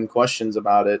ask him questions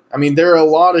about it. I mean, there are a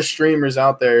lot of streamers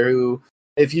out there who,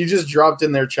 if you just dropped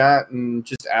in their chat and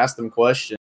just asked them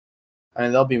questions, I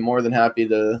mean, they'll be more than happy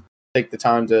to take the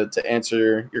time to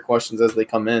answer your questions as they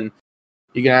come in.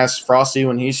 You can ask Frosty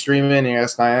when he's streaming, and you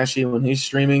ask Nyashi when he's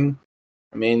streaming.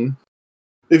 I mean,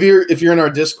 if you're in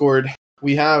our Discord,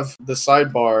 we have the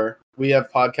sidebar. We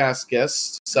have podcast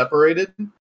guests separated,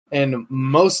 and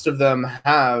most of them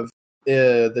have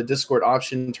the Discord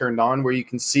option turned on where you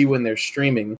can see when they're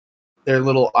streaming. Their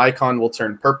little icon will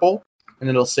turn purple, and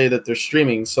it'll say that they're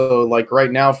streaming. So, like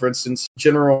right now, for instance,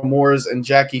 General Moores and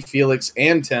Jackie Felix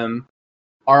and Tim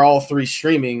are all three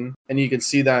streaming, and you can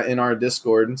see that in our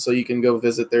Discord. So you can go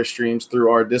visit their streams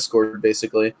through our Discord,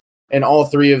 basically. And all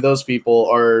three of those people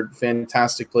are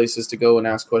fantastic places to go and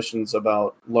ask questions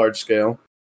about large scale.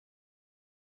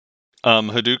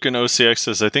 Hadouken OCX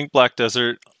says, I think Black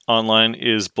Desert Online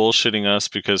is bullshitting us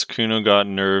because Kuno got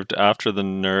nerfed after the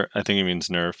nerf. I think he means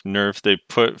nerf. They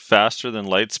put faster than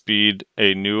light speed,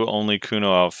 a new only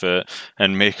Kuno outfit,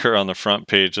 and make her on the front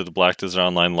page of the Black Desert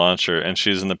Online launcher, and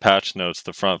she's in the patch notes,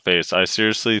 the front face. I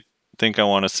seriously think I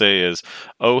want to say is,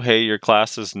 oh hey, your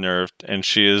class is nerfed and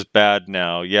she is bad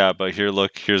now. Yeah, but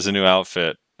here's a new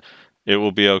outfit. It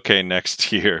will be okay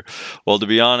next year. Well, to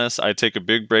be honest, I take a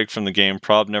big break from the game.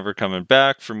 Prob never coming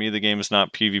back. For me, the game is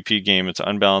not PvP game. It's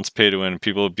unbalanced pay to win.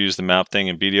 People abuse the map thing,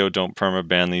 and BDO don't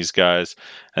perma-ban these guys,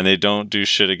 and they don't do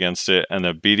shit against it, and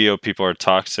the BDO people are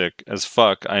toxic as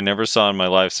fuck. I never saw in my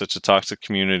life such a toxic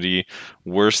community,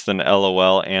 worse than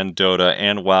LOL and Dota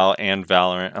and WoW and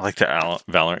Valorant. I like the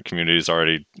Valorant community is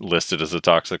already listed as a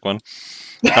toxic one.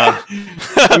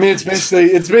 I mean, it's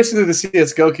basically the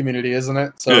CS:GO community, isn't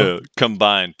it? So. Yeah,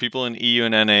 combined. People in EU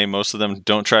and NA, most of them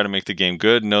don't try to make the game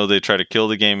good. No, they try to kill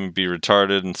the game and be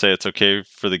retarded and say it's okay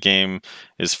for the game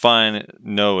is fine.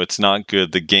 No, it's not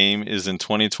good. The game is in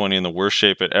 2020 in the worst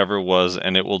shape it ever was,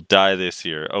 and it will die this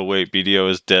year. Oh wait, BDO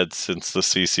is dead since the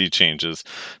CC changes.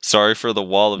 Sorry for the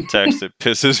wall of text. It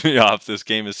pisses me off. This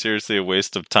game is seriously a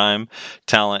waste of time,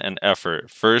 talent, and effort.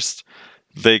 First,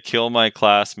 they kill my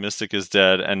class, Mystic is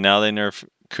dead, and now they nerf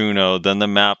Kuno, then the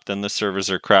map, then the servers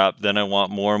are crap, then I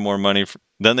want more and more money,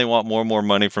 then they want more and more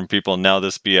money from people, now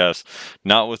this BS.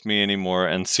 Not with me anymore,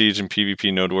 and Siege and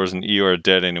PvP Node Wars and EU are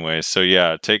dead anyway. So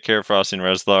yeah, take care, Frosty and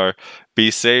Reslar.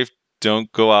 Be safe, don't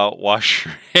go out, wash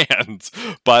your hands.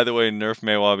 By the way, nerf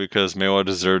Meiwa because Meiwa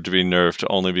deserved to be nerfed,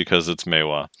 only because it's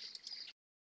Meiwa.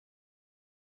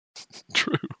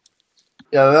 True.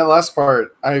 Yeah, that last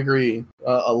part, I agree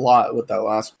a lot with that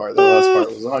last part. That last part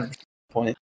was 100%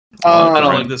 point. I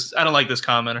don't like this. I don't like this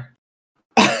commenter.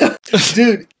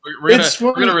 Dude,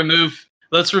 we're gonna remove.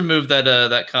 Let's remove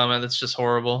that comment. That's just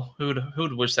horrible. Who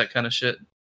would wish that kind of shit?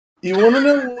 You want to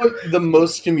know what the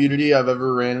most community I've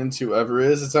ever ran into ever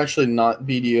is? It's actually not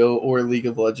BDO or League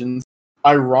of Legends.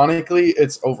 Ironically,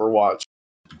 it's Overwatch.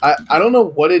 I don't know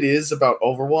what it is about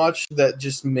Overwatch that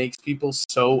just makes people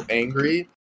so angry,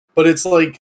 but it's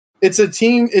like it's a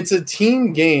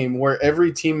team game where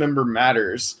every team member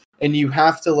matters, and you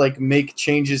have to like make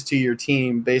changes to your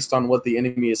team based on what the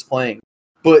enemy is playing.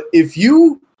 But if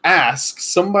you ask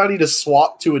somebody to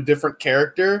swap to a different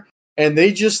character and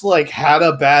they just like had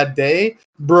a bad day,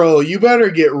 bro, you better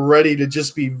get ready to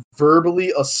just be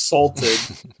verbally assaulted.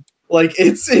 Like,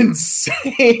 it's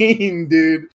insane,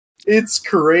 dude. It's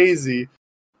crazy.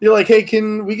 You're like, hey,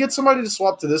 can we get somebody to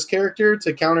swap to this character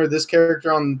to counter this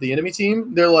character on the enemy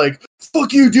team? They're like,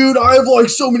 fuck you, dude. I have like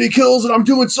so many kills and I'm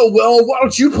doing so well. Why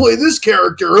don't you play this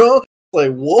character, huh?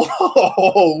 Like,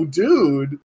 whoa,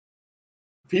 dude.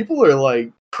 People are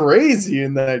like crazy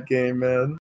in that game,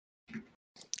 man.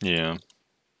 Yeah.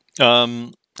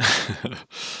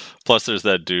 Plus, there's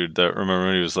that dude that, remember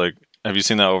when he was like, have you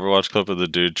seen that Overwatch clip of the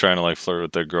dude trying to like flirt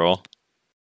with that girl?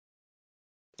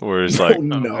 Where he's like,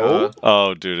 no.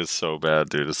 Oh, dude, it's so bad,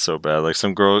 dude. It's so bad. Like,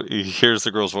 some girl, he hears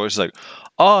the girl's voice, he's like,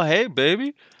 oh, hey,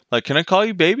 baby. Like, can I call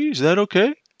you baby? Is that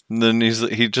okay? And then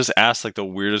he just asks like the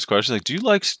weirdest question, like, do you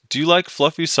like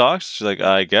fluffy socks? She's like,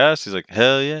 I guess. He's like,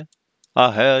 hell yeah. Oh,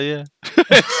 hell yeah.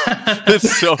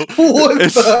 It's so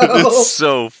it's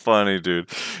so funny, dude.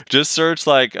 Just search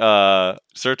like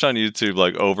search on YouTube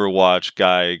like Overwatch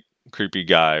guy, creepy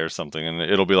guy or something, and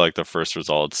it'll be like the first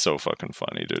result. It's so fucking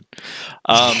funny, dude.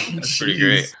 That's pretty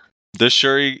great. This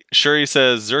Shuri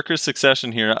says, Zerker's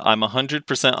Succession here. I'm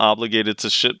 100% obligated to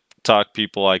shit talk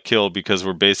people I kill because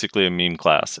we're basically a meme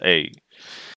class. Hey.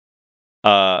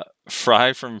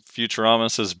 Fry from Futurama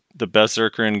says, the best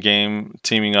Zerker in game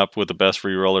teaming up with the best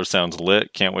reroller sounds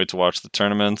lit. Can't wait to watch the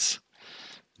tournaments.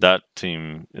 That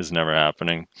team is never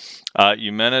happening.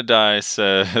 Eumenidai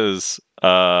says,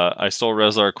 I stole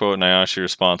Rezlar quote and Ayashi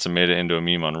response and made it into a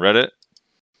meme on Reddit.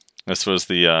 This was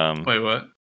the Wait, what?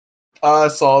 I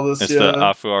saw this. It's the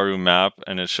Afuaru map,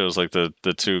 and it shows like the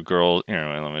two girls.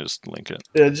 Anyway, let me just link it.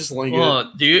 Yeah, just link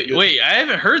it. Wait, I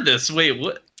haven't heard this. Wait,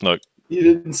 what? Look. You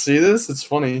didn't see this? It's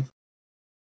funny.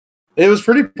 It was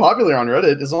pretty popular on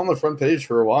Reddit. It's on the front page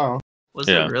for a while. Was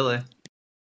it really?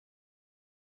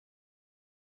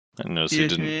 I noticed he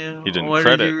didn't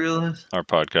credit our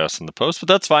podcast in the post, but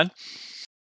that's fine.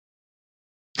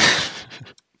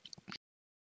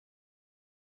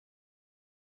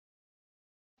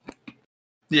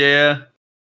 Yeah.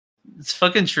 It's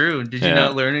fucking true. Did you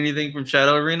not learn anything from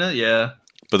Shadow Arena? Yeah.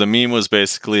 But the meme was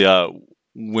basically,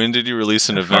 when did you release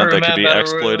an event that could be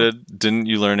exploited? Didn't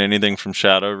you learn anything from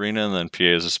Shadow Arena? And then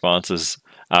PA's response is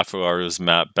Afuaru's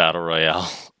map Battle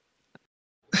Royale.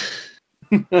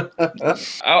 He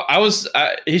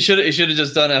should have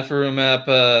just done Afuaru map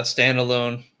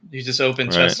standalone. He just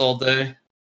opened chests all day.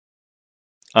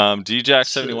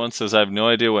 DJack71 says, I have no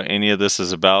idea what any of this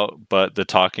is about, but the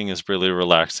talking is really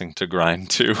relaxing to grind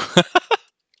to.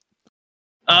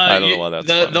 I don't know why that's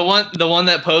funny. The one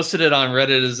that posted it on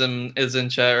Reddit is in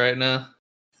chat right now.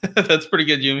 That's pretty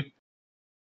good, Yumi.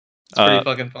 It's pretty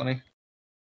fucking funny.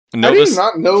 How do you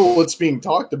not know what's being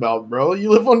talked about, bro?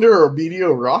 You live under a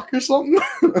BDO rock or something?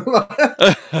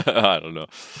 I don't know.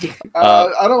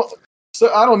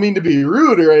 I don't mean to be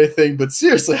rude or anything, but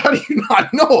seriously, how do you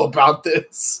not know about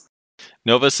this?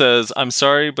 Nova says, I'm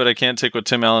sorry, but I can't take what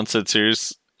Tim Allen said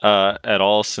serious at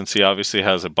all, since he obviously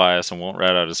has a bias and won't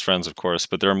rat out his friends, of course.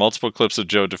 But there are multiple clips of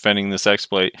Joe defending this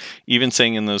exploit, even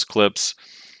saying in those clips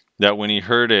that when he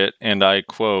heard it, and I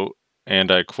quote,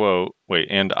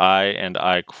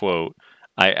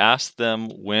 I asked them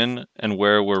when and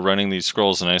where we're running these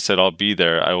scrolls, and I said, I'll be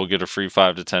there. I will get a free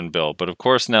 5 to 10 bill. But of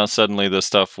course, now suddenly this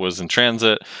stuff was in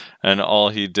transit, and all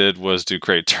he did was do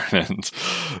crate turn-ins.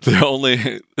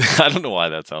 I don't know why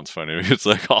that sounds funny. It's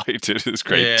like all he did is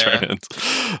crate turn-ins.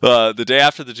 The day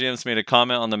after the GMs made a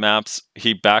comment on the maps,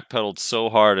 he backpedaled so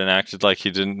hard and acted like he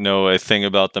didn't know a thing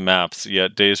about the maps,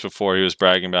 yet days before he was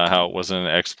bragging about how it wasn't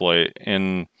an exploit.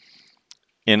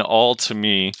 In all, to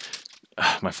me,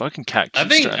 my fucking cat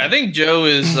keeps I think Joe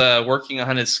is working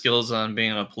on his skills on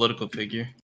being a political figure.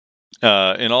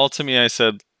 In all, to me, I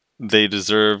said they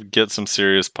get some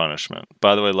serious punishment.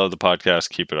 By the way, love the podcast.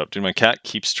 Keep it up. Dude, my cat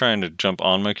keeps trying to jump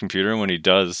on my computer, and when he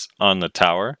does on the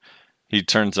tower, he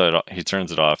turns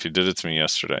it off. He did it to me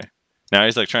yesterday. Now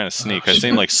he's like trying to sneak. I see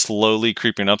him like slowly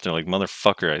creeping up there like,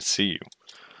 motherfucker, I see you.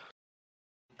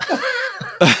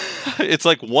 It's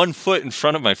like 1 foot in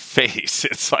front of my face.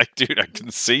 It's like, dude, I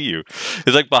can see you.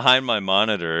 It's like behind my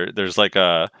monitor. There's like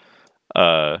a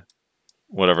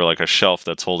whatever, like a shelf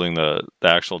that's holding the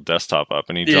actual desktop up,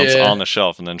 and he jumps on the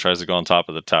shelf and then tries to go on top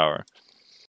of the tower.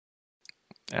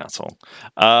 Asshole.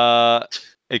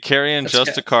 Icarian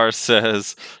Justicar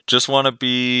says, just want to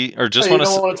be, or just want to.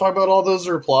 You don't want to talk about all those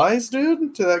replies,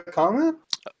 dude, to that comment?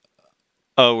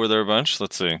 Oh, were there a bunch?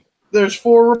 Let's see. There's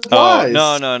 4 replies.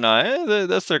 Oh, no.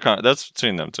 That's their comment. That's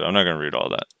between them two. I'm not going to read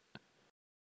all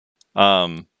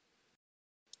that.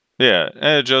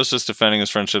 Yeah, Joe's just defending his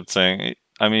friendship, saying,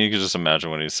 I mean, you can just imagine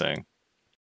what he's saying.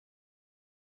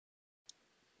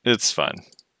 It's fine.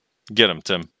 Get him,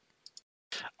 Tim.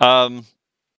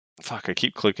 Fuck, I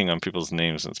keep clicking on people's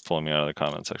names and it's pulling me out of the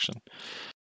comment section.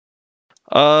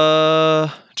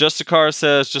 Justicar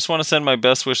says, just want to send my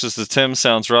best wishes to Tim.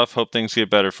 Sounds rough. Hope things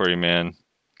get better for you, man.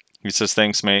 He says,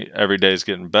 thanks, mate. Every day is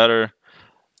getting better.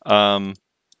 Nunny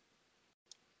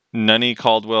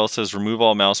Caldwell says, remove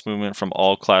all mouse movement from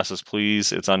all classes,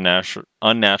 please. It's unnatural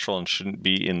and shouldn't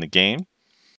be in the game.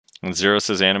 And Zero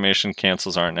says, animation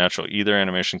cancels aren't natural either.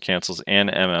 Animation cancels and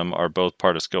MM are both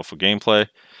part of skillful gameplay.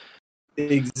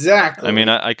 Exactly. I mean,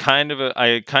 I kind of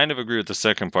agree with the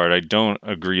second part. I don't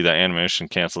agree that animation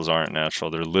cancels aren't natural.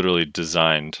 They're literally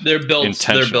designed. They're built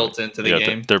into the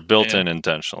game. They're built in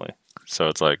intentionally. So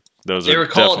it's like those they are were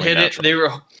called hidden.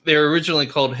 Natural. They were originally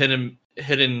called hidden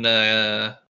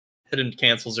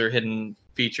cancels or hidden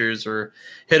features or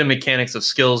hidden mechanics of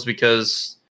skills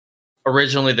because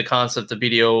originally the concept of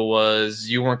BDO was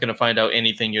you weren't going to find out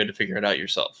anything. You had to figure it out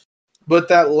yourself. But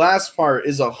that last part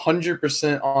is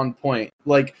 100% on point.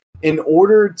 Like, in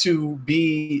order to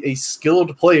be a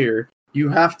skilled player, you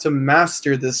have to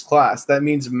master this class. That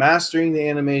means mastering the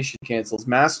animation cancels,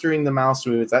 mastering the mouse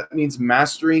movements. That means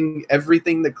mastering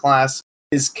everything the class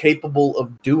is capable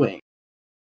of doing.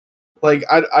 Like,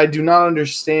 I do not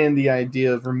understand the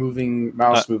idea of removing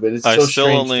mouse movement. It's so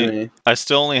strange to me. I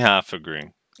still only half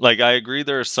agree. Like, I agree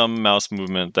there is some mouse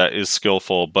movement that is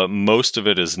skillful, but most of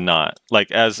it is not.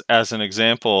 Like, as an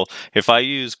example, if I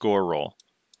use Gore Roll,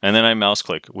 and then I mouse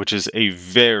click, which is a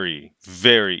very,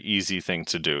 very easy thing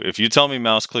to do. If you tell me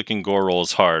mouse clicking Gore Roll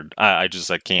is hard, I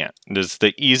can't. It's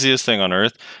the easiest thing on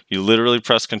earth. You literally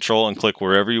press Control and click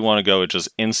wherever you want to go. It just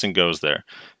instant goes there.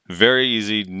 Very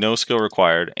easy, no skill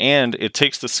required, and it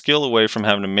takes the skill away from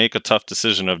having to make a tough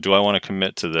decision of, do I want to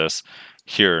commit to this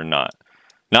here or not?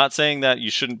 Not saying that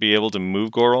you shouldn't be able to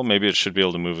move Gore Roll. Maybe it should be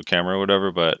able to move a camera or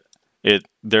whatever, but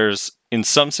there's in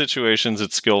some situations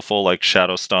it's skillful, like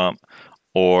Shadow Stomp,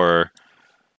 or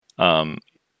I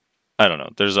don't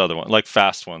know. There's other ones, like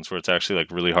fast ones, where it's actually like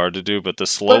really hard to do, but the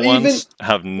slow ones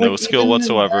have no skill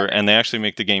whatsoever, and they actually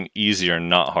make the game easier,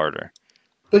 not harder.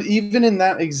 But even in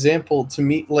that example, to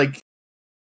me, like,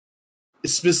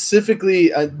 specifically,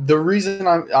 the reason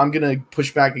I'm going to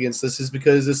push back against this is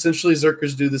because essentially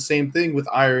Zerkers do the same thing with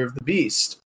Ire of the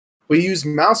Beast. We use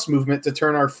mouse movement to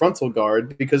turn our frontal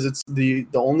guard because it's the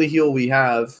only heal we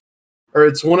have, or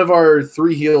it's one of our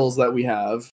 3 heals that we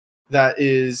have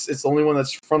it's the only one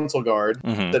that's frontal guard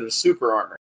that is super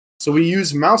armor. So we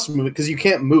use mouse movement because you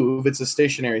can't move, it's a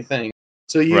stationary thing.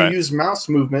 So you use mouse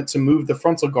movement to move the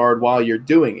frontal guard while you're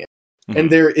doing it. And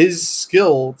there is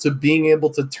skill to being able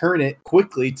to turn it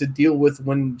quickly to deal with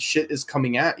when shit is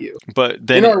coming at you. But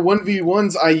then in our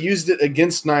 1v1s, I used it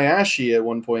against Nayashe at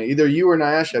one point. Either you or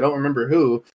Nayashe, I don't remember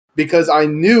who, because I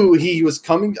knew he was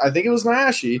coming. I think it was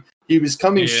Nayashe. He was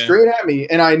coming straight at me,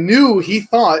 and I knew he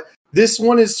thought, this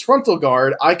one is frontal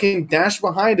guard. I can dash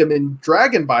behind him and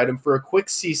dragon bite him for a quick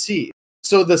CC.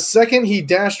 So the second he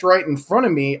dashed right in front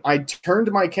of me, I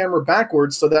turned my camera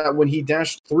backwards so that when he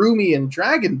dashed through me and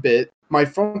dragon bit, my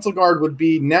frontal guard would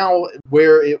be now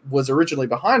where it was originally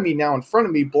behind me, now in front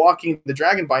of me, blocking the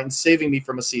dragon bite and saving me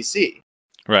from a CC.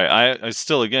 Right. I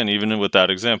still, again, even with that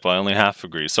example, I only half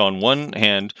agree. So on one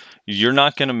hand, you're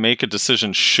not going to make a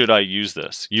decision, should I use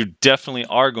this? You definitely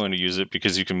are going to use it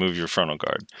because you can move your frontal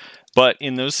guard. But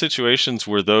in those situations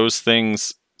where those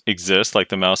things exist, like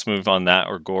the mouse move on that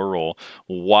or Gore Roll,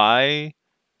 why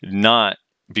not?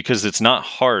 Because it's not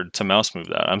hard to mouse move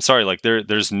that. I'm sorry, like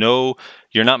there's no,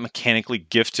 you're not mechanically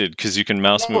gifted because you can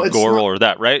mouse move Gore Roll or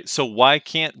that, right? So why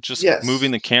can't just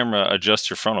moving the camera adjust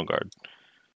your frontal guard?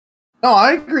 No,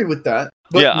 I agree with that.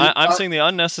 But yeah, I'm saying the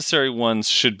unnecessary ones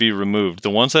should be removed.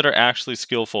 The ones that are actually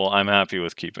skillful, I'm happy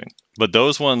with keeping. But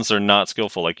those ones are not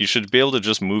skillful. Like, you should be able to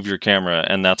just move your camera,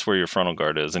 and that's where your frontal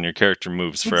guard is, and your character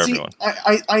moves for everyone.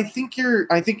 I think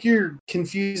you're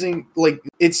confusing. Like,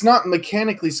 it's not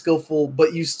mechanically skillful,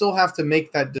 but you still have to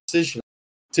make that decision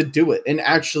to do it and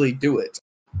actually do it.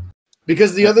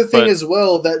 Because the other thing But- as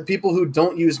well that people who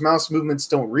don't use mouse movements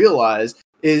don't realize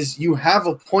is you have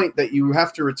a point that you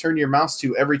have to return your mouse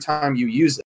to every time you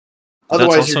use it. That's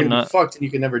Otherwise, also you're going to not- be fucked and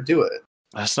you can never do it.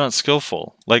 That's not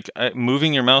skillful. Like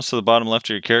moving your mouse to the bottom left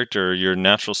of your character, your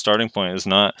natural starting point is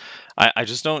not. I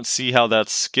just don't see how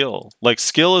that's skill. Like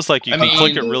skill is like you can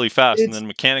click it really fast, and then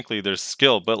mechanically there's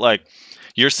skill. But like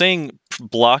you're saying,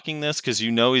 blocking this because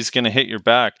you know he's going to hit your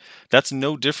back. That's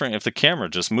no different if the camera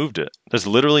just moved it. There's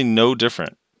literally no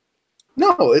different.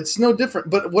 No, it's no different.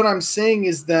 But what I'm saying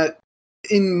is that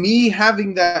in me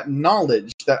having that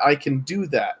knowledge that I can do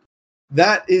that,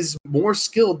 that is more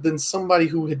skilled than somebody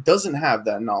who doesn't have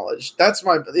that knowledge. That's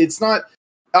my. It's not.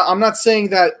 I'm not saying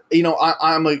that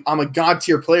I'm a god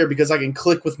tier player because I can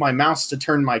click with my mouse to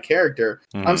turn my character.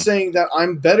 Mhm. I'm saying that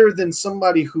I'm better than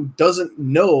somebody who doesn't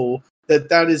know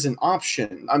that is an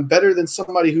option. I'm better than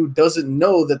somebody who doesn't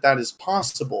know that is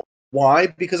possible. Why?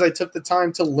 Because I took the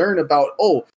time to learn about.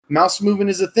 Mouse movement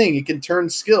is a thing. It can turn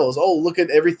skills. Look at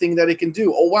everything that it can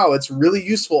do. Wow, it's really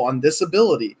useful on this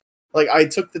ability. Like, I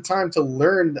took the time to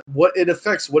learn what it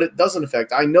affects, what it doesn't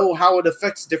affect. I know how it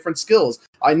affects different skills.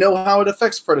 I know how it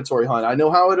affects Predatory Hunt. I know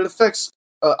how it affects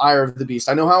Ire of the Beast.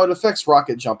 I know how it affects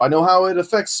Rocket Jump. I know how it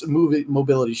affects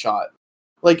Mobility Shot.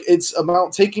 Like, it's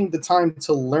about taking the time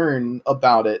to learn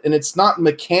about it. And it's not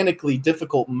mechanically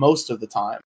difficult most of the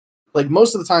time. Like,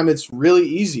 most of the time, it's really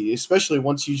easy, especially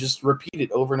once you just repeat it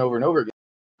over and over and over again.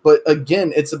 But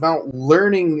again, it's about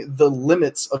learning the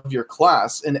limits of your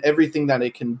class and everything that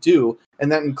it can do.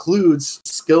 And that includes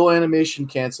skill animation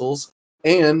cancels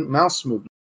and mouse movement.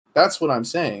 That's what I'm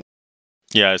saying.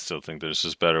 Yeah, I still think there's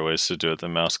just better ways to do it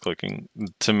than mouse clicking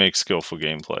to make skillful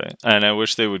gameplay. And I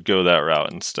wish they would go that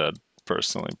route instead,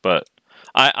 personally. But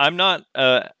I'm not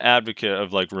an advocate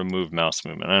of like remove mouse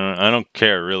movement. I don't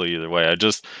care really either way.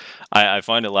 I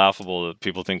find it laughable that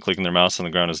people think clicking their mouse on the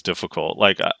ground is difficult.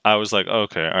 Like I was like,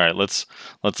 okay, all right, let's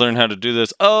learn how to do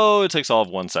this. Oh, it takes all of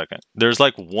 1 second. There's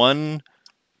like one.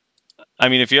 I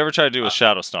mean, if you ever try to do a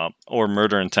Shadow Stomp or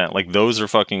Murder Intent, like those are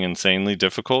fucking insanely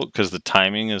difficult because the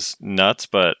timing is nuts.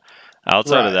 But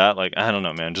outside of that, like I don't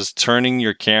know, man, just turning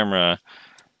your camera.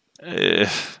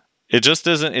 It just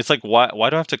isn't. It's like why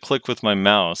do I have to click with my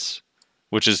mouse,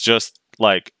 which is just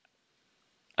like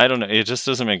I don't know. It just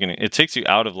doesn't make any. It takes you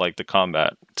out of like the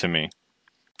combat to me,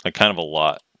 like kind of a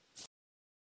lot.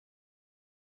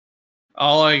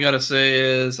 All I gotta say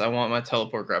is I want my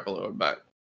teleport grappler back.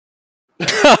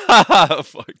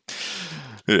 Fuck.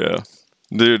 Yeah,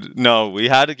 dude. No, we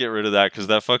had to get rid of that because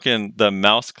the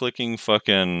mouse clicking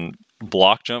fucking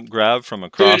block jump grab from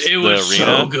across Dude, it the was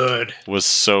arena so good. was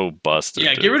so busted.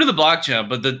 Yeah, dude. get rid of the block jump,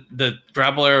 but the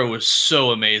grapple arrow was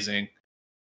so amazing.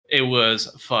 It was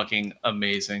fucking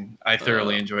amazing. I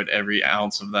thoroughly enjoyed every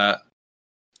ounce of that,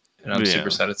 and I'm super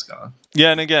sad it's gone.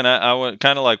 Yeah, and again, I went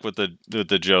kind of like with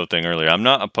the Joe thing earlier.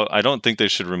 I don't think they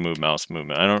should remove mouse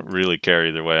movement. I don't really care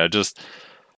either way.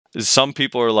 Some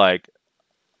people are like,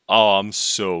 "Oh, I'm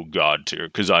so god tier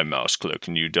because I mouse click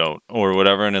and you don't," or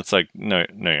whatever, and it's like, no,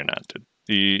 you're not, dude.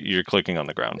 You're clicking on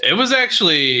the ground. It was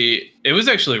actually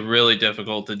really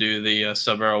difficult to do the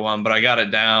sub arrow one, but I got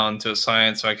it down to a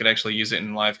science so I could actually use it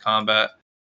in live combat.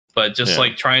 But just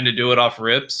like trying to do it off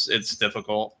rips, it's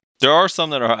difficult. There are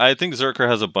some that are. I think Zerker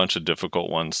has a bunch of difficult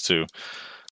ones too,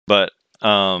 but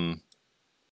I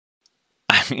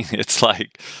mean, it's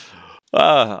like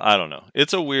I don't know.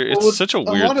 It's a weird. It's such a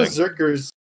weird thing.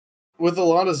 With a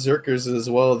lot of Zerkers as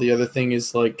well, the other thing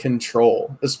is like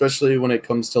control, especially when it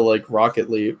comes to like Rocket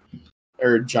Leap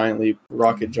or Giant Leap,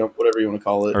 Rocket Jump, whatever you want to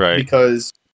call it. Right.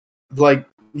 Because like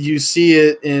you see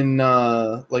it in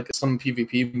like some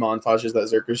PvP montages that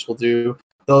Zerkers will do.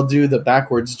 They'll do the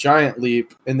backwards Giant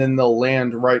Leap and then they'll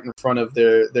land right in front of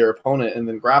their opponent and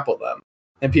then grapple them.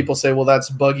 And people say, well,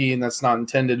 that's buggy and that's not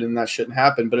intended and that shouldn't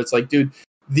happen. But it's like, dude,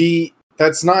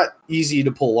 that's not easy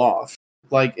to pull off.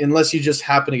 Like, unless you just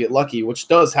happen to get lucky, which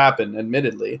does happen,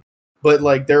 admittedly. But,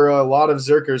 like, there are a lot of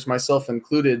Zerkers, myself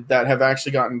included, that have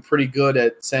actually gotten pretty good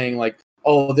at saying, like,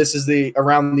 oh, this is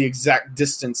around the exact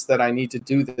distance that I need to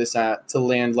do this at to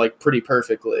land, like, pretty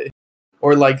perfectly.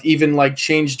 Or, like, even, like,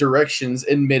 change directions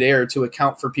in midair to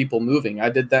account for people moving. I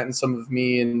did that in some of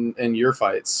me and your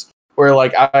fights. Where,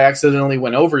 like, I accidentally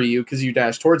went over you because you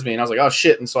dashed towards me, and I was like, oh,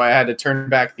 shit, and so I had to turn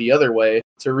back the other way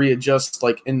to readjust,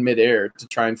 like, in midair to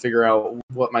try and figure out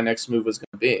what my next move was going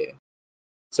to be.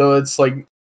 So it's, like,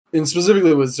 and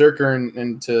specifically with Zerker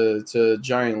and to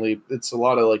Giant Leap, it's a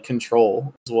lot of, like,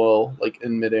 control as well, like,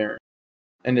 in midair.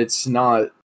 And it's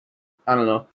not, I don't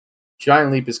know,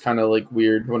 Giant Leap is kind of, like,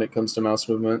 weird when it comes to mouse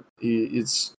movement.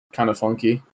 It's kind of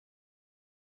funky.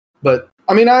 But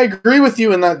I mean, I agree with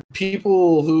you in that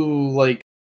people who, like,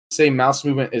 say mouse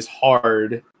movement is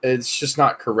hard. It's just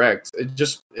not correct.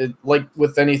 It like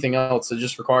with anything else, it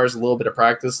just requires a little bit of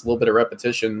practice, a little bit of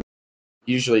repetition.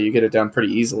 Usually you get it down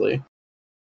pretty easily.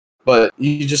 But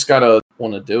you just gotta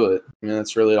want to do it. I mean,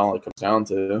 that's really all it comes down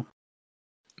to.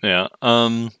 Yeah.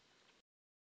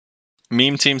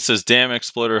 Meme Team says, "Damn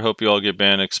Exploiter, hope you all get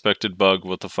banned. Expected bug.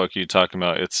 What the fuck are you talking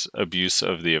about? It's abuse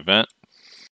of the event.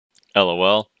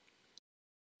 LOL.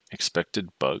 Expected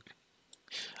bug."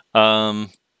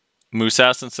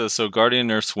 Moosassin says, "So Guardian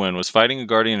Nerfs win. Was fighting a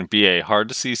Guardian in BA hard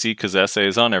to CC because SA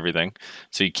is on everything,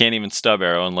 so you can't even stub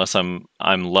arrow unless I'm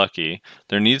lucky.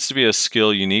 There needs to be a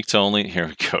skill unique to only..." Here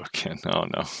we go again. Oh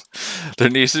no. There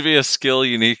needs to be a skill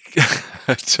unique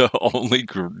to only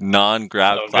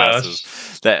non-grab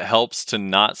classes that helps to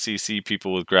not CC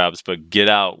people with grabs, but get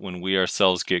out when we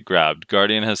ourselves get grabbed.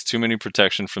 Guardian has too many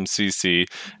protection from CC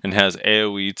and has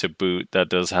AoE to boot that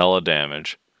does hella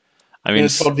damage. I mean,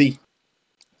 it's called V.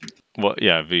 Well,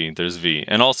 yeah, V. There's V.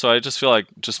 And also, I just feel like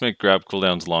just make grab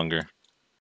cooldowns longer.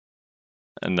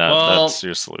 And that's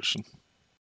your solution.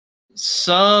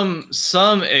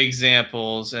 Some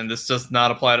examples, and this does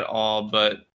not apply to all,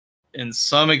 but in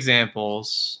some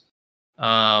examples,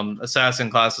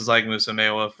 assassin classes like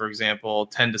Musamewa, for example,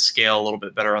 tend to scale a little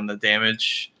bit better on the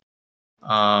damage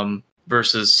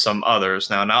versus some others.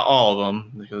 Now, not all of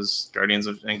them, because Guardian's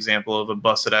an example of a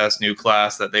busted-ass new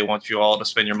class that they want you all to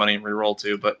spend your money and reroll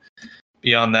to, but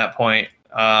beyond that point,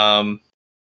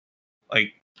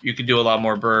 like, you could do a lot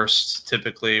more bursts,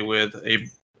 typically, with a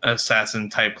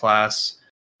assassin-type class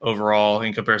overall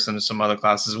in comparison to some other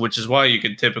classes, which is why you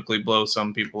could typically blow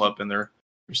some people up in their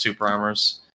super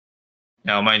armors.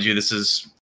 Now, mind you, this is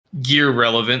gear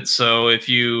relevant, so if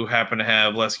you happen to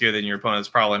have less gear than your opponent, it's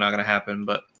probably not going to happen,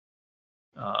 but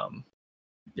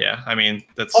yeah, I mean,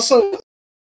 that's also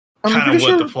kind of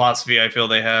what the philosophy I feel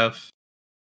they have.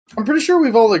 I'm pretty sure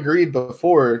we've all agreed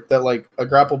before that, like, a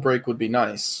grapple break would be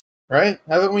nice, right?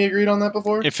 Haven't we agreed on that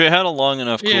before? If it had a long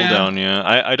enough cooldown, yeah.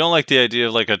 I don't like the idea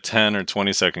of like a 10 or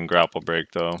 20 second grapple break,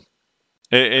 though.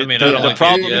 I mean, the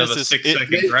problem is a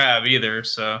 6-second grab either,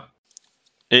 so...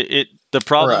 The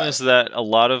problem is that a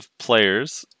lot of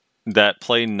players that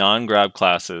play non-grab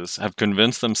classes have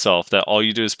convinced themselves that all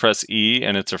you do is press E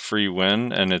and it's a free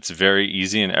win and it's very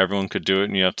easy and everyone could do it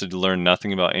and you have to learn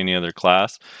nothing about any other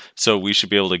class. So we should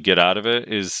be able to get out of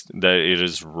it. Is that it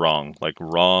is wrong. Like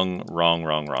wrong.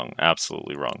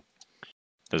 Absolutely wrong.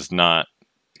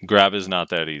 Grab is not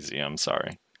that easy. I'm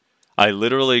sorry. I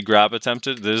literally grab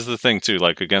attempted. This is the thing too,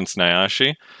 like against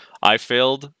Nayashe. I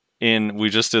failed we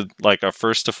just did like our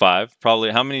first to 5.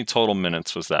 Probably how many total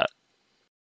minutes was that?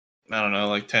 I don't know,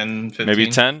 like 10, 15? Maybe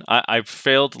 10? I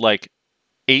failed like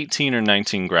 18 or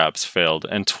 19 grabs failed,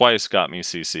 and twice got me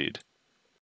CC'd.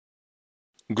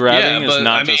 Grabbing is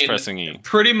not just pressing E.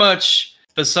 Pretty much,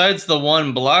 besides the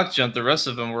one block jump, the rest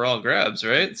of them were all grabs,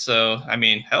 right? So, I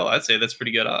mean, hell, I'd say that's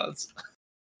pretty good odds.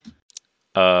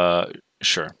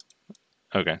 Sure.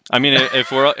 Okay. I mean, if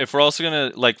we're also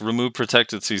gonna like remove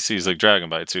protected CCs like Dragon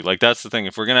Bite too, like that's the thing.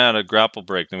 If we're gonna add a grapple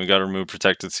break, then we got to remove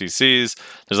protected CCs.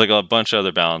 There's like a bunch of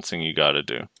other balancing you got to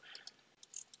do.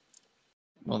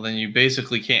 Well, then you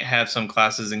basically can't have some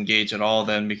classes engage at all,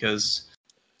 then, because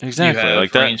exactly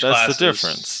like that's classes. The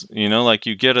difference. You know, like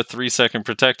you get a 3-second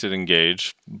protected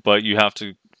engage, but you have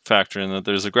to factor in that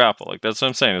there's a grapple. Like that's what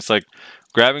I'm saying. It's like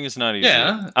grabbing is not easy.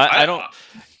 Yeah, I don't.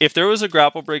 If there was a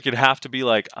grapple break, it'd have to be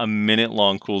like a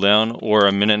minute-long cooldown or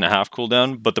a minute and a half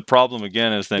cooldown. But the problem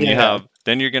again is then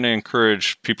you're going to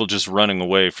encourage people just running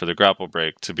away for the grapple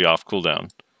break to be off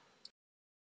cooldown,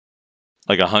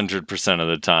 like 100% of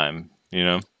the time. You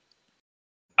know.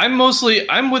 I'm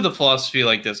with the philosophy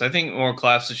like this. I think more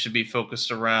classes should be focused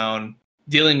around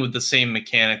dealing with the same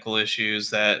mechanical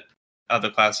issues that other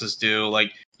classes do.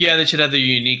 Like, yeah, they should have their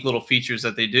unique little features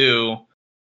that they do.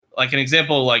 Like an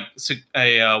example, like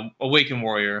a Awakened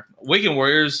Warrior. Awakened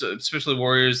Warriors, especially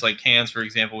warriors like Hans, for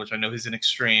example, which I know he's an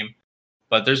extreme,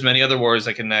 but there's many other warriors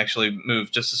that can actually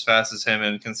move just as fast as him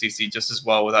and can CC just as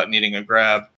well without needing a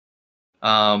grab.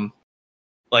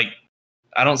 Like,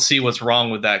 I don't see what's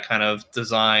wrong with that kind of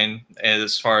design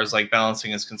as far as like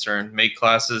balancing is concerned. Make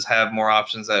classes have more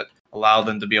options that allow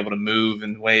them to be able to move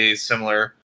in ways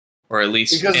similar, or at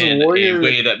least in a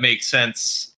way that makes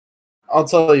sense. I'll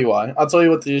tell you why. I'll tell you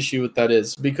what the issue with that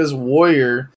is. Because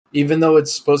Warrior, even though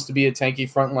it's supposed to be a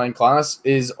tanky frontline class,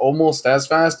 is almost as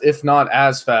fast, if not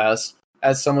as fast,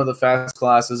 as some of the fast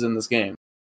classes in this game.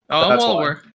 Oh, that's well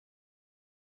aware.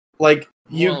 Like,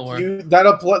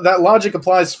 that logic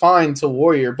applies fine to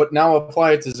Warrior, but now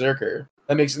apply it to Zerker.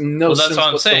 That makes no sense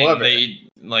whatsoever. That's what I'm saying.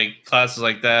 Like, classes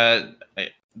like that,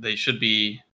 they should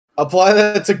be Apply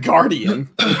that to Guardian.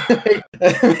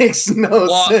 That makes no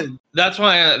sense. That's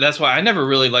why I never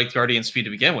really liked Guardian speed to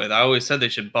begin with. I always said they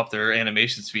should buff their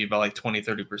animation speed by like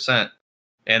 20-30%,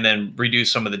 and then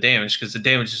reduce some of the damage, because the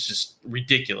damage is just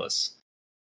ridiculous.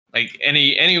 Like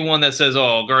anyone that says,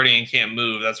 "Oh, Guardian can't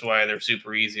move, that's why they're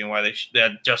super easy and why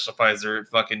that justifies their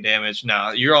fucking damage."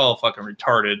 Nah, you're all fucking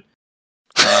retarded.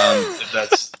 If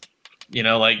that's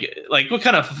like what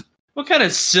kind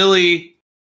of silly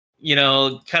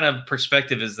kind of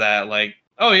perspective is that? Like,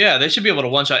 oh yeah, they should be able to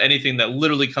one shot anything that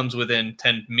literally comes within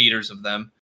 10 meters of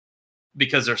them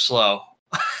because they're slow.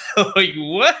 Like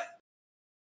what?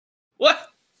 What?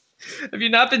 Have you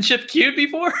not been chip queued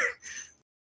before?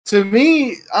 To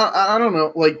me, I don't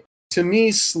know. Like, to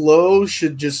me, slow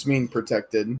should just mean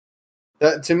protected.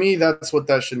 That, to me, that's what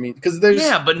that should mean. Because there's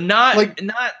but not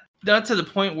to the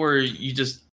point where you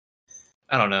just,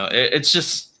 I don't know. It's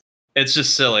just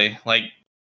silly. Like,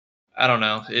 I don't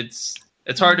know. It's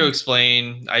hard to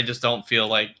explain. I just don't feel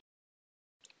like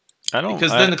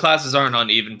because then the classes aren't on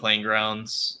even playing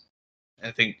grounds.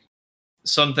 I think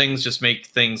some things just make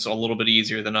things a little bit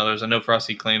easier than others. I know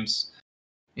Frosty claims,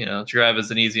 grab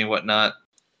isn't easy and whatnot,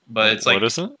 but it's like, what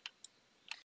is it?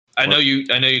 I know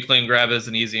you claim grab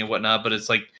isn't easy and whatnot, but it's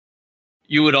like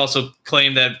you would also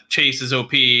claim that chase is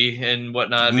OP and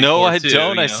whatnot. No, I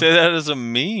don't. I say that as a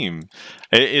meme.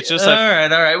 It's just all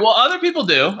right. Well, other people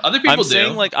do. I'm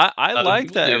saying, like, I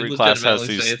like that every class has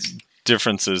these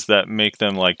differences that make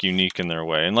them like unique in their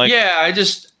way, and like, yeah,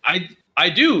 I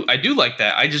do like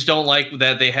that. I just don't like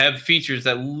that they have features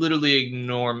that literally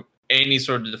ignore any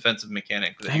sort of defensive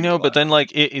mechanic. I know, but then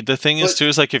like the thing is too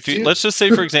is like if you let's just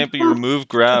say for example you remove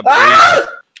grab,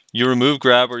 you remove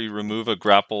grab or you remove a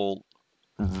grapple.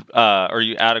 Or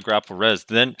you add a grapple res,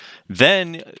 then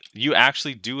you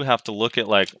actually do have to look at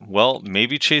like, well,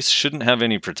 maybe chase shouldn't have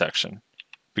any protection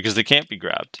because they can't be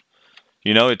grabbed.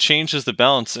 It changes the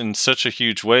balance in such a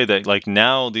huge way that like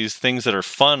now these things that are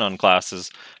fun on classes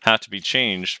have to be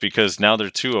changed because now they're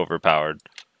too overpowered.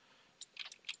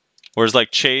 Whereas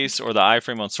like chase or the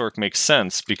iframe on Sork makes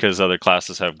sense because other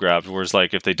classes have grabs. Whereas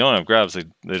like if they don't have grabs, they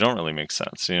don't really make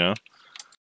sense. I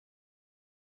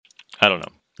don't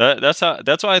know. That's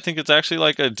why I think it's actually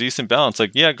like a decent balance.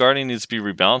 Like, yeah, Guardian needs to be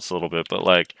rebalanced a little bit, but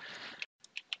like,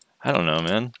 I don't know,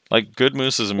 man. Like, good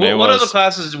mooses and Maywas. What other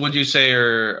classes would you say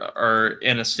are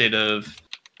in a state of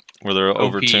where they're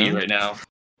overtuned right now?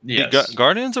 Yes.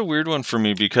 Guardian's a weird one for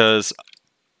me because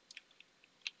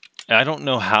I don't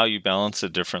know how you balance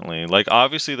it differently. Like,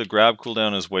 obviously, the grab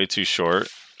cooldown is way too short,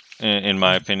 in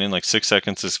my opinion. Like, 6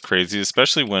 seconds is crazy,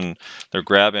 especially when their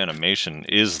grab animation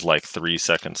is like 3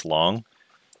 seconds long.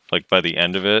 Like, by the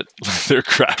end of it, their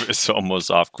grab is almost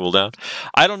off cooldown.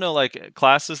 I don't know, like,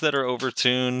 classes that are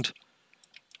overtuned,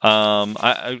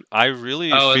 I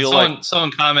really feel like...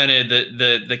 Someone commented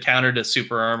that the counter to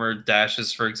super armored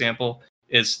dashes, for example,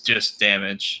 is just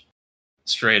damage.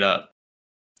 Straight up.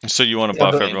 So you want to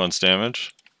buff everyone's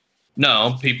damage?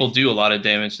 No, people do a lot of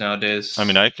damage nowadays. I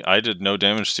mean, I did no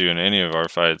damage to you in any of our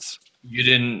fights. You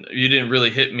didn't really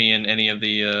hit me in any of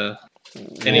the...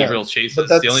 Any real chases.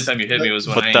 The only time you hit me was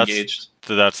when I engaged.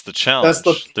 That's the challenge.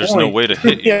 There's no way to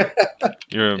hit you.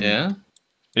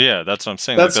 Yeah, that's what I'm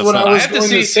saying. That's what I was going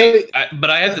to say. But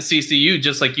I have to CC you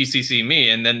just like you CC me,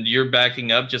 and then you're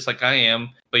backing up just like I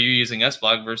am, but you're using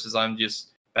S-Block versus I'm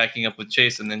just backing up with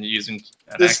Chase, and then you're using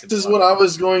an This is what I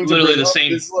was going to literally the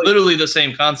same. Literally the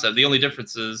same concept. The only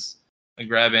difference is a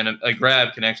grab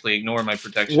can actually ignore my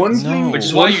protection. Which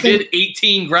is why you did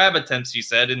 18 grab attempts, you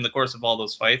said, in the course of all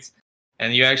those fights.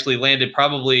 And you actually landed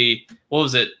probably, what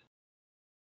was it?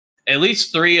 At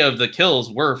least 3 of the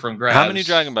kills were from grabs. How many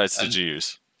Dragon Bites did you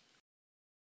use?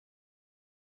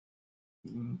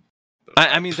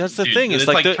 I mean, that's the thing. It's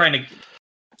like trying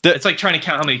to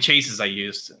count how many chases I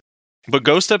used. But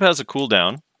Ghost Step has a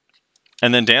cooldown,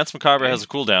 and then Dance Macabre has a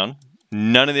cooldown.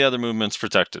 None of the other movements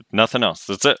protected. Nothing else.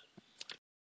 That's it.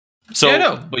 So yeah,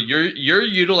 no, but you're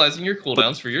utilizing your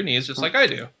cooldowns for your needs just like I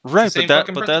do. Right, but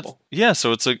that's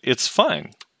so it's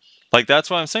fine. Like that's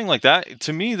why I'm saying like that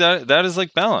to me that is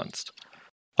like balanced.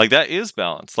 Like that is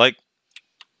balanced. Like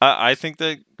I think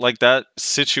that like that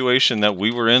situation that we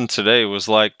were in today was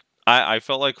like I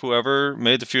felt like whoever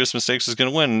made the fewest mistakes is going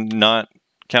to win, not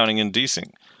counting in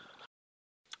desync.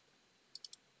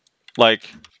 Like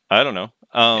I don't know.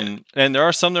 And there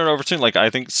are some that are overtuned. Like I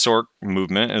think Sork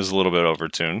movement is a little bit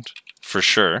overtuned for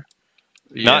sure.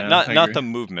 Yeah, not the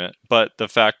movement, but the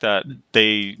fact that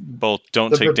they both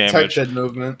don't take damage,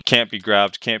 movement. Can't be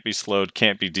grabbed, can't be slowed,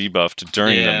 can't be debuffed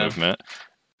during the movement.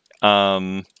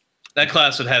 That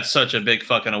class would have such a big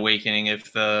fucking awakening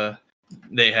if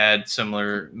they had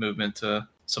similar movement to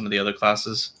some of the other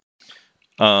classes.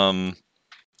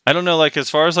 I don't know, like, as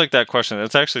far as, like, that question,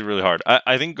 it's actually really hard.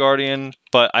 I think Guardian,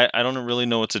 but I don't really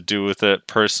know what to do with it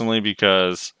personally,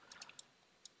 because...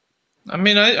 I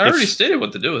mean, I already stated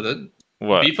what to do with it.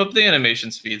 What? Beef up the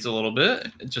animation speeds a little bit,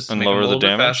 just to And make them lower a the little bit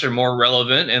damage? faster, more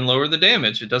relevant, and lower the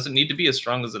damage. It doesn't need to be as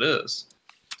strong as it is.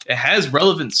 It has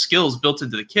relevant skills built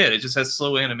into the kit. It just has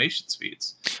slow animation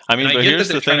speeds. I mean, And but I get here's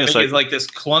that they're the trying thing, to is make like... it like this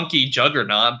clunky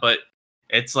juggernaut, but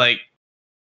it's like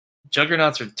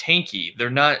juggernauts are tanky. They're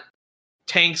not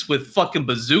tanks with fucking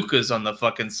bazookas on the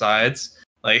fucking sides.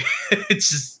 Like, it's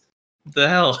just the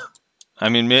hell. I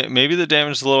mean, maybe the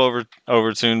damage is a little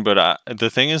overtuned, but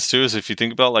the thing is, too, is if you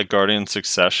think about, like, Guardian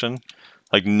Succession,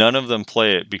 like, none of them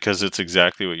play it because it's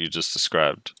exactly what you just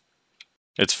described.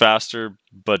 It's faster,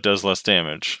 but does less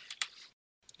damage.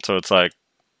 So it's like,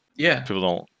 Yeah, people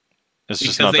don't... It's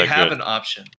just because not they that have good. an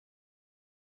option.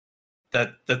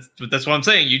 That's what I'm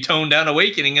saying. You tone down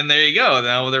Awakening, and there you go.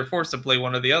 Now they're forced to play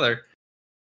one or the other.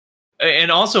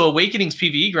 And also, Awakening's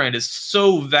PvE grind is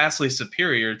so vastly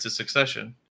superior to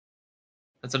Succession.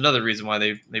 That's another reason why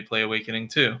they play Awakening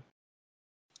too.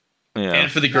 Yeah.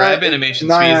 And for the grab animation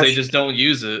Nyash- speeds, they just don't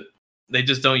use it. They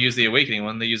just don't use the Awakening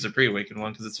one. They use the pre-Awakened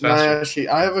one because it's faster. Nyashi,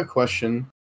 I have a question.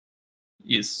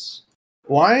 Yes.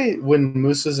 Why, when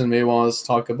Mooses and Mewas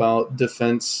talk about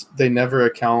defense, they never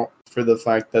account for the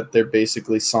fact that they're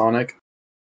basically Sonic?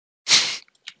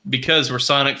 Because we're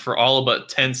Sonic for all but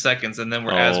 10 seconds, and then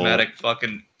we're asthmatic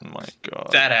fucking Oh my god.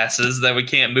 fat asses that we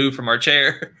can't move from our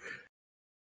chair.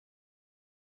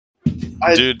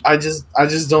 Dude. I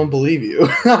just don't believe you.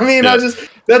 I mean, Yeah.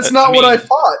 that's not what I mean-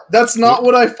 thought. That's not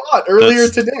what I thought earlier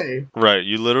today. Right,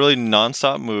 you literally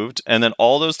nonstop moved, and then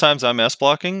all those times I'm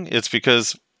S-blocking, it's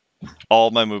because all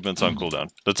my movement's on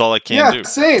cooldown. That's all I can do.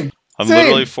 Same. I'm same.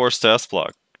 literally forced to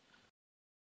S-block.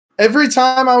 Every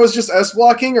time I was just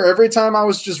S-blocking, or every time I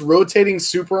was just rotating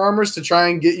super armors to try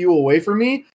and get you away from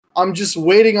me, I'm just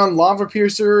waiting on Lava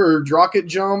Piercer or Rocket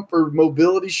Jump or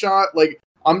Mobility Shot. Like,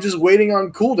 I'm just waiting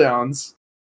on cooldowns.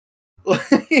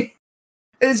 Like,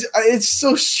 it's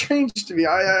so strange to me.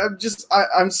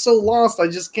 I'm so lost. I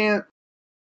just can't.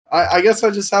 I guess I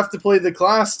just have to play the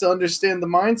class to understand the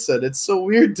mindset. It's so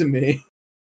weird to me.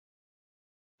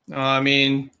 I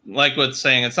mean, like what's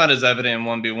saying, it's not as evident in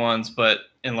 1v1s, but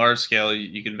in large scale,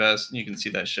 you can see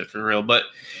that shit for real. But,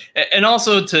 and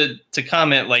also to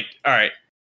comment, like, all right,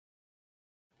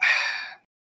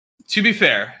 to be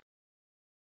fair,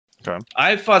 Okay.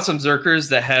 I've fought some Zerkers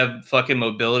that have fucking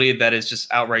mobility that is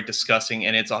just outright disgusting,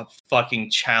 and it's a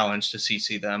fucking challenge to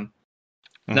CC them.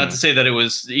 Not to say that it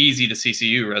was easy to CC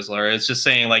you, Reslar. It's just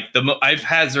saying, like, I've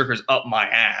had Zerkers up my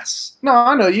ass. No,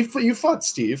 I know you fought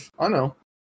Steve. I know.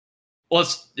 Well,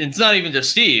 it's not even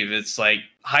just Steve. It's like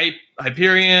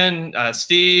Hyperion,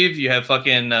 Steve. You have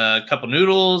fucking Couple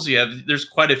Noodles. There's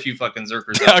quite a few fucking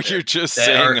Zerkers. Now out there you're just that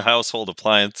saying are- household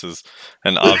appliances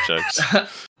and objects.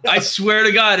 I swear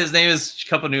to God, his name is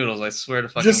Cup of Noodles. I swear to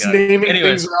fucking Just God. naming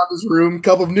Anyways, things around his room: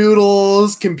 cup of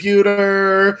noodles,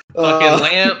 computer, fucking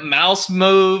lamp, mouse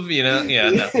move.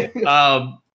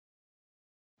 No.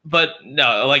 But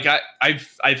no, like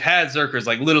I've had Zerkers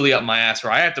like literally up my ass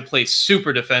where I have to play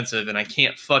super defensive and I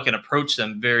can't fucking approach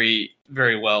them very,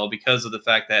 very well because of the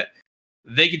fact that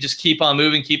they could just keep on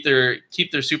moving, keep their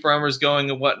super armors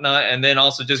going and whatnot, and then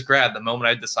also just grab the moment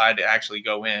I decide to actually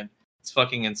go in. It's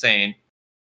fucking insane.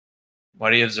 Why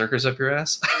do you have Zerkers up your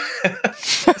ass?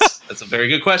 That's a very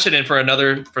good question, and for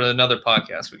another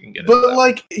podcast we can get into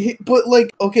that.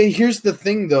 But okay, here's the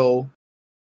thing though.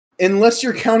 Unless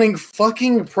you're counting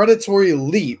fucking Predatory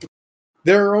Leap,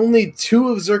 there are only 2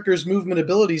 of Zerker's movement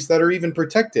abilities that are even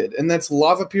protected, and that's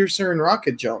Lava Piercer and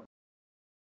Rocket Jump.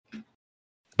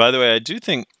 By the way, I do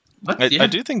think I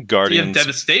do think Guardians. You have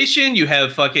Devastation. You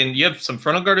have some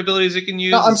frontal guard abilities you can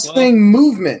use. No, I'm saying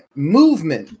movement.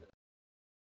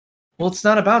 Well, it's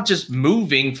not about just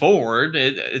moving forward.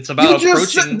 It's about You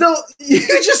approaching.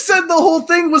 just said the whole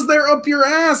thing was they're up your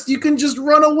ass. You can just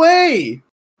run away.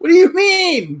 What do you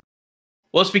mean?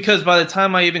 Well, it's because by the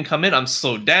time I even come in, I'm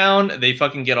slowed down. They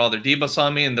fucking get all their debuffs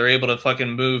on me, and they're able to fucking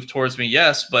move towards me.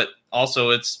 Yes, but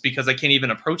also it's because I can't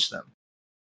even approach them.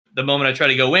 The moment I try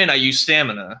to go in, I use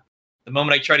stamina. The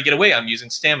moment I try to get away, I'm using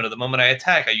stamina. The moment I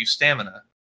attack, I use stamina.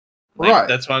 Right.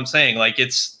 That's what I'm saying. Like,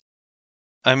 it's...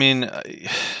 I mean,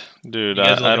 dude, You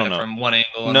guys are I looking don't at it know. from one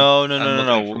angle. and No. I'm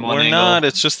looking from one We're angle. not.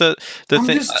 It's just that the I'm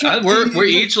thing. just We're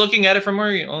each looking at it from our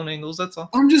own angles. That's all.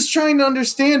 I'm just trying to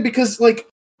understand because, like,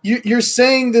 you're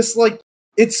saying this like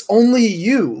it's only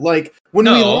you. Like, when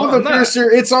we No, Lava I'm not.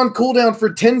 Piercer, it's on cooldown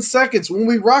for 10 seconds. When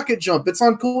we Rocket Jump, it's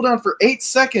on cooldown for 8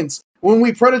 seconds. When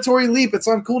we predatory leap, it's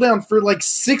on cooldown for like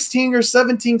 16 or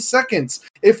 17 seconds.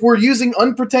 If we're using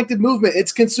unprotected movement,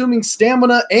 it's consuming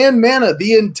stamina and mana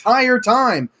the entire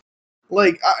time.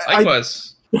 Like, I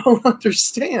don't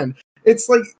understand. It's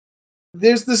like,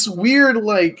 there's this weird,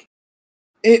 like,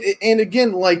 and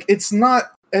again, like, it's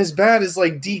not as bad as,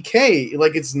 like, DK.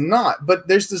 Like, it's not. But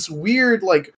there's this weird,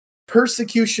 like,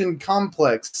 persecution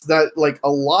complex that, like,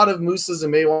 a lot of Musas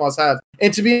and Meiwas have.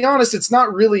 And to be honest, it's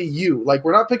not really you. Like,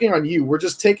 we're not picking on you. We're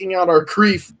just taking out our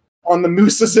grief on the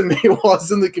Musas and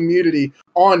Meiwas in the community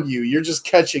on you. You're just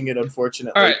catching it,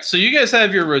 unfortunately. All right, so you guys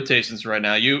have your rotations right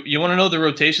now. You want to know the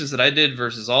rotations that I did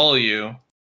versus all of you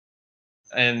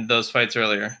in those fights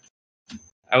earlier.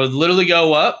 I would literally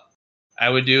go up. I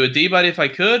would do a D-body if I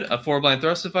could, a 4-blind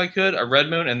thrust if I could, a red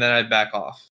moon, and then I'd back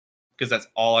off. Because that's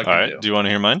all I could do. Do you want to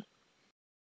hear mine?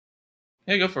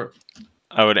 Yeah, go for it.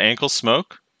 I would ankle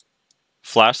smoke,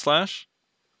 flash slash,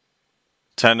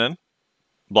 tendon,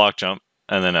 block jump,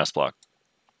 and then S block.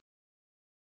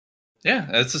 Yeah,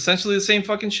 it's essentially the same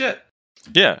fucking shit.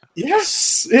 Yeah.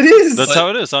 Yes, it is. That's how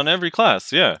it is on every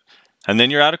class, yeah. And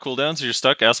then you're out of cooldown, so you're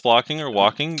stuck S blocking or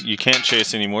walking. You can't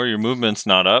chase anymore. Your movement's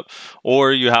not up.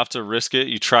 Or you have to risk it.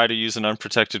 You try to use an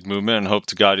unprotected movement and hope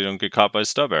to God you don't get caught by a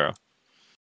stub arrow.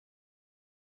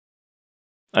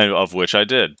 Of which I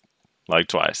did. Like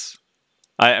twice.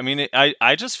 I mean,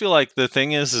 I just feel like the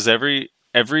thing is every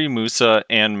Musa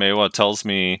and Meiwa tells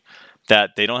me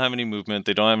that they don't have any movement,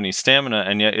 they don't have any stamina,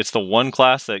 and yet it's the one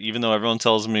class that, even though everyone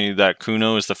tells me that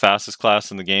Kuno is the fastest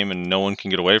class in the game and no one can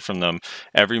get away from them,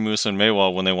 every Musa and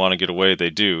Meiwa, when they want to get away,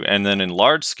 they do. And then in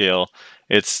large scale,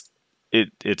 it's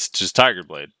just Tiger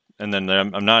Blade, and then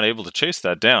I'm not able to chase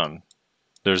that down.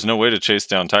 There's no way to chase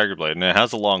down Tiger Blade, and it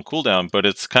has a long cooldown, but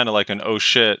it's kind of like an oh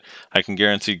shit, I can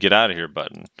guarantee get out of here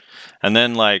button. And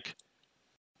then, like,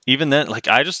 even then, like,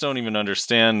 I just don't even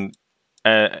understand.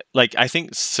 Like, I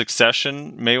think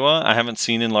Succession Meiwa, I haven't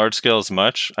seen in large scale as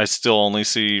much. I still only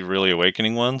see really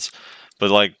Awakening ones,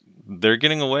 but, like, they're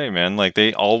getting away, man. Like,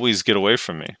 they always get away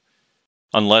from me,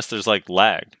 unless there's, like,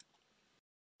 lag.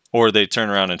 Or they turn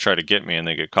around and try to get me and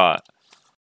they get caught.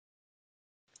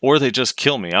 Or they just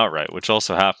kill me outright, which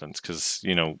also happens because,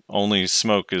 you know, only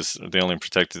smoke is the only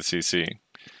protected CC.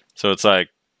 So it's like,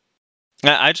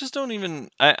 I just don't even,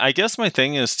 I guess my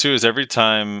thing is too, is every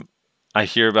time I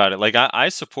hear about it, like I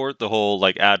support the whole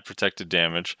like add protected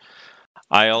damage.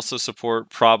 I also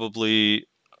support probably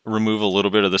remove a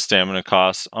little bit of the stamina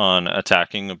costs on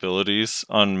attacking abilities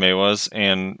on Meiwas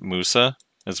and Musa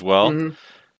as well. Mm-hmm.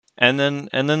 And then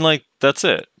like that's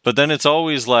it. But then it's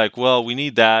always like, well, we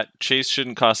need that. Chase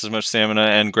shouldn't cost as much stamina,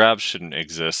 and grabs shouldn't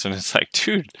exist. And it's like,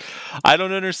 dude, I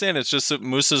don't understand. It's just that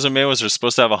Musas and Meiwas are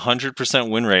supposed to have 100%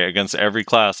 win rate against every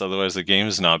class, otherwise the game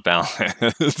is not balanced.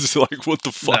 It's like, what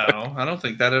the fuck? No, I don't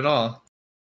think that at all.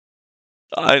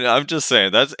 I'm just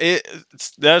saying that's it.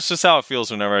 That's just how it feels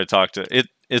whenever I talk to it.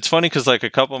 It's funny because like a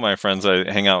couple of my friends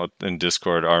I hang out with in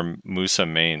Discord are Musa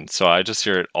main, so I just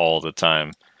hear it all the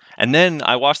time. And then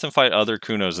I watch them fight other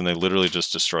Kunos, and they literally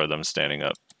just destroy them standing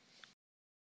up.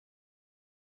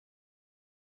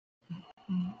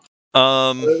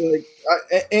 I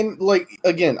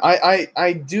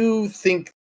do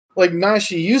think, like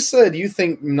Nashi, you said you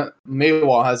think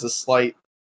Meiwa has a slight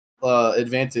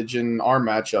advantage in our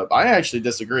matchup. I actually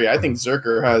disagree. I think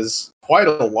Zerker has quite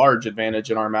a large advantage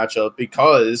in our matchup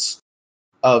because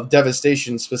of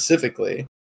Devastation specifically.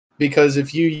 Because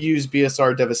if you use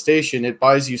BSR Devastation, it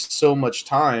buys you so much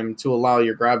time to allow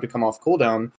your grab to come off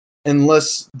cooldown,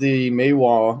 unless the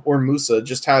Meiwa or Musa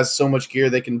just has so much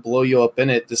gear they can blow you up in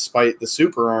it despite the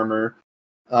super armor.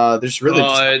 There's really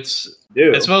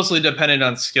it's mostly dependent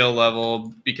on skill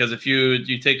level, because if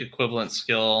you take equivalent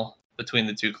skill between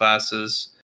the two classes,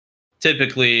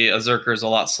 typically a Zerker is a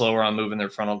lot slower on moving their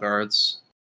frontal guards.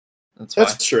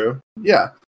 That's true. Yeah.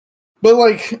 But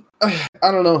like, I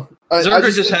don't know.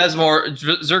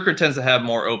 Zerker tends to have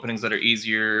more openings that are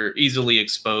easily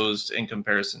exposed in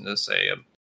comparison to, say,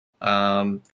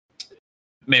 Meiwa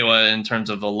in terms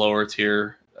of a lower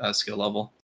tier skill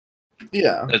level.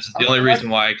 Yeah, that's the only reason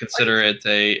why I consider it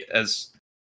as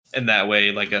in that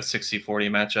way like a 60-40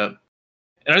 matchup,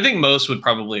 and I think most would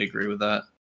probably agree with that.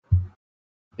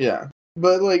 Yeah.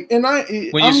 But like, when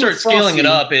you start scaling it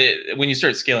up,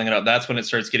 that's when it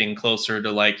starts getting closer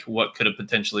to like what could it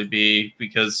potentially be.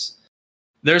 Because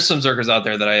there's some Zerkers out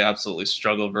there that I absolutely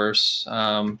struggle versus,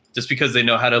 just because they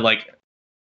know how to like,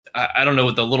 I don't know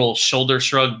what the little shoulder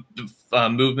shrug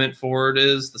movement forward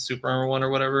is, the super armor one or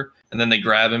whatever, and then they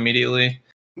grab immediately.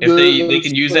 If they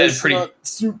can use that pretty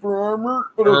super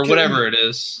armor or whatever it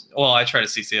is. Well, I try to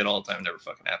CC it all the time, it never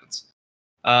fucking happens.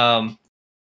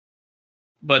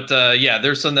 But yeah,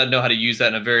 there's some that know how to use that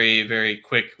in a very, very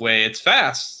quick way. It's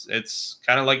fast. It's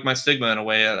kind of like my Stigma in a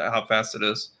way, how fast it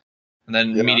is. And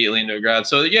then immediately into a grab.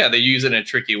 So yeah, they use it in a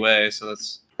tricky way. So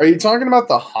that's. Are you talking about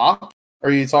the hop? Or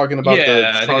are you talking about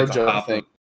the charge up thing?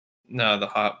 No, the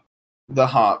hop. The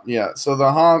hop, yeah. So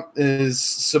the hop is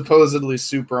supposedly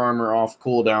super armor off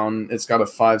cooldown. It's got a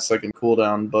 5-second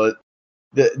cooldown, but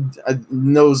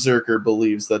no Zerker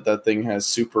believes that thing has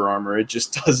super armor. It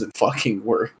just doesn't fucking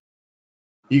work.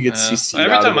 You get CC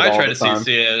every out time of it I try to time. CC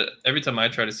it. Every time I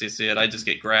try to CC it, I just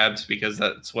get grabbed because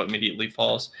that's what immediately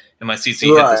falls, and my CC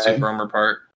hit the super armor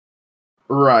part.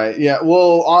 Right. Yeah.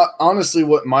 Well, honestly,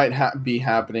 what might be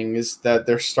happening is that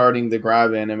they're starting the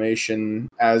grab animation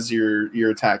as your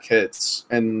attack hits,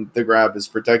 and the grab is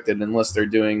protected unless they're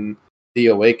doing the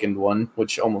awakened one,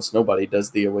 which almost nobody does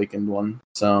the awakened one.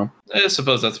 So I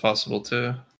suppose that's possible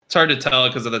too. It's hard to tell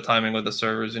because of the timing with the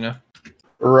servers, you know.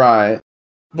 Right.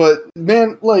 But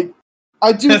man, like,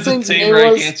 I do think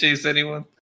Tamer can't chase anyone.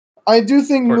 I do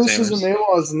think Mooses and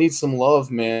Maylaws need some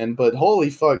love, man. But holy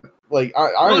fuck. Like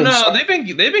they've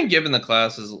been given the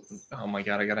classes. Oh my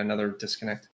god, I got another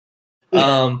disconnect.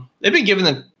 They've been given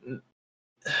the.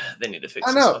 They need to fix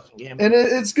this fucking game. And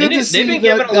it's good to see they've been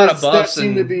given a lot of buffs.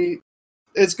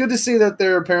 It's good to see that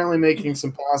they're apparently making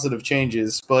some positive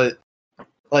changes, but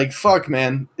like fuck,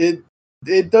 man, it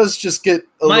does just get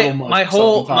a little much.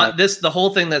 The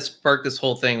whole thing that sparked this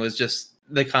whole thing was just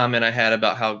the comment I had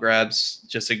about how grabs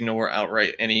just ignore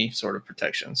outright any sort of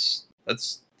protections.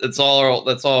 That's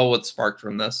all what sparked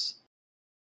from this.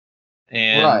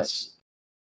 And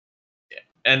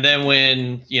and then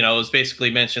when, it was basically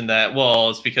mentioned that,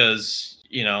 well, it's because,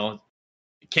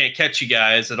 can't catch you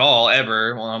guys at all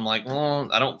ever. Well, I'm like, well,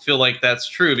 I don't feel like that's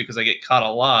true because I get caught a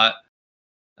lot.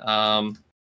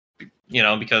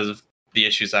 Because of the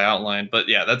issues I outlined. But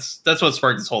yeah, that's what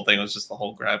sparked this whole thing, was just the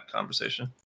whole grab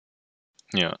conversation.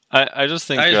 Yeah, I just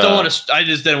think I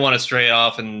just didn't want to stray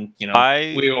off, and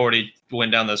we already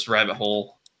went down this rabbit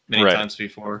hole many times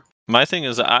before. My thing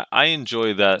is, I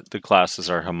enjoy that the classes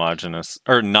are homogenous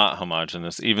or not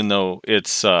homogenous, even though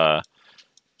it's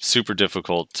super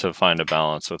difficult to find a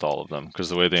balance with all of them because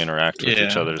the way they interact with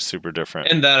each other is super different.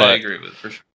 And that I agree with for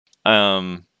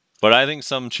sure. But I think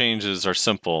some changes are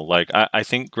simple. Like I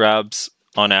think grabs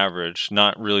on average,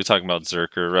 not really talking about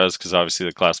Zerk or Res, because obviously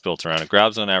the class built around it,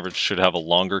 grabs on average should have a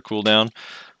longer cooldown.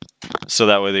 So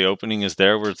that way the opening is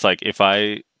there where it's like, if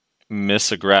I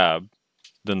miss a grab,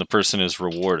 then the person is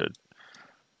rewarded.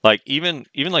 Like even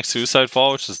like Suicide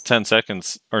Fall, which is 10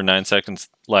 seconds or 9 seconds,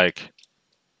 like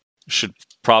should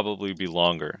probably be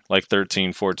longer, like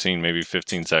 13, 14, maybe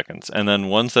 15 seconds. And then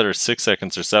ones that are 6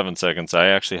 seconds or 7 seconds,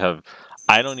 I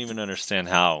don't even understand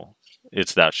how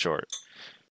it's that short.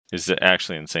 Is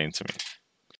actually insane to me.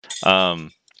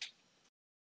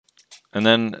 And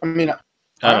then I mean,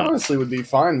 I honestly would be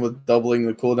fine with doubling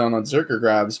the cooldown on Zerker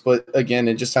grabs, but again,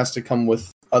 it just has to come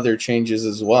with other changes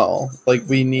as well. Like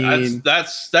we need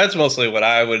that's mostly what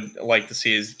I would like to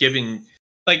see, is giving,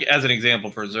 like as an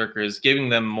example for Zerker, is giving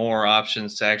them more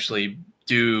options to actually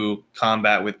do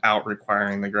combat without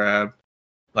requiring the grab.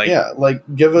 Like, yeah, like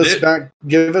give us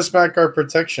back our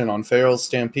protection on Feral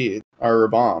Stampede, our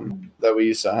bomb that we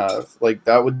used to have. Like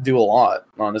that would do a lot,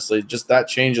 honestly. Just that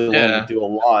change alone would do a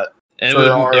lot. And it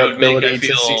would make, I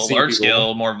feel, large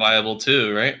scale more viable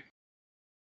too, right?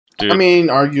 Dude. I mean,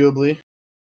 arguably.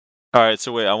 All right,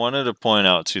 so wait, I wanted to point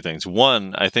out two things.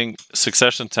 One, I think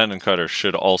Succession Tendon Cutter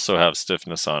should also have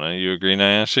stiffness on it. You agree,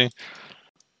 Nyashi?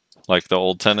 Like the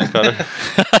old Tendon Cutter?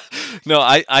 No,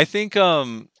 I think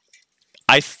I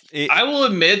will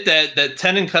admit that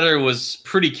Tendon Cutter was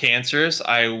pretty cancerous.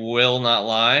 I will not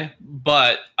lie,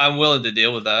 but I'm willing to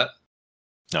deal with that.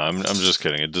 No, I'm just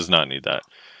kidding. It does not need that.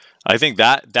 I think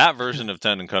that version of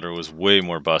Tendon Cutter was way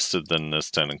more busted than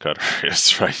this Tendon Cutter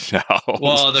is right now.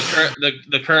 Well,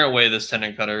 the current way this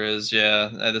Tendon Cutter is,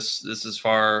 this is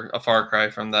a far cry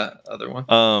from that other one.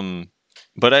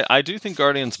 But I do think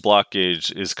Guardian's block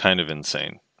gauge is kind of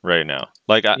insane right now.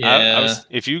 Like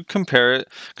if you compare it,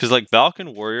 because like Valk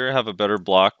and Warrior have a better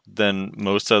block than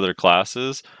most other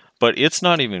classes, but it's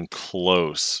not even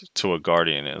close to what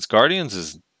Guardian is.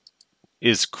 Guardian's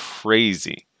is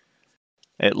crazy.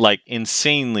 Like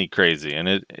insanely crazy,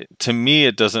 and to me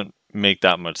it doesn't make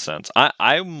that much sense.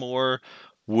 I more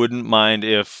wouldn't mind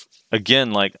if,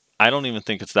 again, like I don't even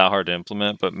think it's that hard to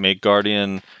implement, but make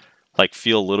Guardian like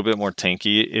feel a little bit more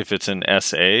tanky if it's an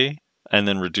SA, and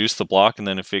then reduce the block, and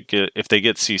then if they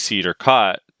get CC'd or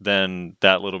caught, then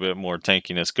that little bit more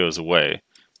tankiness goes away,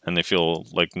 and they feel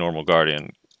like normal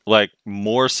Guardian, like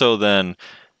more so than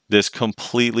this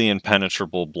completely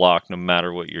impenetrable block no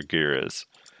matter what your gear is.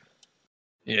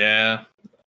 Yeah,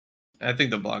 I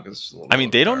think the block is. I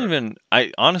mean, they don't even.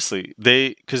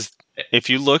 Because if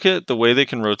you look at the way they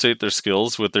can rotate their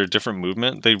skills with their different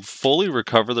movement, they fully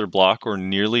recover their block or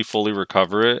nearly fully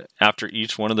recover it after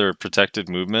each one of their protected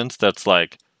movements. That's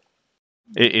like,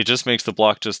 it just makes the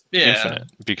block just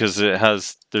infinite because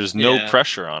there's no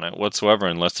pressure on it whatsoever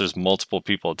unless there's multiple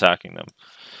people attacking them.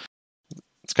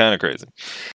 It's kind of crazy.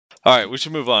 All right, we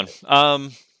should move on.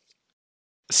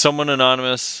 Someone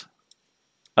anonymous.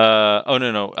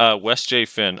 West J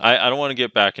Finn. I don't want to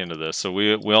get back into this, so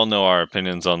we all know our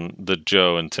opinions on the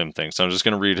Joe and Tim thing. So I'm just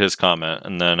going to read his comment,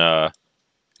 and then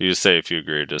you just say if you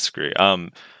agree or disagree.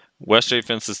 West J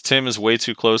Finn says Tim is way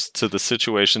too close to the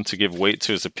situation to give weight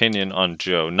to his opinion on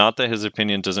Joe. Not that his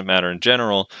opinion doesn't matter in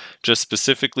general, just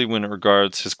specifically when it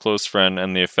regards his close friend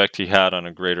and the effect he had on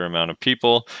a greater amount of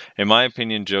people. In my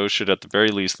opinion, Joe should at the very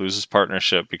least lose his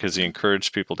partnership because he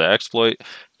encouraged people to exploit,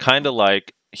 kind of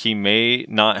like he may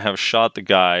not have shot the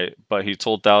guy, but he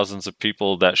told thousands of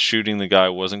people that shooting the guy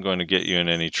wasn't going to get you in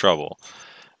any trouble.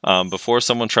 Before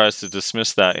someone tries to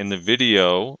dismiss that, in the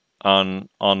video on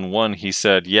one, he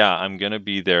said, yeah, I'm going to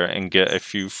be there and get a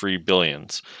few free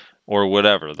billions or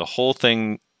whatever. The whole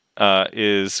thing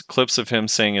is clips of him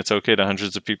saying it's okay to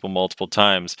hundreds of people multiple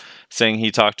times, saying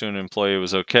he talked to an employee, it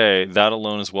was okay. That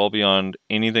alone is well beyond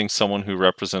anything someone who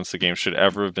represents the game should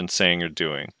ever have been saying or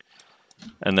doing.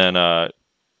 And then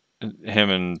him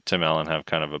and Tim Allen have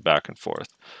kind of a back and forth.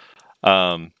 You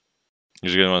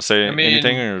guys want to say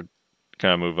anything or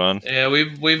kind of move on? Yeah,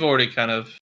 we've already kind of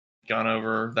gone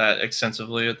over that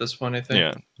extensively at this point, I think.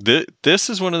 Yeah. This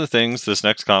is one of the things, this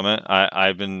next comment,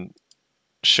 I've been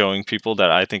showing people that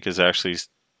I think is actually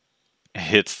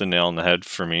hits the nail on the head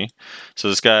for me. So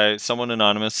this guy, someone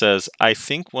anonymous, says, I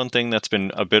think one thing that's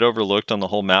been a bit overlooked on the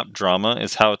whole map drama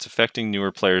is how it's affecting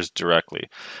newer players directly.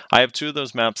 I have 2 of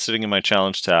those maps sitting in my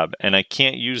challenge tab, and I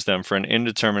can't use them for an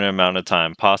indeterminate amount of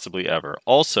time, possibly ever.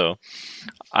 Also,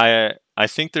 I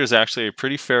think there's actually a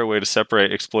pretty fair way to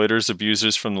separate exploiters,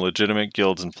 abusers from the legitimate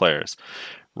guilds and players.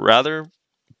 Rather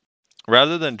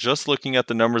than just looking at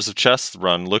the numbers of chests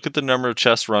run, look at the number of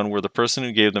chests run where the person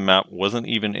who gave the map wasn't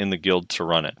even in the guild to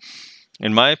run it.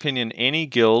 In my opinion, any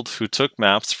guild who took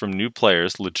maps from new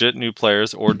players, legit new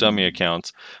players or dummy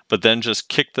accounts, but then just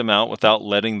kicked them out without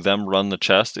letting them run the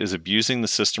chest is abusing the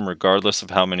system regardless of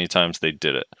how many times they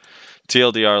did it.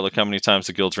 TLDR, look how many times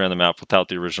the guilds ran the map without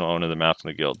the original owner of the map in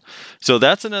the guild. So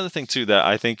that's another thing too that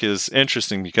I think is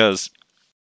interesting because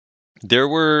there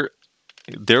were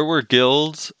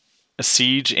guilds,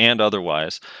 Siege and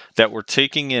otherwise, that were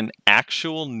taking in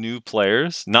actual new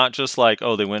players, not just like,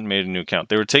 oh, they went and made a new account.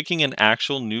 They were taking in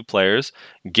actual new players,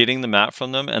 getting the map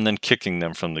from them, and then kicking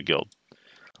them from the guild.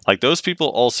 Like, those people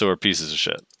also are pieces of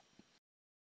shit.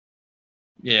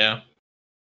 Yeah.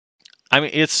 I mean,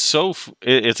 it's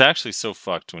actually so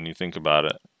fucked when you think about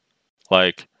it.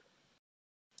 Like,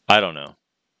 I don't know.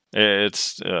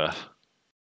 It's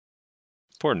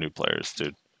poor new players,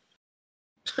 dude.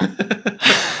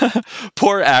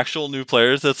 Poor actual new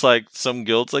players. That's like some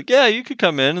guilds like, yeah, you could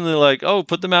come in, and they're like, oh,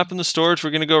 put the map in the storage, we're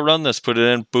gonna go run this, put it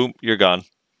in, boom, you're gone.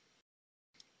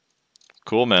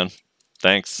 Cool, man,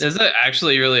 thanks. Does that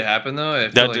actually really happen though?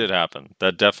 That did happen.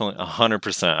 That definitely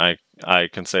 100%. I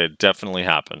can say it definitely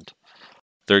happened.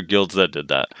 There are guilds that did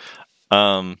that.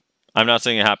 I'm not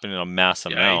saying it happened in a mass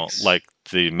amount like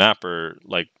the mapper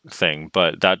like thing,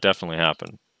 but that definitely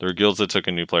happened. There are guilds that took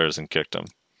in new players and kicked them.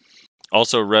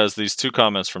 Also, Rez, these 2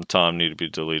 comments from Tom need to be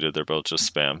deleted. They're both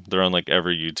just spam. They're on like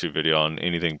every YouTube video on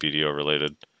anything BDO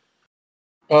related.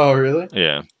 Oh, really?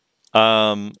 Yeah.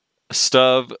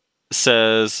 Stub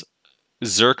says,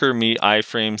 Zerker meet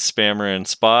iframe spammer and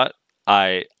spot.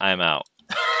 I'm out.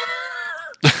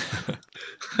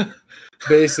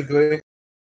 Basically.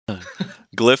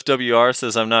 Glyph WR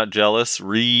says, I'm not jealous.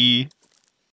 Steven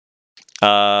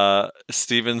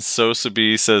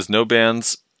Sosaby says, no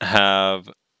bans have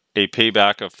a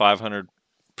payback of 500%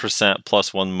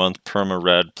 plus 1 month perma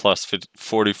red plus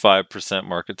 45%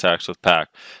 market tax with pack.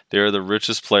 They are the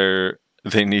richest player.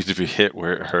 They need to be hit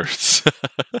where it hurts.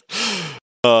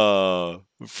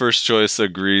 First Choice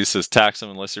agrees, says tax them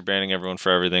unless you're banning everyone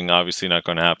for everything. Obviously not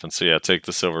going to happen. So yeah, take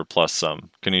the silver plus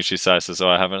some. Kanichi Sai says, oh,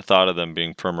 I haven't thought of them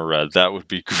being perma red. That would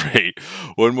be great.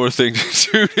 One more thing,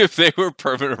 dude, if they were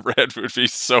permanent red, would be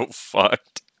so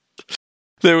fucked.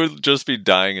 They would just be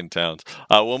dying in towns.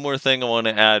 One more thing I want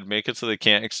to add, make it so they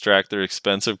can't extract their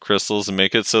expensive crystals, and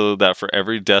make it so that for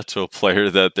every death to a player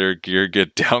that their gear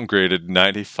get downgraded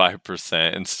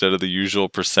 95% instead of the usual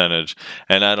percentage.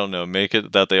 And I don't know, make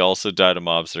it that they also die to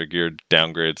mobs that are gear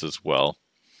downgrades as well.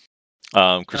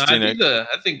 Christina,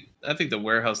 I think the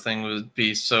warehouse thing would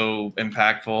be so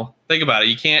impactful. Think about it.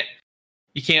 You can't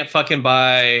You can't fucking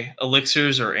buy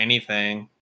elixirs or anything.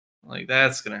 Like,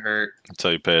 that's gonna hurt.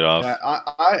 Until you pay it off. Yeah,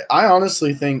 I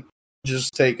honestly think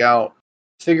just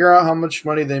figure out how much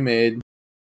money they made,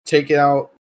 take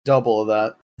out double of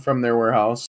that from their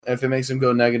warehouse. If it makes them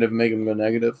go negative, make them go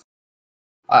negative.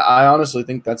 I honestly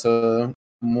think that's a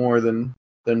more than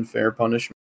fair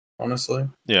punishment, honestly.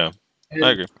 Yeah, and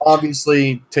I agree.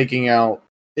 Obviously, taking out,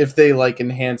 if they like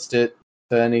enhanced it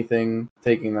to anything,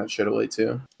 taking that shit away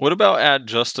too. What about add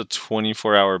just a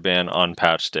 24-hour ban on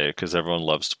patch day? Because everyone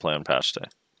loves to play on patch day.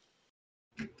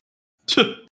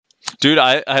 Dude,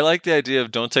 I like the idea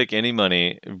of don't take any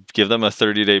money, give them a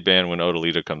 30-day ban when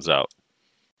Odalita comes out.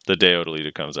 The day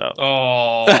Odalita comes out.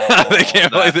 Oh, they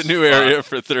can't play the new area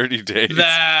for 30 days.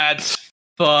 That's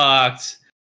fucked.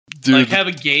 Dude. Like, have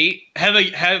a gate, have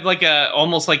like a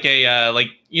almost like a like,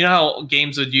 you know how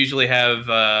games would usually have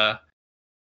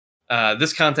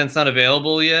this content's not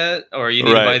available yet, or you need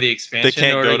to buy the expansion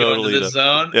can't in order go to to go into Odalita. the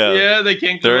zone. Yeah. They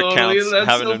can't Their go to accounts Odalita. That's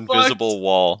have so an invisible fucked.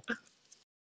 wall.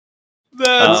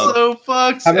 That's so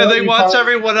fucked. How And about they you watch find-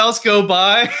 everyone else go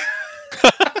by.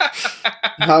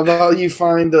 How about you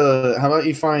find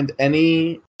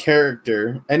any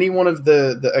character, any one of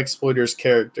the exploiters'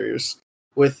 characters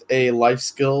with a life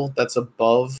skill that's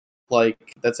above, like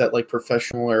that's at like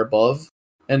professional or above,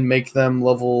 and make them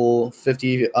level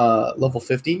 50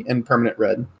 and permanent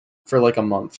red for like a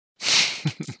month.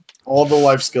 All the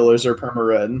life skillers are perma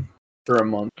red for a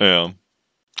month. Yeah.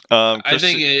 I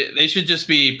think they should just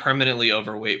be permanently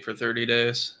overweight for 30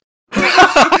 days.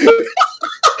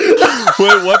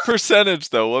 Wait, what percentage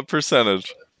though? What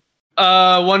percentage?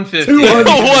 150. 200.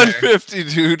 150,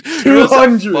 dude.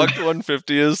 200. Fuck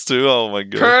 150 is too. Oh my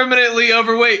god. Permanently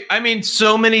overweight. I mean,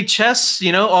 so many chests,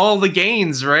 all the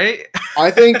gains, right?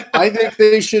 I think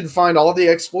they should find all the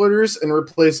exploiters and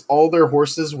replace all their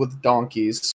horses with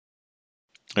donkeys.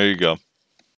 There you go.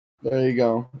 There you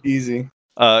go. Easy.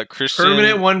 Christian.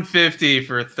 Permanent 150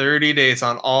 for 30 days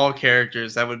on all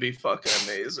characters. That would be fucking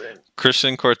amazing.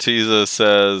 Christian Corteza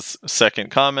says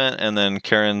second comment, and then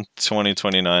Karen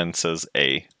 2029 says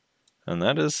A, and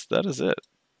that is it.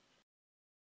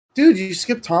 Dude, you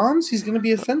skip Tom's? He's gonna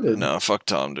be offended. No, fuck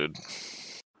Tom, dude.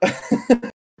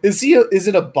 Is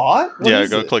it a bot? What yeah, is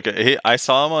go it? click it. I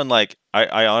saw him on like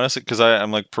I honestly, because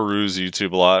I'm like peruse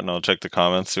YouTube a lot, and I'll check the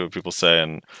comments, see what people say,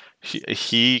 and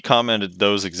he commented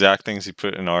those exact things he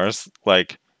put in ours,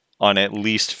 like on at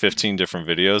least 15 different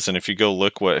videos. And if you go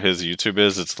look what his YouTube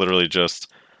is, it's literally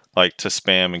just like to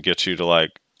spam and get you to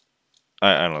like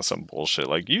I don't know, some bullshit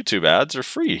like YouTube ads are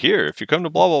free here if you come to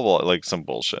blah blah blah, like some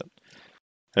bullshit.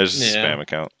 It's just a spam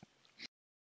account.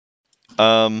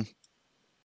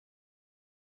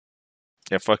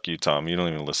 Yeah, fuck you, Tom. You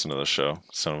don't even listen to the show,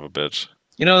 son of a bitch.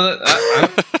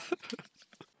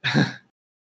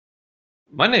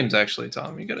 My name's actually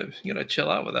Tom. You gotta chill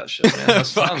out with that shit, man.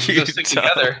 Us Toms gotta stick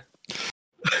together.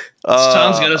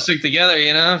 Tom's gotta stick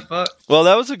together, Fuck. Well,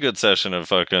 that was a good session of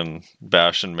fucking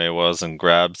bash and Maywas and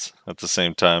grabs at the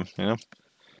same time, Hell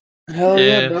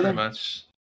yeah, brother. pretty much.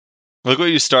 Look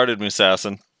what you started,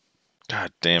 Musassin.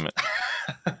 God damn it.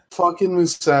 Fucking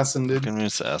Musassin, dude. Fucking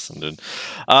Musassin, dude.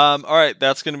 Alright,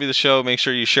 that's going to be the show. Make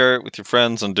sure you share it with your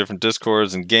friends on different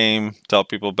Discords and game. Tell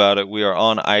people about it. We are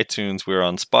on iTunes. We are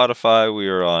on Spotify. We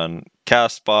are on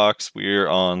Castbox. We are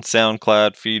on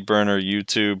SoundCloud, FeedBurner,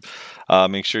 YouTube.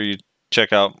 Make sure you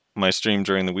check out my stream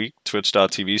during the week,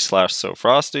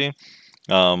 twitch.tv/SoFrosty.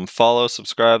 Follow,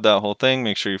 subscribe, that whole thing.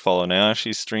 Make sure you follow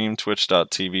Nayashi's stream,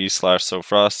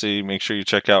 twitch.tv/SoFrosty. Make sure you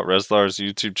check out Reslar's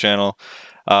YouTube channel.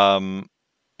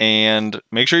 And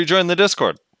make sure you join the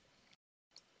Discord.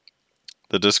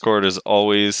 The Discord is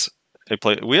always a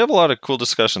place. We have a lot of cool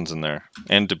discussions in there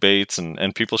and debates,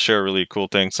 and people share really cool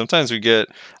things. Sometimes I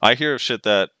hear of shit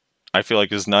that I feel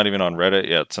like is not even on Reddit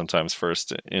yet. Sometimes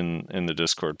first in the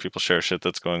Discord, people share shit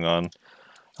that's going on.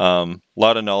 A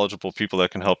lot of knowledgeable people that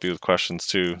can help you with questions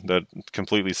too, that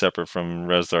completely separate from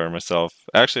Resdar and myself.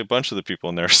 Actually, a bunch of the people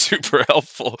in there are super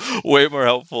helpful, way more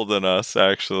helpful than us,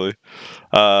 actually.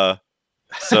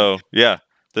 So yeah,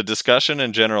 the discussion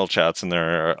and general chats in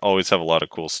there always have a lot of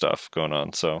cool stuff going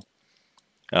on. So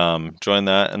join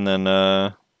that, and then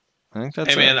I think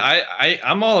that's it. Hey man,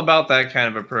 I'm all about that kind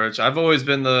of approach. I've always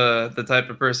been the type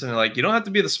of person who, like, you don't have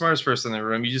to be the smartest person in the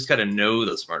room. You just got to know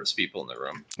the smartest people in the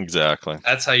room. Exactly.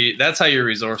 That's how you're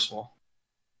resourceful.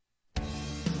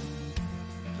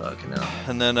 Fucking hell.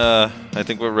 And then I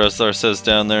think what Reslar says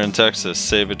down there in Texas: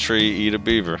 save a tree, eat a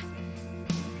beaver.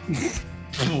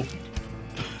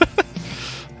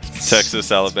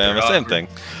 Texas, Alabama, same thing.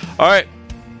 All right,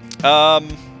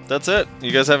 that's it.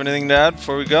 You guys have anything to add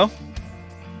before we go?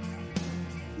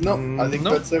 Nope, I think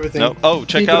Nope. that's everything. Nope. Oh,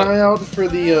 check Keep out. an eye out for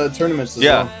the tournaments as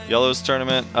well. Yellow's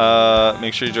tournament.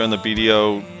 Make sure you join the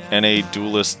BDO NA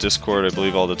Duelist Discord. I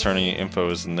believe all the tourney info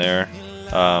is in there.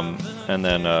 And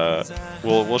then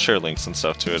we'll share links and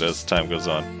stuff to it as time goes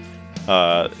on.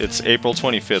 It's April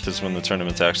 25th is when the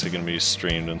tournament's actually going to be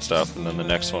streamed and stuff, and then the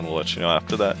next one we'll let you know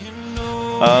after that.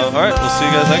 All right, we'll see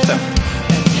you guys next time.